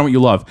Is Fine What You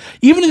Love.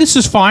 Even if This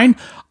Is Fine,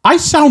 I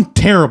sound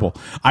terrible.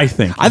 I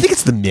think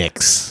it's the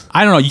mix.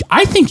 I don't know.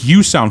 I think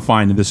you sound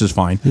fine and This Is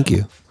Fine. Thank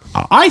you.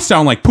 I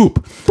sound like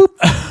poop.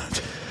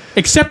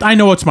 Except I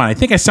know it's mine. I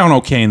think I sound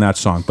okay in that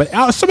song. But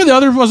some of the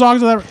other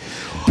songs,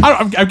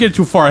 I'm getting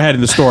too far ahead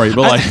in the story.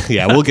 But like,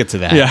 Yeah, we'll get to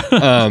that.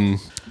 Yeah.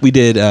 We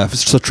did.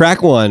 So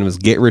track one was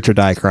 "Get Rich or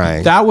Die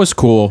Crying." that was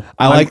cool.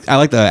 I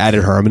like the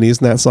added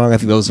harmonies in that song. I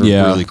think those are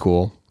really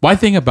cool. My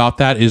thing about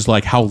that is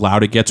like how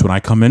loud it gets when I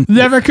come in.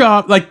 Never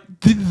come like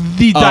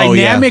the Oh,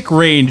 dynamic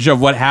range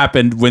of what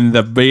happened when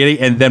the beginning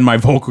and then my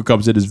vocal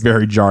comes in is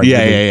very jarring. Yeah,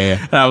 to me.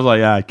 yeah. And I was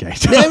like, okay,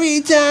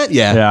 Every time,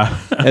 yeah. yeah.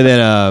 And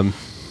then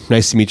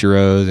 "Nice to Meet You,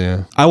 Rose."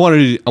 Yeah, I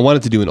wanted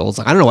to do an old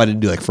song. I don't know why I didn't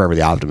do like "Forever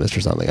the Optimist"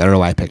 or something. I don't know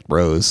why I picked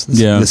 "Rose."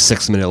 This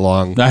 6 minute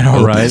long. I know,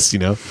 opus, right? You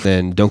know.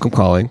 Then "Don't Come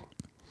Calling."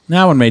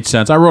 That one made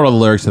sense. I wrote all the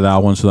lyrics to that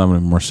one, so that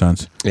one made more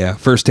sense. Yeah,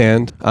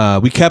 firsthand.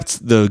 We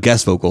kept the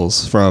guest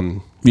vocals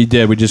from, We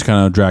did. We just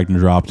kind of dragged and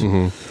dropped.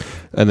 and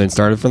then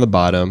started from the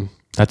bottom.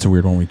 That's a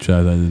weird one we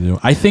tried to do.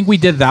 I think we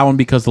did that one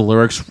because the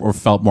lyrics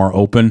felt more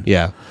open.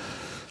 Yeah.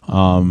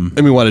 And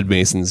we wanted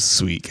Mason's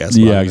sweet guest.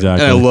 Yeah, vocals.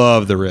 exactly. And I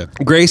love the riff.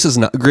 Grace is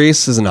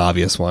an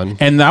obvious one.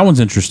 And that one's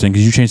interesting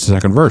because you changed the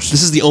second verse.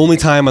 This is the only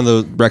time on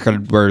the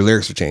record where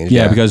lyrics are changed.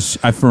 Yeah, because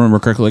I remember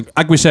correctly,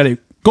 like we said,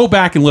 go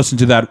back and listen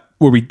to that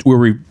where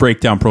we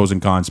break down pros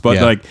and cons. But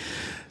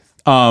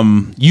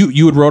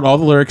you had wrote all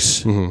the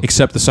lyrics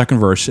except the second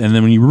verse, and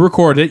then when you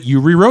recorded it,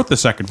 you rewrote the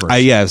second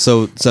verse.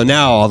 So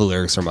now all the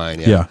lyrics are mine.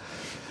 Yeah.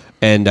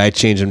 And I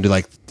changed them to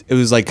like, it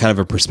was like kind of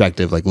a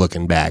perspective, like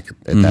looking back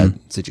at that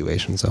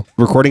situation. So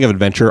recording of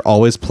Adventure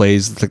always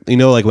plays, like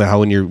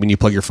when you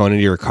plug your phone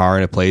into your car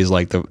and it plays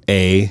like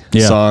the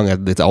song,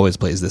 it always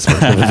plays this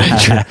version of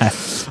Adventure.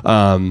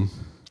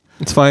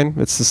 It's fine.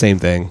 It's the same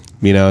thing.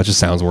 It just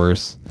sounds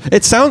worse.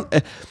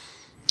 The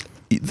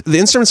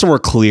instruments are more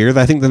clear,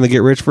 I think, than the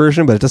Get Rich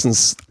version, but it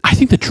doesn't. I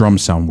think the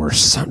drums sound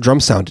worse.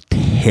 Drums sound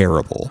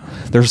terrible.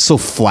 They're so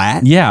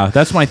flat. Yeah,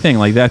 that's my thing.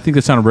 Like I think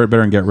they sounded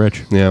better in Get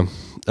Rich. Yeah.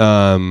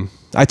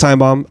 I Time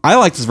Bomb. I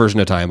like this version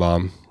of Time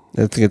Bomb.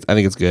 I think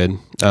it's good.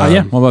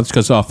 Yeah, well, that's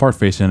because Fart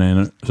Face in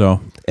it.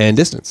 So and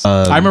Distance.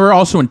 I remember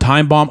also in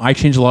Time Bomb, I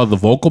changed a lot of the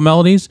vocal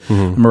melodies. I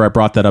remember I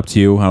brought that up to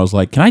you. I was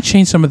like, can I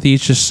change some of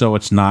these just so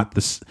it's not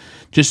this?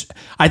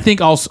 I think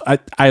also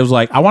I was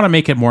like, I want to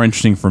make it more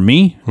interesting for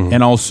me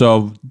and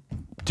also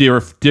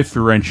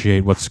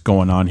differentiate what's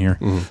going on here.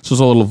 So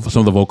some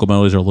of the vocal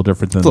melodies are a little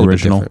different than the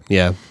original.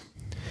 Yeah.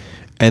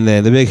 And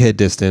then the big hit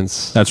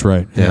Distance. That's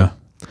right. Yeah.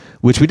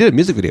 Which we did a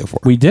music video for.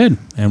 We did,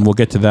 and we'll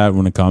get to that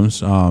when it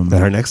comes. At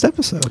our next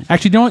episode.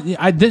 Actually, you know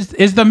what?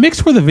 Is the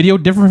mix for the video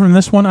different from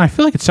this one? I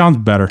feel like it sounds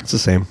better. It's the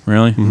same.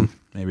 Really?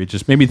 Maybe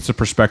it's a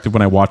perspective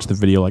when I watch the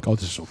video, like, oh,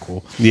 this is so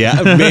cool.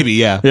 Yeah, maybe,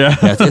 yeah. Yeah.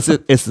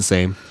 It's the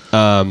same.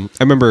 I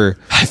remember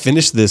I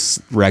finished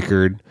this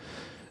record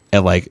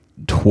at like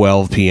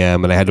 12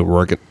 p.m. and I had to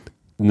work it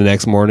the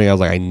next morning. I was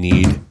like, I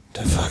need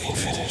to fucking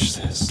finish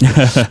this.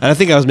 And I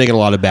think I was making a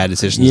lot of bad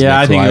decisions. Yeah,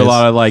 I think a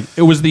lot of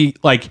it was the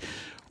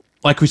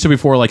like we said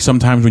before, like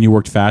sometimes when you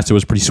worked fast, it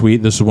was pretty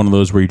sweet. This is one of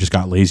those where you just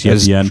got lazy at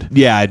the end.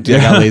 Yeah, I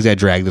got lazy. I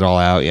dragged it all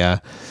out. Yeah,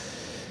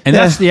 and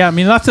that's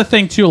that's the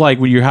thing too. Like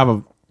when you have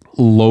a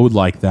load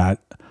like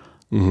that,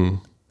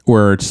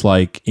 where it's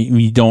like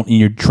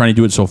you're trying to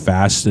do it so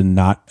fast and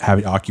not have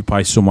it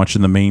occupy so much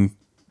in the main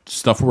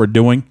stuff we're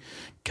doing.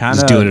 Kind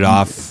of just doing it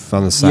off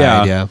on the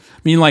side. Yeah. I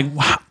mean, like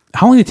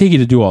how long did it take you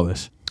to do all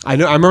this? I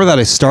know. I remember that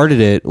I started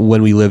it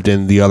when we lived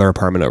in the other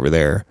apartment over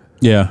there.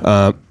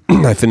 Yeah.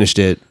 I finished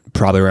it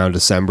probably around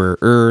December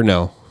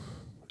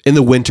in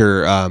the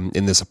winter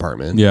in this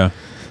apartment. Yeah.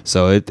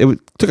 So it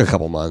took a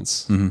couple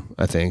months,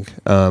 I think.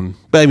 But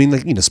I mean,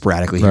 like,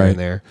 sporadically here and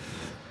there.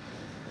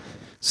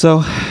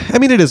 So, I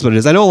mean, it is what it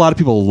is. I know a lot of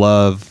people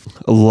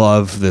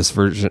love this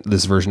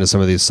version of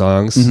some of these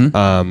songs.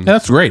 Yeah,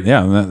 that's great.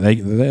 Yeah,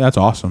 that's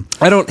awesome.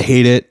 I don't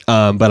hate it,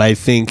 but I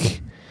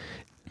think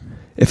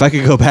if I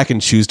could go back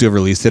and choose to have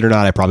released it or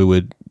not, I probably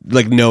would.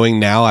 Like, knowing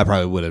now, I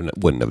probably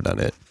wouldn't have done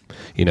it.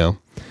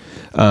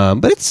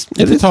 But it's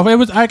tough. It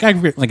was like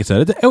I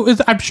said. It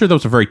was. I'm sure that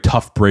was a very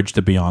tough bridge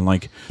to be on.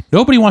 Like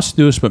nobody wants to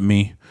do this but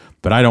me,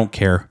 but I don't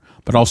care.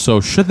 But also,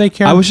 should they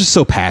care? I was just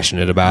so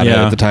passionate about it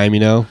at the time.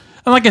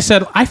 And like I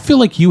said, I feel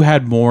like you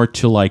had more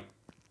to like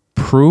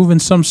prove in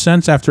some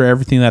sense after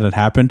everything that had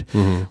happened.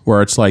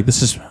 Where it's like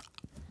this is.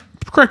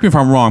 Correct me if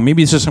I'm wrong.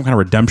 Maybe it's just some kind of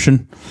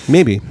redemption.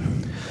 Maybe.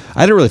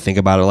 I didn't really think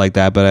about it like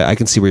that, but I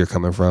can see where you're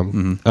coming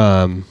from.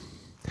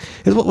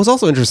 What was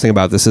also interesting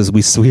about this is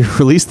we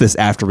released this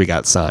after we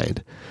got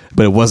signed,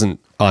 but it wasn't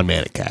on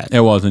Manic Cat. It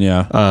wasn't,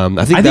 yeah.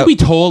 I think we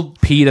told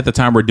Pete at the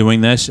time we're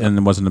doing this, and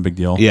it wasn't a big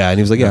deal. Yeah, and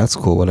he was like, "Yeah, that's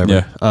cool, whatever."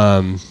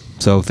 Yeah.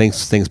 So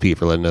thanks Pete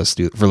for letting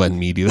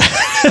me do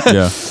that.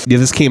 Yeah. Yeah,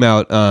 this came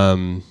out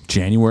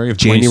January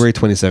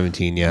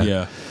 2017. Yeah.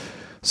 Yeah.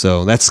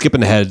 So that's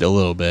skipping ahead a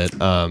little bit.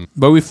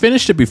 But we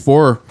finished it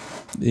before.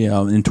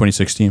 Yeah, in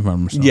 2016, if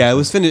I'm mistaken. Yeah, it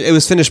was finished. It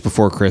was finished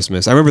before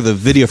Christmas. I remember the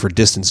video for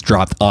Distance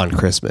dropped on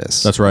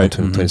Christmas. That's right,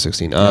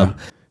 2016.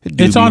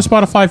 It's on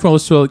Spotify. For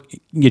let's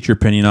get your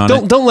opinion on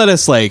it. Don't let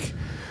us like.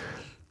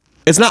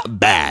 It's not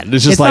bad.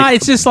 It's just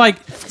it's just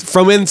like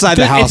from inside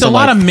the house. It's a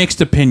lot of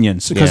mixed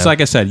opinions because, like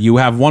I said, you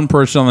have one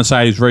person on the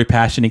side who's very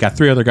passionate. You got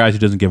three other guys who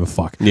doesn't give a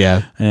fuck.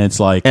 Yeah, and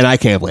it's like, and I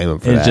can't blame him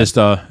for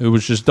that. It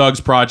was just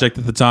Doug's project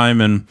at the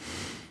time, and.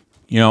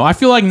 I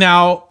feel like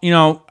now,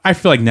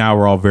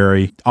 we're all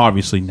very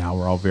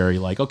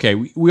like, okay,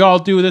 we all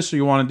do this, or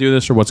you want to do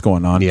this, or what's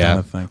going on? Yeah. Kind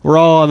of thing. We're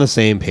all on the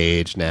same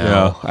page now.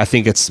 Yeah. I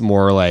think it's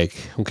more like,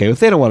 okay, if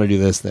they don't want to do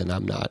this, then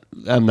I'm not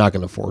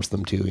going to force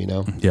them to,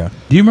 Yeah.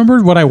 Do you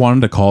remember what I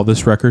wanted to call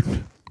this record?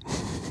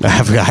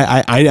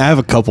 I have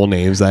a couple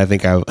names that I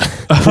think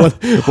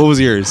what was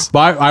yours?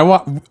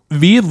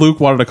 Me and Luke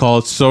wanted to call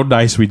it So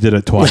Nice We Did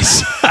It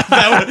Twice.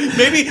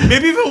 Maybe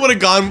if it would have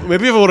gone.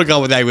 Maybe if it would have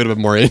gone with that, we would have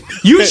been more in.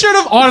 You should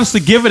have honestly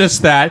given us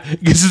that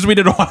because we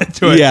didn't want to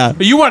do it. Yeah.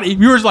 But you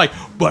were like,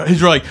 but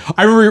you're like,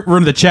 I remember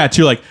in the chat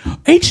too, like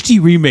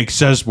HD remake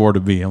says more to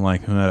me. I'm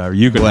like, whatever.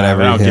 You can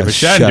Whatever, have it. I don't give a yeah,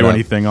 shit. I didn't shut do up.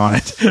 anything on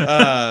it.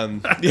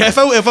 Yeah,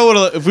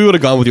 if we would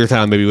have gone with your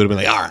town, maybe we would have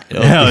been like, all right.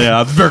 Hell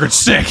yeah, the burger's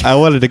sick. I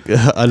wanted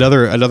to,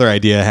 another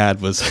idea I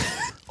had was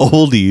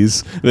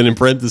oldies, then in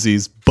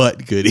parentheses,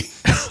 butt goodie.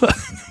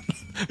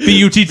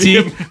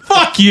 B-U-T-T.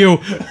 Fuck you.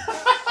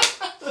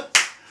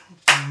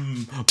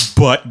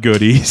 Butt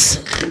goodies.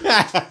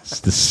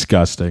 It's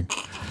disgusting.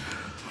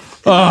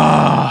 All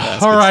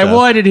right,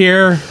 we'll end it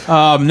here.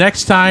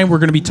 Next time, we're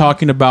going to be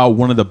talking about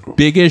one of the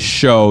biggest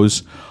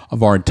shows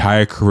of our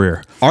entire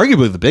career.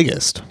 Arguably the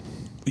biggest.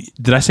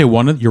 Did I say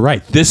one? You're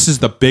right. This is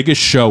the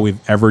biggest show we've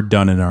ever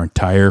done in our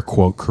entire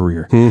quote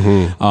career.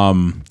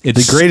 Mm-hmm.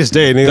 It's The greatest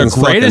day in the Nathan's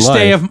greatest fucking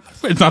day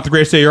life. of. It's not the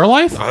greatest day of your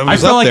life. was I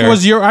feel up like there. it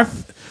was your.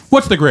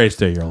 What's the greatest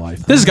day of your life?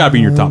 This has got to be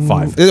in your top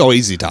 5. Oh,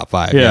 easy top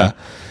 5. Yeah.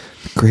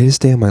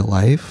 Greatest day of my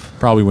life.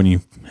 Probably when you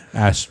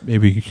asked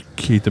maybe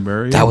Keith the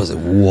Murray. That was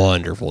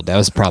wonderful. That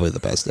was probably the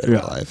best day of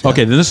my life.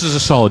 Okay, then this is a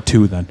solid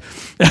 2 then.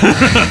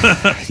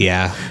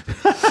 Yeah.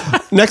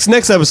 next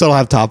episode, I'll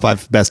have top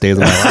 5 best days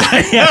of my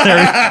life.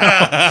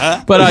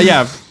 But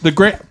yeah,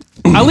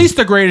 at least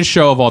the greatest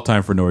show of all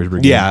time for Noise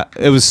Brigade. Yeah,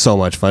 it was so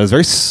much fun. It was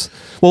very.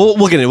 Well,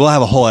 we'll get it. We'll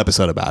have a whole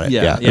episode about it.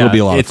 Yeah, it'll be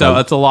a lot of fun.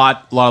 It's a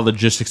lot of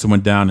logistics that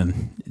went down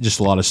and just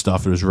a lot of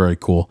stuff. It was very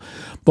cool.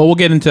 But we'll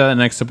get into the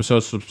next episode,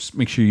 so just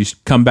make sure you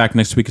come back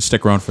next week and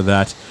stick around for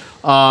that.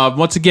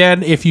 Once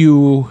again, if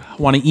you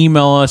want to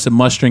email us at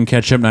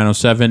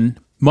mustardandketchup907,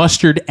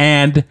 mustard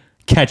and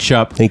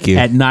ketchup Thank you.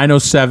 at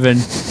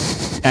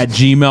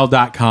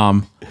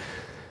 907@gmail.com.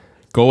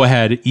 Go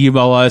ahead,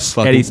 email us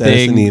Fucking send us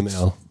anything, an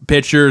email.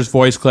 pictures,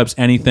 voice clips,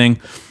 anything.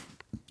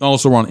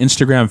 Also, we're on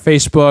Instagram,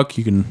 Facebook.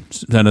 You can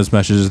send us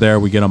messages there.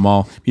 We get them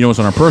all. If you know what's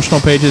on our personal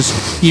pages,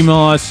 email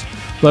us.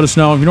 Let us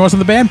know. If you know what's on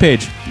the band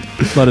page,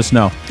 let us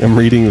know. I'm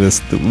reading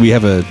this. We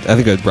have I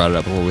think I brought it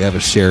up before. We have a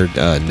shared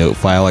note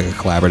file, like a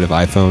collaborative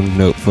iPhone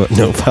note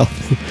file.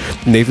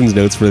 Nathan's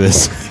notes for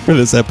this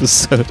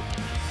episode.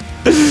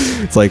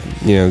 It's like,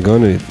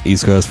 going to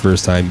East Coast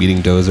first time, meeting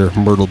Dozer,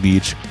 Myrtle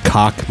Beach,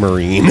 Cock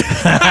Marine.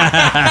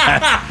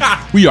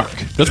 We are.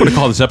 That's what I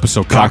call this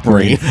episode, Cock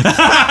Marine.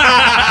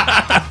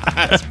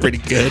 That's pretty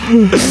good.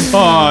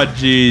 Oh,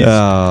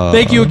 jeez.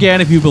 Thank you again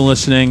if you've been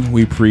listening.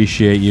 We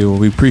appreciate you.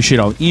 We appreciate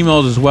all the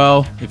emails as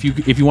well. If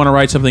you want to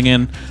write something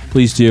in,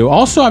 please do.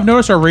 Also, I've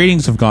noticed our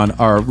ratings have gone.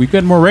 We've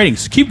got more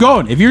ratings. Keep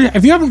going. If you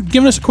haven't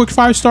given us a quick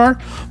 5-star,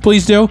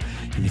 please do.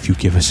 And if you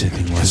give us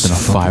anything less than a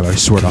 5, I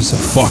swear to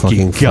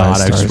fucking God,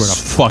 I swear to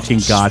fucking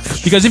God.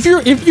 Because if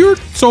you're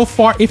so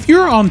far, if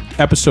you're on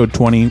episode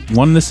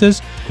 21, this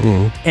is,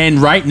 and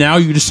right now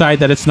you decide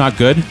that it's not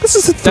good, This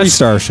is a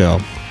 3-star show.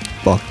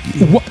 Fuck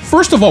you.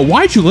 First of all,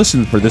 why'd you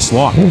listen for this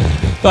long?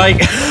 Like,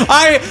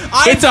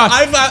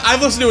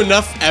 I've listened to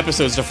enough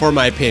episodes to form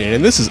my opinion,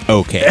 and this is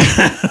okay.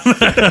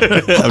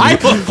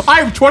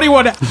 I'm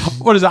 21.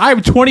 What is it?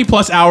 I'm 20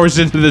 plus hours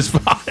into this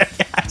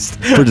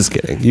podcast. We're just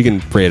kidding. You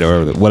can pray it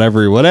over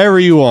whatever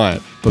you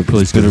want, but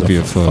Please better give be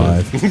a us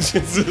phone.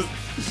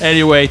 5.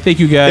 Anyway, thank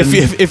you guys.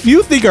 If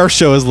you think our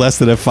show is less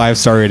than a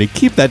 5-star rating,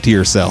 keep that to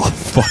yourself.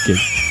 Fucking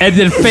and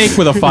then fake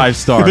with a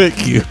 5-star.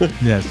 Thank you.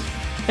 Yes.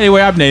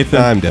 Anyway, I'm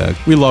Nathan. I'm Doug.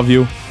 We love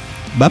you.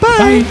 Bye-bye.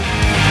 Bye.